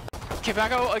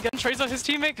 K-Paco again trades out his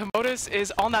teammate. Komodos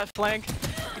is on that flank.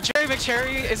 Jerry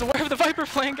McCherry is aware of the Viper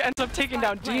flank, ends up taking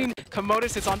down Dean.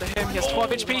 Komodos hits onto him. He has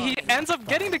 12 HP. He ends up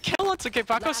getting the kill onto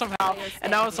K-Paco somehow, and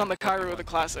now it's on the Kairu with a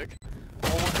classic.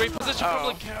 Oh, Great position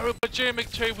from Clair, but Jerry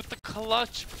McCherry with the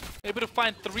clutch, able to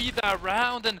find 3 that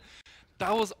round, and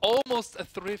that was almost a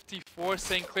thrifty for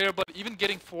St. Clair, but even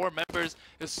getting 4 members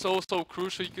is so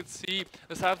crucial. You can see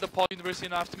this have Depaul University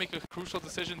now have to make a crucial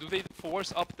decision. Do they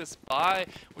force up this buy,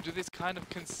 or do they kind of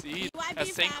concede?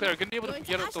 As St. Clair are going to be able to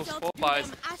get up those full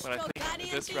buys, but I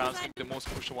think this round is the most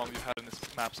crucial one we've had in this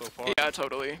map so far. Yeah,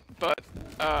 totally. But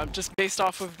just based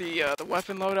off of the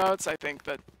weapon loadouts, I think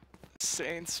that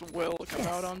Saints will come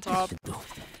out on top.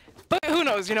 But who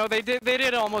knows? You know, they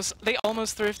almost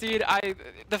thrifted.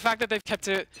 The fact that they've kept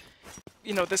it,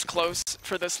 you know, this close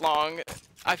for this long,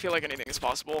 I feel like anything is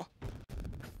possible.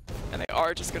 And they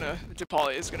are just gonna.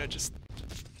 Depaul is gonna just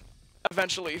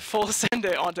eventually full send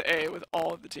it onto A with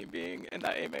all of the team being in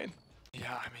that A main.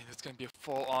 Yeah, I mean, it's going to be a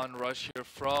full-on rush here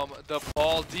from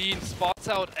Depaul. Dean spots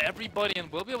out everybody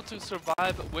and will be able to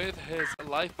survive with his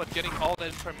life, but getting all that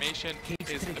information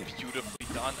is beautifully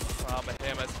done from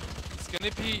him. As it's going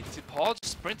to be Depaul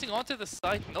just sprinting onto the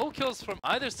site. No kills from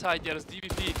either side yet as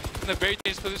DVP in a very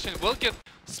dangerous position. Will get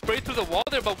sprayed through the wall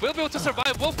there, but will be able to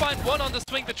survive. Will find one on the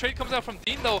swing. The trade comes out from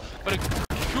Dean though, but a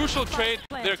crucial trade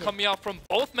there coming out from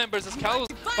both members as Kalos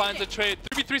finds a trade.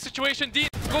 3v3 situation. Dean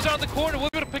goes around the corner. Will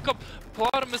be able to pick up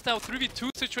Plottimus now. 3v2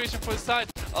 situation for the side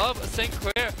of St.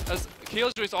 Clair as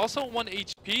Killjoy is also 1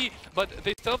 HP, but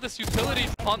they still have this utility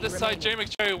on this side. Jerry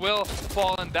McCherry will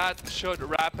fall, and that should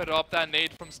wrap it up. That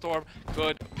nade from Storm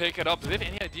could pick it up. Do they have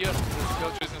any idea if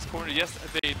Killjoy is in this corner? Yes,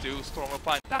 they do. Storm will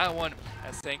find that one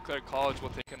as St. Clair College will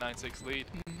take a 9-6 lead.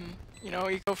 You know,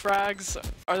 eco frags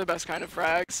are the best kind of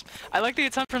frags. I like the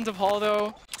attempt from Depaul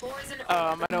though.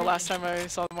 I know last time I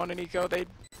saw them on an eco, they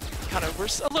kind of were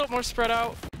a little more spread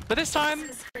out. But this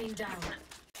time,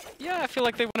 yeah, I feel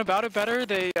like they went about it better.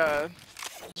 They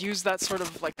used that sort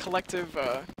of like collective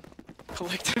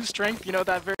strength, you know,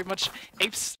 that very much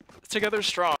apes together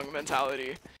strong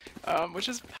mentality, which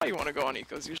is how you want to go on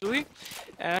ecos usually.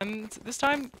 And this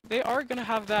time they are gonna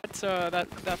have that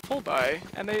that full buy,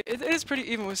 and it is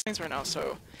pretty even with Saints right now.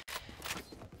 So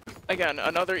again,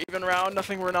 another even round,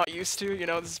 nothing we're not used to. You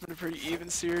know, this has been a pretty even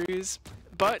series.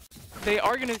 But they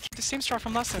are going to keep the same strat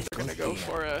from last time. They're going to go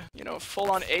for a, you know,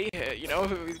 full-on A hit. You know,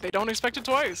 they don't expect it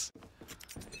twice.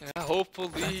 Yeah,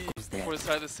 hopefully for the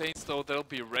side of the Saints, though, they'll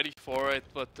be ready for it.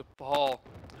 But Depaul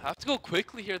have to go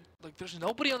quickly here. Like, there's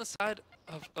nobody on the side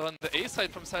of on the A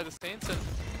side from the side of the Saints, and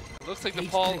it looks like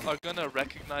Depaul are going to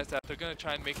recognize that. They're going to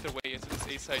try and make their way into this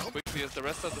A side quickly, as the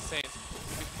rest of the Saints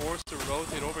will be forced to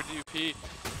rotate over DUP.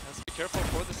 Let's be careful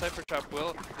for the Cypher Trap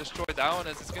will destroy that one,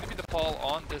 as it's going to be Depaul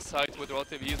on this side with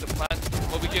relative ease. The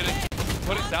plant will be getting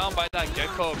put it down by that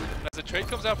Gecko. And as the trade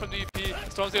comes out from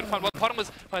DVP, Storm's going to find one. Potamus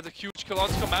finds a huge kill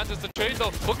onto Commanders. The trade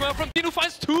though will come out from Dean, who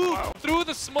finds 2 through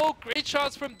the smoke. Great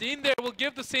shots from Dean there will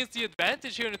give the Saints the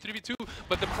advantage here in a 3v2,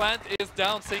 but the plant is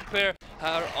down. St. Clair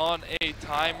are on a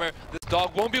timer. This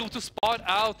dog won't be able to spot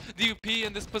out DVP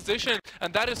in this position,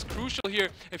 and that is crucial here.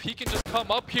 If he can just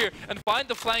come up here and find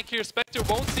the flank here, Spectre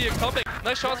won't see it coming.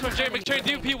 Nice shots from Jerry McCherry.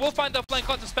 DVP will find that flank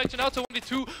onto Spectre. Now to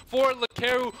 1v2 for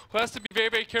Lecaru, who has to be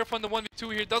very careful in the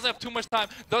 1v2 here. Doesn't have too much time.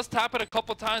 Does tap it a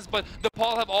couple times, but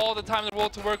Depaul have all the time in the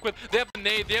world to work with. They have the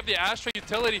nade, they have the Ashtray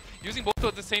utility. Using both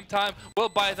at the same time will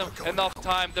buy them enough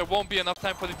time. There won't be enough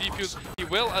time for the defuse. He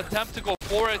will attempt to go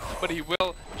for it, but he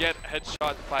will get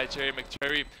headshot by Jerry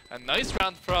McCherry. A nice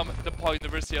round from Depaul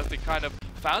University as they kind of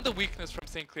found a weakness from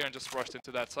St. Clair and just rushed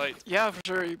into that site. Yeah, for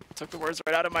sure. He took the words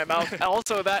right out of my mouth. And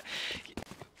also that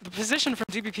the position from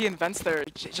DPP and Vents there,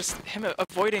 just him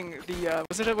avoiding the,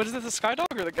 what is it, the Sky Dog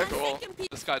or the Gecko?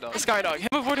 The Sky Dog. The Sky Dog. Him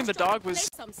avoiding the dog was,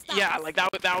 yeah, like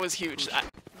that was huge.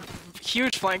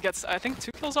 Huge flank, gets, I think,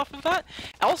 2 kills off of that.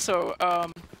 Also,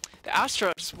 the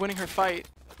Astra just winning her fight,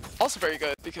 also very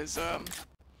good because,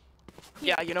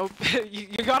 yeah, you know, you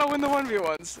gotta win the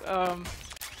 1v1s.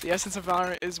 The essence of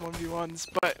Valorant is 1v1s,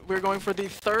 but we're going for the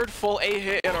 3rd full A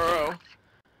hit in a row.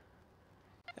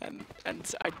 And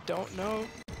I don't know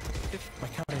if my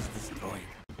camera is destroyed.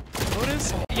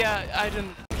 Notice? Yeah, I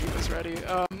didn't think he was ready.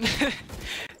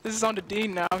 This is on to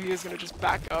Dean now. He is gonna just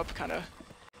back up, kind of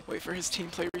wait for his team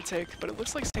play retake. But it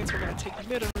looks like Saints were gonna take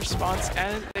mid in response,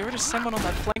 and they were just someone on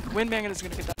that flank. Windbang is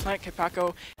gonna get that flank.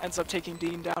 Kipako ends up taking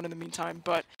Dean down in the meantime,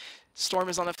 but Storm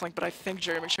is on that flank. But I think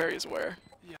Jerry McCherry is aware.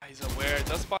 Yeah, he's aware.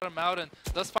 Does spot him out and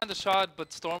does find the shot,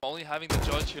 but Storm only having the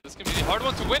judge here. This is going to be a hard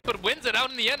one to win, but wins it out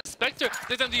in the end. Spectre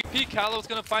takes MVP. Callow's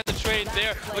going to find the trade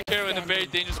there. Lecaru in a very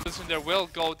dangerous position there will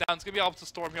go down. It's going to be up to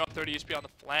Storm here on 30 HP on the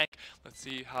flank. Let's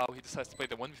see how he decides to play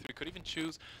the 1v3. Could even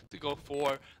choose to go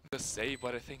for the save,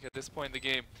 but I think at this point in the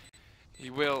game,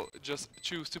 he will just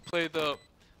choose to play the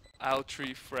out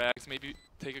 3 frags, maybe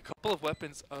take a couple of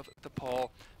weapons of Depaul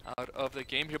out of the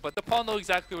game here. But Depaul know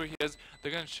exactly where he is.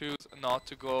 They're going to choose not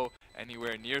to go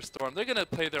anywhere near Storm. They're going to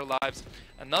play their lives.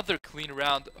 Another clean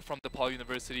round from Depaul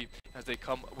University as they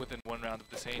come within 1 round of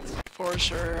the Saints. For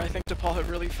sure. I think Depaul have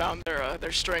really found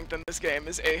their strength in this game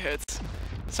is A-hits.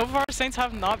 So far, Saints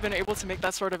have not been able to make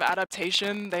that sort of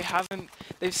adaptation.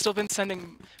 They've still been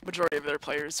sending majority of their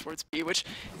players towards B, which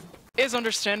is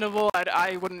understandable.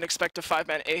 I wouldn't expect a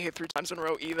 5-man A hit 3 times in a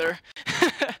row either.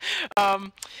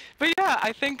 But yeah,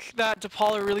 I think that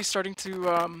Depaul are really starting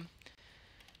to,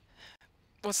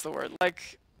 what's the word?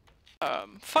 Like,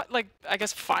 I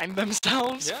guess find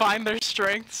themselves, yeah. find their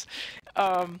strengths.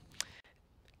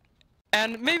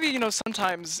 And maybe, you know,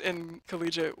 sometimes in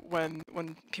collegiate, when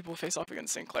people face off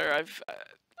against St. Clair,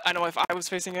 I know if I was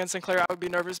facing against St. Clair, I would be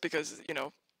nervous because, you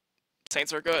know,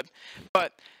 Saints are good.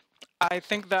 But I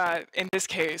think that in this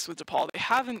case with Depaul, they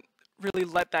haven't really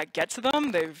let that get to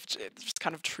them. They've just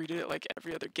kind of treated it like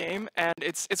every other game, and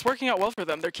it's working out well for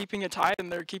them. They're keeping it tight, and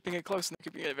they're keeping it close, and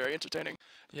they're keeping it very entertaining.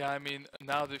 Yeah, I mean,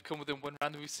 now they've come within 1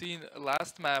 round. We've seen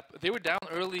last map, they were down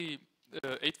early,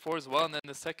 8-4 as well, and then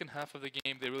the second half of the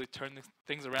game, they really turned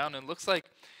things around, and it looks like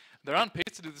they're on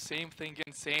pace to do the same thing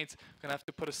against Saints. Gonna have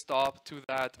to put a stop to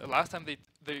that. Last time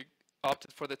they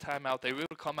opted for the timeout, they were able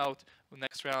to come out the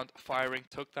next round firing,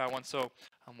 took that one, so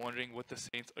I'm wondering what the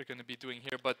Saints are going to be doing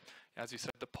here. But as you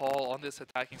said, Depaul on this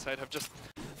attacking side have just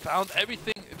found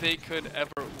everything they could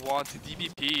ever want.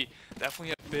 DBP,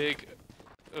 definitely a big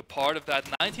part of that.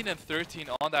 19 and 13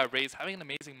 on that race, having an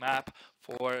amazing map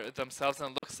for themselves,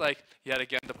 and it looks like yet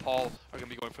again Depaul are going to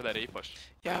be going for that A push.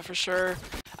 Yeah, for sure.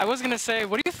 I was going to say,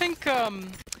 what do you think,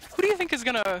 who do you think is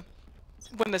going to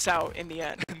win this out in the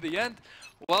end? In the end,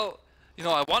 well, you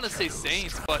know, I want to say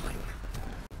Saints, but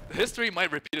history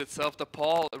might repeat itself.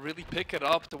 Depaul really pick it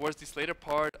up towards the later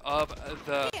part of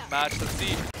the match. Let's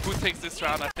see who takes this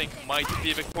round. I think might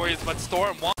be victorious, but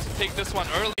Storm wants to take this one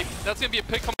early. That's going to be a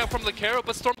pick coming up from Clair,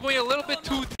 but Storm going a little bit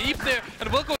too deep there, and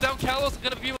will go down. Kalos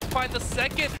going to be able to find the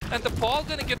second, and Depaul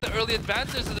going to get the early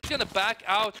advantage, so they're going to back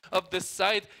out of this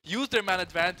side, use their man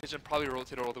advantage, and probably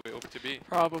rotate all the way over to B.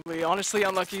 Probably. Honestly,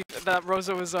 unlucky that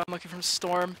Rosa was unlucky from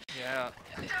Storm. Yeah.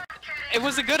 It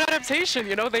was a good adaptation,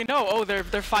 you know. They know, oh, they're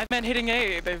 5-man hitting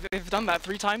A. They've done that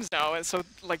 3 times now, and so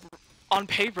like on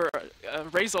paper,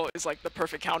 Razel is like the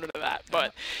perfect counter to that.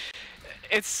 But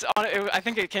I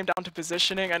think it came down to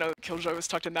positioning. I know Killjoy was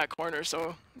tucked in that corner,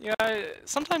 so yeah.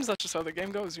 Sometimes that's just how the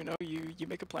game goes, you know. You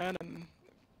make a plan and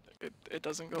it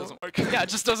doesn't go. Doesn't work. Yeah, it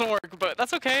just doesn't work. But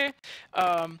that's okay.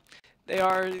 They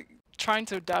are trying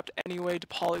to adapt anyway.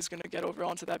 Depaul is going to get over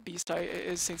onto that B site. It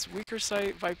is Saints' weaker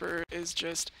site. Viper is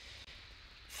just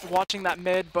watching that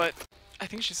mid, but I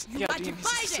think she's, yeah, Dean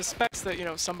suspects that, you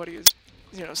know, somebody is,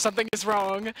 you know, something is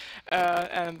wrong,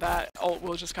 and that ult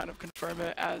will just kind of confirm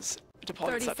it as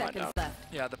Depaul gets that plant down.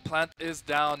 Yeah, the plant is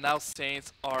down. Now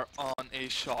Saints are on a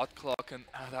shot clock, and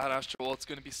that Astro ult is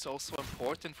going to be so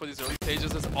important for these early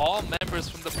stages, as all members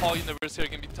from Depaul University are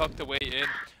going to be tucked away in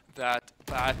that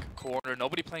back corner.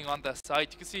 Nobody playing on that side.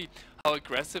 You can see how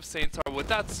aggressive Saints are with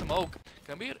that smoke.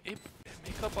 Gonna be able to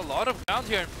make up a lot of ground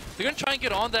here. They're gonna try and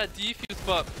get on that defuse,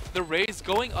 but the Raze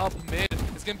going up mid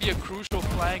is gonna be a crucial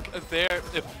flank there.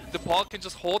 If Depaul can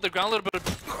just hold the ground a little bit,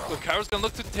 Karo's gonna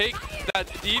look to take that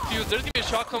defuse. There's gonna be a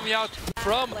shot coming out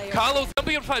from Carlos. Gonna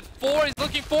be able to fight 4. He's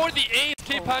looking for the ace.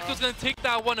 K-Pacto's gonna take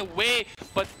that one away,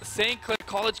 but St. Clair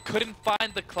College couldn't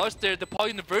find the clutch there. Depaul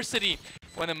University,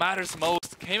 when it matters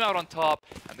most, came out on top,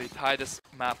 and they tied this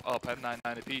map up at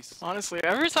 9-9 apiece. Honestly,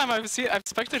 every time I've seen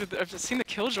the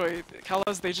Killjoy,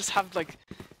 Kalos, they just have like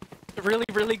really,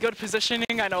 really good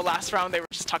positioning. I know last round they were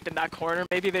just tucked in that corner.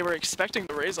 Maybe they were expecting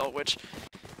the Raze ult, which,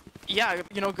 yeah,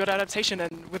 you know, good adaptation.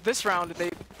 And with this round, they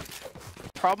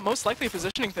most likely a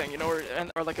positioning thing, you know,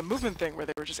 or like a movement thing where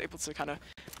they were just able to kind of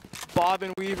bob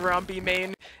and weave around B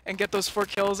main and get those 4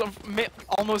 kills.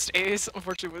 Almost ace,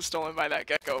 unfortunately was stolen by that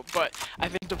Gecko, but I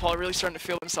think Depaul really starting to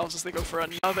feel themselves as they go for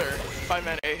another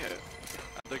 5-man A hit.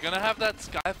 They're gonna have that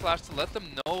Sky Flash to let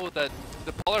them know that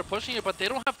Depaul are pushing it, but they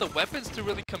don't have the weapons to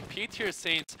really compete here,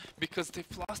 Saints, because they've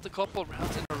lost a couple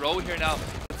rounds in a row here now.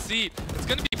 Let's see, it's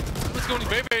going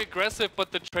very, very aggressive,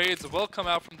 but the trades will come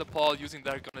out from Depaul using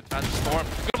their gun advantage. Storm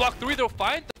gonna walk through, they'll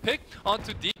find the pick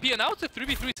onto DP, and now it's a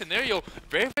 3v3 scenario.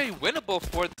 Very, very winnable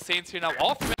for the Saints here now.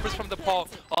 All 3 members from Depaul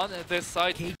on this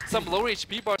side. Some lower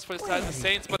HP bars for the side of the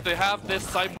Saints, but they have this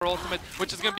Cypher ultimate,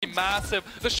 which is gonna be massive.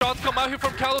 The shots come out here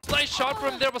from Kalos. Nice shot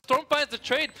from there, but Storm finds the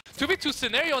trade. 2v2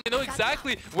 scenario, and they know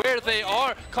exactly where they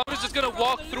are. Cover's just gonna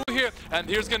walk through here, and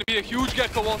here's gonna be a huge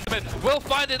Gecko ultimate. Will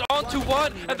find it onto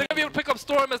 1, and they're gonna be able to pick up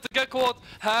Storm as the Gecko ult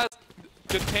has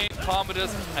contain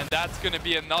Commodus, and that's going to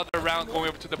be another round going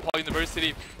over to Depaul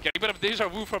University. Getting a bit of deja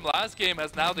vu from last game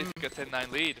as now they take a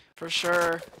 10-9 lead. For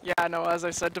sure. Yeah, no, as I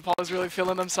said, Depaul is really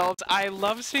feeling themselves. I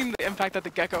love seeing the impact that the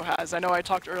Gecko has. I know I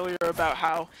talked earlier about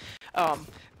how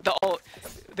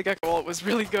the Gecko ult was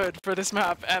really good for this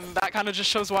map, and that kind of just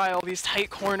shows why all these tight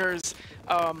corners,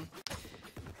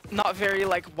 not very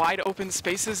like wide open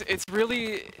spaces,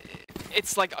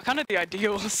 it's like kind of the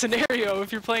ideal scenario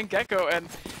if you're playing Gecko, and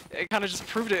it kind of just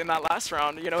proved it in that last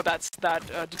round. You know, that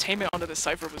detainment onto the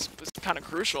Cypher was kind of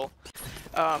crucial.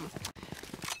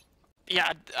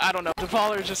 Yeah, I don't know.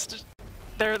 Depaul are just,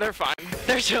 they're fine.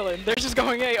 They're chilling. They're just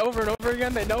going A over and over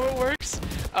again. They know it works.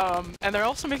 And they're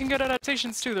also making good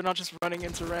adaptations too. They're not just running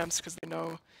into ramps because they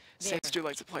know Saints do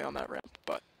like to play on that ramp.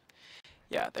 But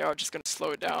yeah, they are just going to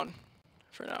slow it down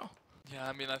for now. Yeah,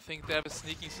 I mean, I think they have a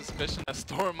sneaking suspicion that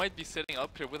Storm might be sitting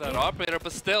up here with that operator,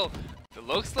 but still, it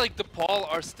looks like Depaul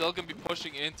are still going to be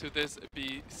pushing into this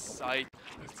B site.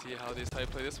 Let's see how they decide to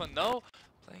play this one. No,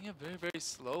 playing it very, very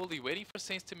slowly, waiting for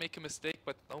Saints to make a mistake,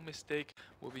 but no mistake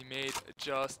will be made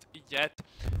just yet.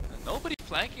 And nobody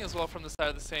flanking as well from the side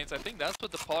of the Saints. I think that's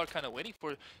what Depaul are kind of waiting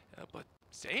for, but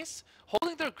Saints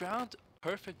holding their ground.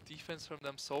 Perfect defense from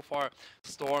them so far.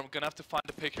 Storm gonna have to find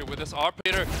a pick here with this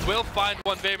operator. Will find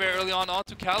one very, very early on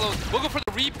onto Kalos. We'll go for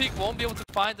the re-pick. Won't be able to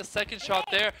find the second shot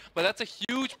there, but that's a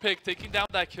huge pick, taking down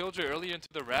that killjoy earlier into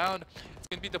the round. It's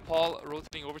gonna be Depaul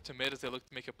rotating over to mid as they look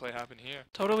to make a play happen here.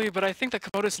 Totally, but I think that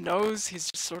Commodus knows. He's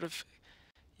just sort of,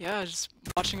 yeah, just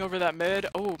watching over that mid.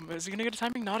 Oh, is he gonna get a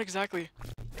timing? Not exactly,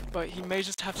 but he may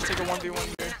just have to take a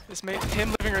 1v1 here. This may,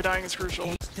 him living or dying is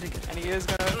crucial, and he is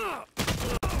gonna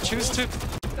choose to,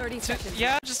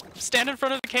 yeah, just stand in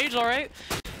front of the cage, all right.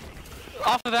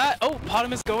 Off of that, oh,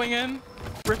 Potamus going in,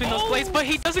 ripping those blades, but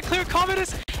he doesn't clear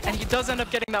Commodus, and he does end up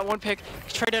getting that one pick,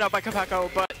 traded out by Capaco,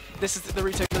 but this is the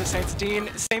retake for the Saints. Dean,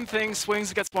 same thing,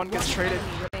 swings, gets one, gets traded.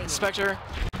 Spectre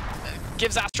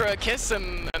gives Astra a kiss,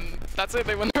 and that's it,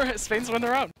 they win their, Saints win the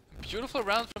round. Beautiful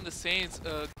round from the Saints.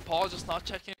 Paul just not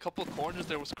checking a couple of corners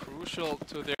there was crucial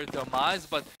to their demise,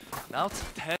 but now it's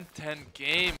a 10-10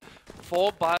 game.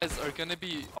 Full buys are going to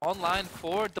be online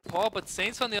for Depaul, but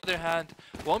Saints on the other hand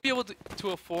won't be able to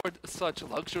afford such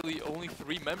luxury. Only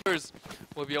 3 members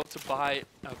will be able to buy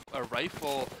a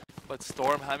rifle, but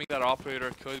Storm having that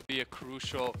operator could be a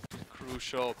crucial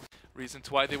reason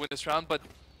to why they win this round. But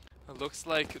it looks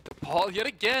like Depaul yet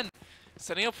again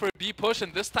setting up for a B push,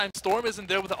 and this time Storm isn't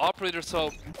there with the operator,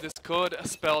 so this could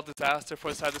spell disaster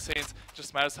for the side of the Saints.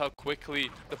 Just matters how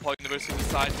quickly Depaul University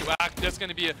decides to act. There's going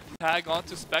to be a tag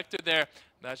onto Spectre there.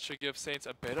 That should give Saints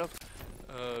a bit of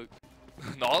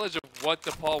knowledge of what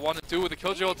Depaul want to do. With the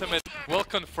Killjoy ultimate will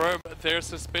confirm their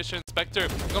suspicion. Spectre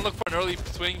going to look for an early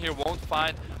swing here, won't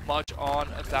find much on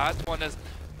that one as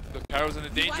the Caro's in a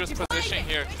dangerous position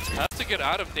here. Has to get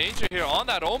out of danger here on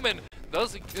that Omen.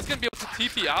 Is going to be able to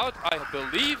TP out, I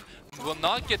believe. Will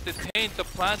not get detained. The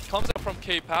plant comes up from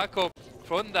K-Paco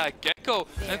from that Gecko.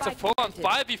 And it's a full-on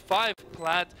 5v5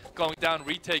 plant going down.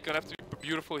 Retake going to have to be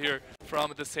beautiful here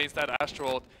from the Saints. That Astro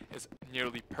ult is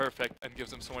nearly perfect and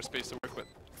gives them some more space to work with.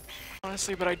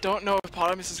 Honestly, but I don't know if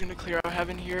Potamus is going to clear out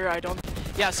Heaven here.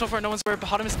 Yeah, so far no one's aware.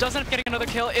 Potamus does end up getting another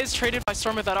kill. Is traded by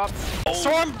Storm with that op.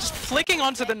 Storm just flicking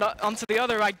onto the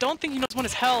other. I don't think he knows when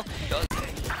is hell.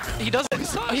 He doesn't.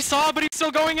 He saw, but he's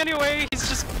still going anyway. He's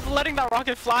just letting that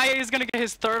rocket fly. He's gonna get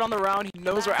his 3rd on the round. He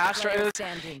knows where Astra is.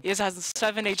 He has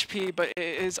 7 HP, but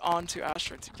it is on to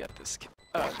Astra to get this.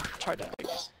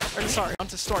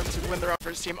 Onto Storm to win the round for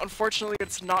his team. Unfortunately,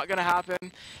 it's not gonna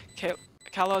happen.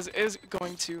 Kalos is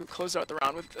going to close out the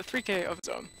round with a 3K of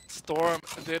his own. Storm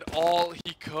did all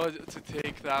he could to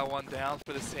take that one down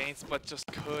for the Saints, but just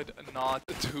could not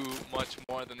do much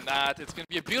more than that. It's going to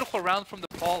be a beautiful round from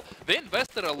Depaul. They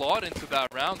invested a lot into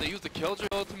that round. They used the Killjoy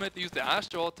ultimate, they used the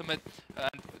Astro ultimate,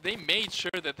 and they made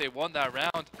sure that they won that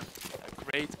round. A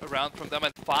great round from them,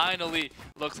 and finally,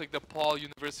 looks like Depaul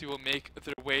University will make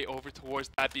their way over towards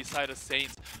that B side of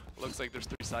Saints. Looks like there's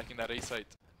 3 sacking that A site.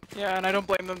 Yeah, and I don't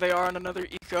blame them. They are on another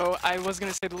eco. I was going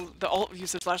to say the ult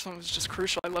usage last one was just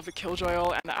crucial. I love the Killjoy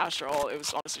ult and the Astra ult. It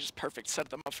was honestly just perfect. Set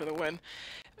them up for the win.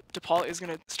 Depaul is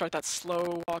going to start that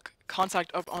slow walk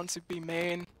contact up onto B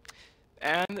main.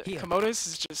 And Commodus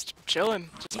is just chilling,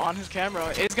 just on his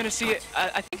camera. Is going to see,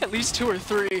 I think, at least 2 or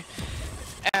 3.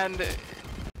 And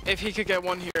if he could get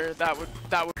one here, that would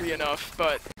be enough.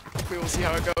 But we will see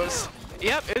how it goes.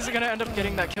 Yep, is going to end up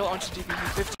getting that kill onto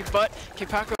DPP50, but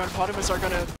K-Paco and Potamus are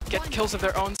going to get kills of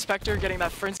their own. Spectre getting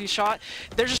that frenzy shot.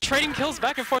 They're just trading kills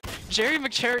back and forth. Jerry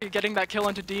McCherry getting that kill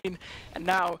onto Dean, and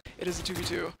now it is a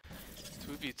 2v2.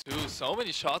 2v2, so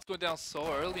many shots going down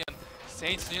so early, and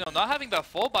Saints, not having that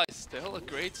full buy still a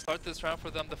great start this round for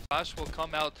them. The flash will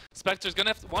come out. Spectre's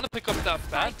gonna want to pick up that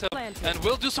Phantom, and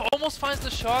will do so. Almost finds the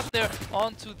shot there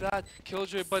onto that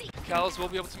Killjoy, but Callus will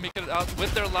be able to make it out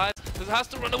with their lives. This has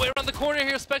to run away around the corner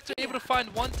here. Spectre able to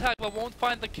find one tag, but won't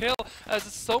find the kill, as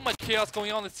there's so much chaos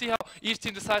going on. Let's see how each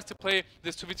team decides to play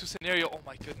this 2v2 scenario. Oh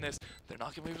my goodness, they're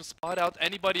not gonna be able to spot out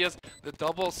anybody as the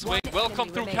double swing will come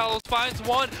through. Callus finds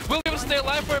one, will be able to stay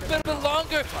alive for a bit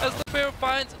longer as the Clair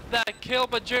finds that kill,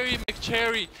 but Jerry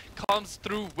McCherry comes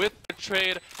through with the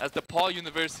trade as DePaul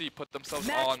University put themselves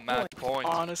on match point.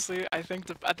 Honestly, I think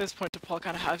at this point DePaul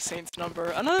kind of have Saints'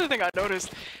 number. Another thing I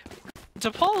noticed,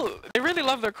 DePaul, they really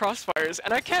love their crossfires,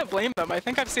 and I can't blame them. I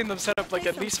think I've seen them set up like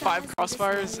at least 5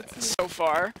 crossfires so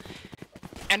far,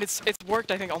 and it's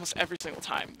worked, I think, almost every single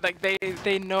time. Like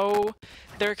they know,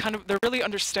 they're really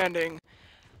understanding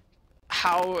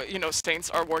how, you know, Saints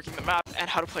are working the map and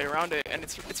how to play around it, and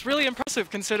it's really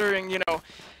impressive considering, you know,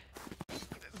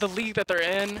 the league that they're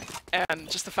in, and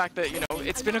just the fact that, you know,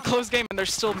 it's been a close game and they're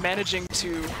still managing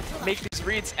to make these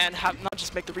reads and have not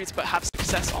just make the reads but have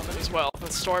success on them as well.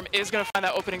 But Storm is going to find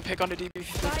that opening pick onto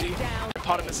DB50, and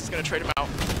Potamus is going to trade him out.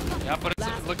 Yeah, but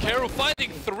it's Lucero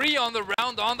finding 3 on the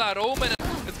round on that Omen,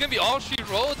 and it's going to be all she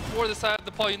wrote for the side of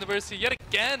DePaul University. Yet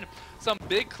again, some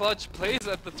big clutch plays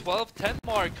at the 12-10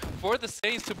 mark for the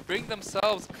Saints to bring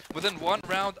themselves within 1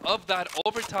 round of that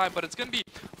overtime. But it's going to be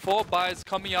full buys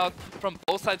coming out from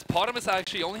both sides. Potamus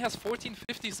actually only has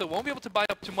 1450, so won't be able to buy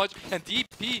up too much. And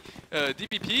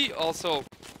DPP also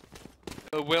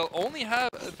will only have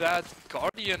that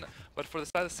Guardian. But for the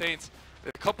side of the Saints,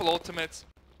 a couple ultimates.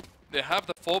 They have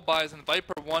the full buys, and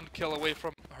Viper 1 kill away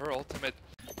from her ultimate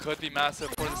could be massive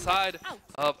for the side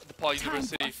of DePaul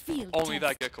University. Only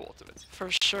that Gecko ultimate.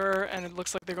 For sure, and it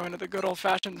looks like they're going to the good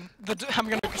old-fashioned, I'm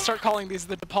going to start calling these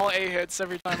the DePaul A-hits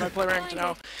every time I play ranked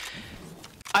now.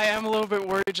 I am a little bit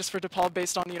worried just for DePaul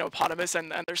based on, you know, Potamus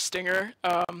and their Stinger.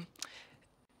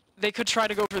 They could try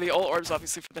to go for the ult orbs,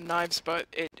 obviously, for the knives, but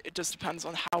it just depends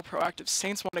on how proactive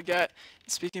Saints want to get.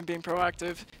 Speaking of being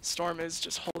proactive, Storm is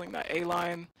just holding that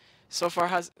A-line. So far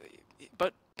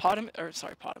but Potamus,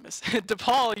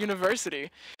 DePaul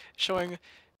University showing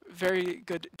very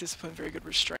good discipline, very good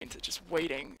restraint, just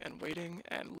waiting and waiting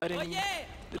and letting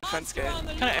the defense get kind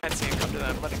of antsy and come to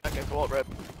them, letting that get goal rip.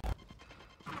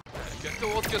 Gecko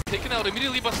ult gets taken out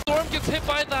immediately, but Storm gets hit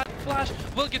by that flash.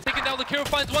 Will get taken down. Lucero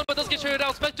finds one, but does get traded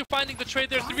out. Spectre finding the trade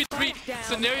there. 3v3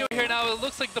 scenario here now. It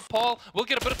looks like DePaul will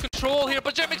get a bit of control here,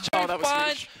 but Jeremy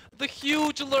finds the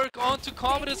huge lurk onto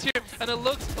Commodus here, and it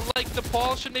looks like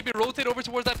DePaul should maybe rotate over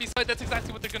towards that B side. That's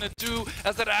exactly what they're gonna do,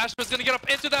 as that Asher is gonna get up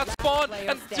into that spawn,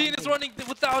 and Dean is running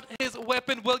without his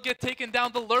weapon. Will get taken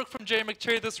down. The lurk from Jeremy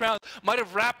McCherry this round might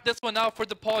have wrapped this one out for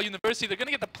DePaul University. They're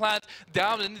gonna get the plant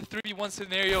down in the 3v1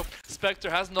 scenario. Spectre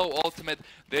has no ultimate.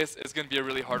 This is gonna be a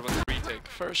really hard one to retake.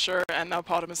 For sure, and now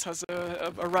Potamus has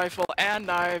a rifle and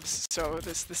knives, so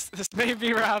this may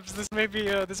be wraps. This may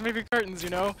be curtains. You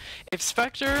know, if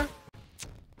Spectre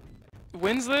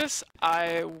wins this,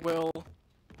 I will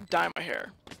dye my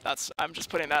hair. I'm just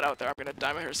putting that out there. I'm gonna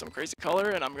dye my hair some crazy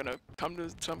color, and I'm gonna come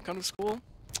to school,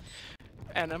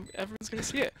 and everyone's gonna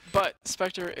see it. But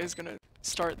Spectre is gonna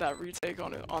start that retake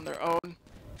on their own.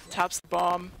 Taps the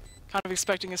bomb, kind of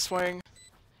expecting a swing.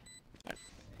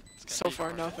 So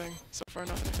far nothing. So far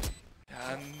nothing.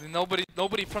 And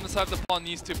nobody from the side of the pawn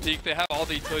needs to peek. They have all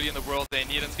the utility in the world they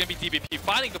need. And it's going to be DBP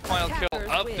finding the final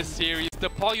kill of the series.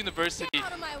 DePaul University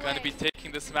going to be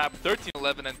taking this map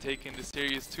 13-11 and taking the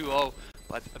series 2-0.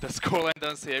 But the scoreline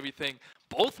doesn't say everything.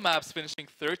 Both maps finishing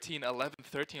 13-11,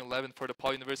 13-11 for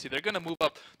DePaul University. They're going to move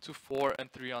up to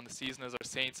 4-3 on the season as our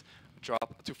Saints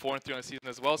drop to 4-3 on the season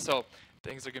as well. So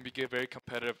things are going to be very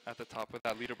competitive at the top of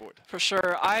that leaderboard. For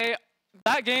sure.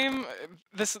 That game,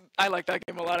 I like that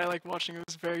game a lot. I like watching it. It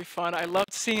was very fun. I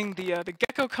loved seeing the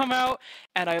Gecko come out,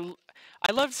 and I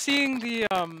loved seeing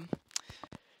in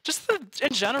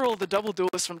general, the double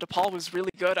duelist from DePaul was really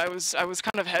good. I was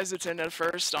kind of hesitant at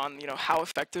first on, you know, how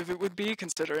effective it would be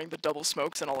considering the double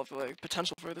smokes and all of the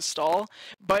potential for the stall,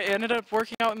 but it ended up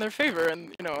working out in their favor.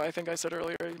 And, you know, I think I said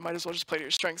earlier, you might as well just play to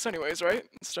your strengths anyways, right?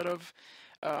 Instead of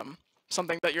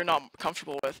something that you're not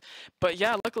comfortable with. But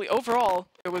yeah, luckily overall,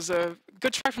 it was a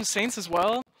good try from Saints as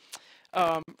well.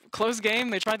 Close game,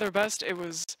 they tried their best. It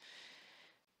was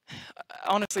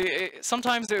honestly,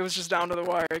 sometimes it was just down to the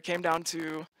wire. It came down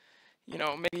to, you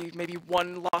know, maybe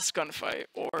one lost gunfight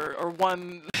or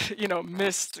one, you know,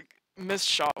 missed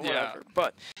shot, or whatever. Yeah.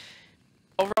 But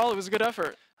overall, it was a good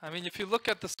effort. I mean, if you look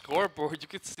at the scoreboard, you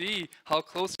could see how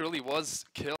close it really was.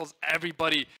 Kills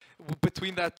everybody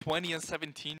between that 20 and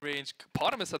 17 range.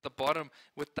 Potamus at the bottom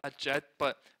with that jet,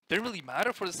 but didn't really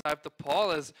matter for the side of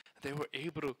Depaul as they were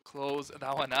able to close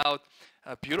that one out.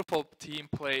 A beautiful team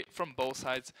play from both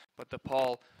sides, but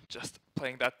Depaul just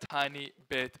playing that tiny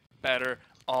bit better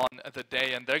on the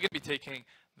day, and they're going to be taking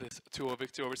this 2-0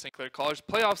 victory over St. Clair College.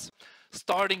 Playoffs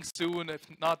starting soon, if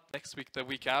not next week, the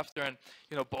week after, and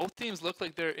both teams look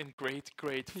like they're in great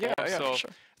form. Yeah, so for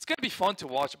sure. it's going to be fun to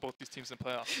watch both these teams in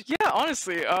playoffs. Yeah,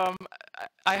 honestly,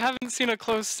 I haven't seen a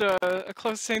close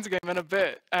Saints game in a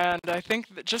bit, and I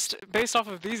think that just based off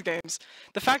of these games,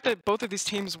 the fact that both of these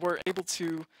teams were able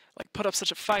to put up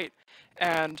such a fight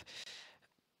and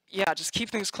just keep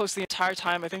things close the entire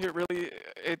time, I think it really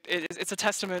it's a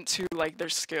testament to their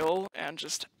skill and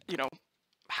just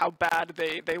how bad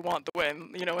they want the win,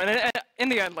 and in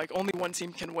the end only one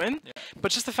team can win. Yeah.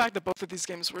 But just the fact that both of these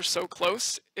games were so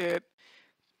close, it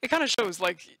kind of shows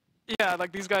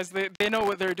these guys, they know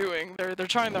what they're doing. They're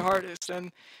trying their hardest,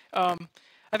 and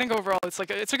I think overall it's a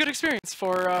good experience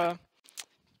for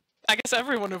I guess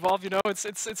everyone involved.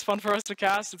 It's fun for us to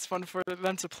cast. It's fun for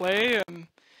them to play, and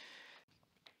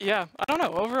yeah, I don't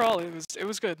know. Overall, it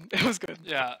was good. It was good.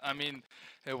 Yeah, I mean,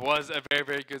 it was a very,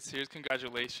 very good series.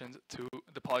 Congratulations to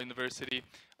DePaul University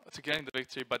to getting the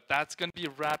victory. But that's going to be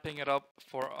wrapping it up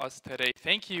for us today.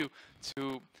 Thank you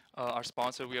to our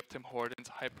sponsor. We have Tim Hortons,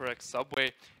 HyperX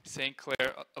Subway, St.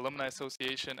 Clair Alumni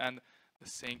Association, and the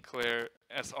St. Clair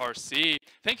SRC.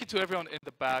 Thank you to everyone in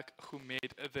the back who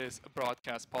made this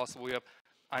broadcast possible.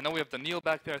 I know we have Daniil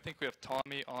back there. I think we have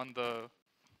Tommy on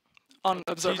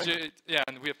observing. TJ, yeah,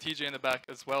 and we have TJ in the back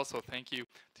as well, so thank you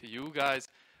to you guys.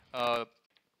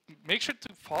 Make sure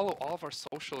to follow all of our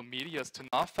social medias to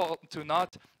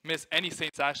not miss any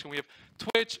Saints action. We have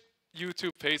Twitch,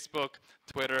 YouTube, Facebook,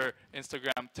 Twitter,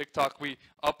 Instagram, TikTok. We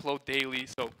upload daily,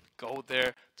 so go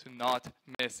there to not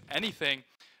miss anything.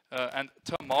 And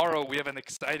tomorrow we have an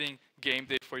exciting game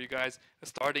day for you guys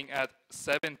starting at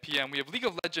 7 p.m. We have League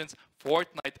of Legends,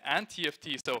 Fortnite, and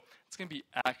TFT, so it's going to be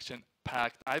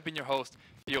action-packed. I've been your host,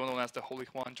 Theo, known as the Holy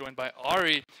Juan, joined by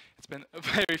Ari. It's been a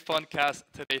very fun cast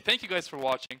today. Thank you guys for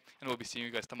watching, and we'll be seeing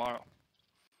you guys tomorrow.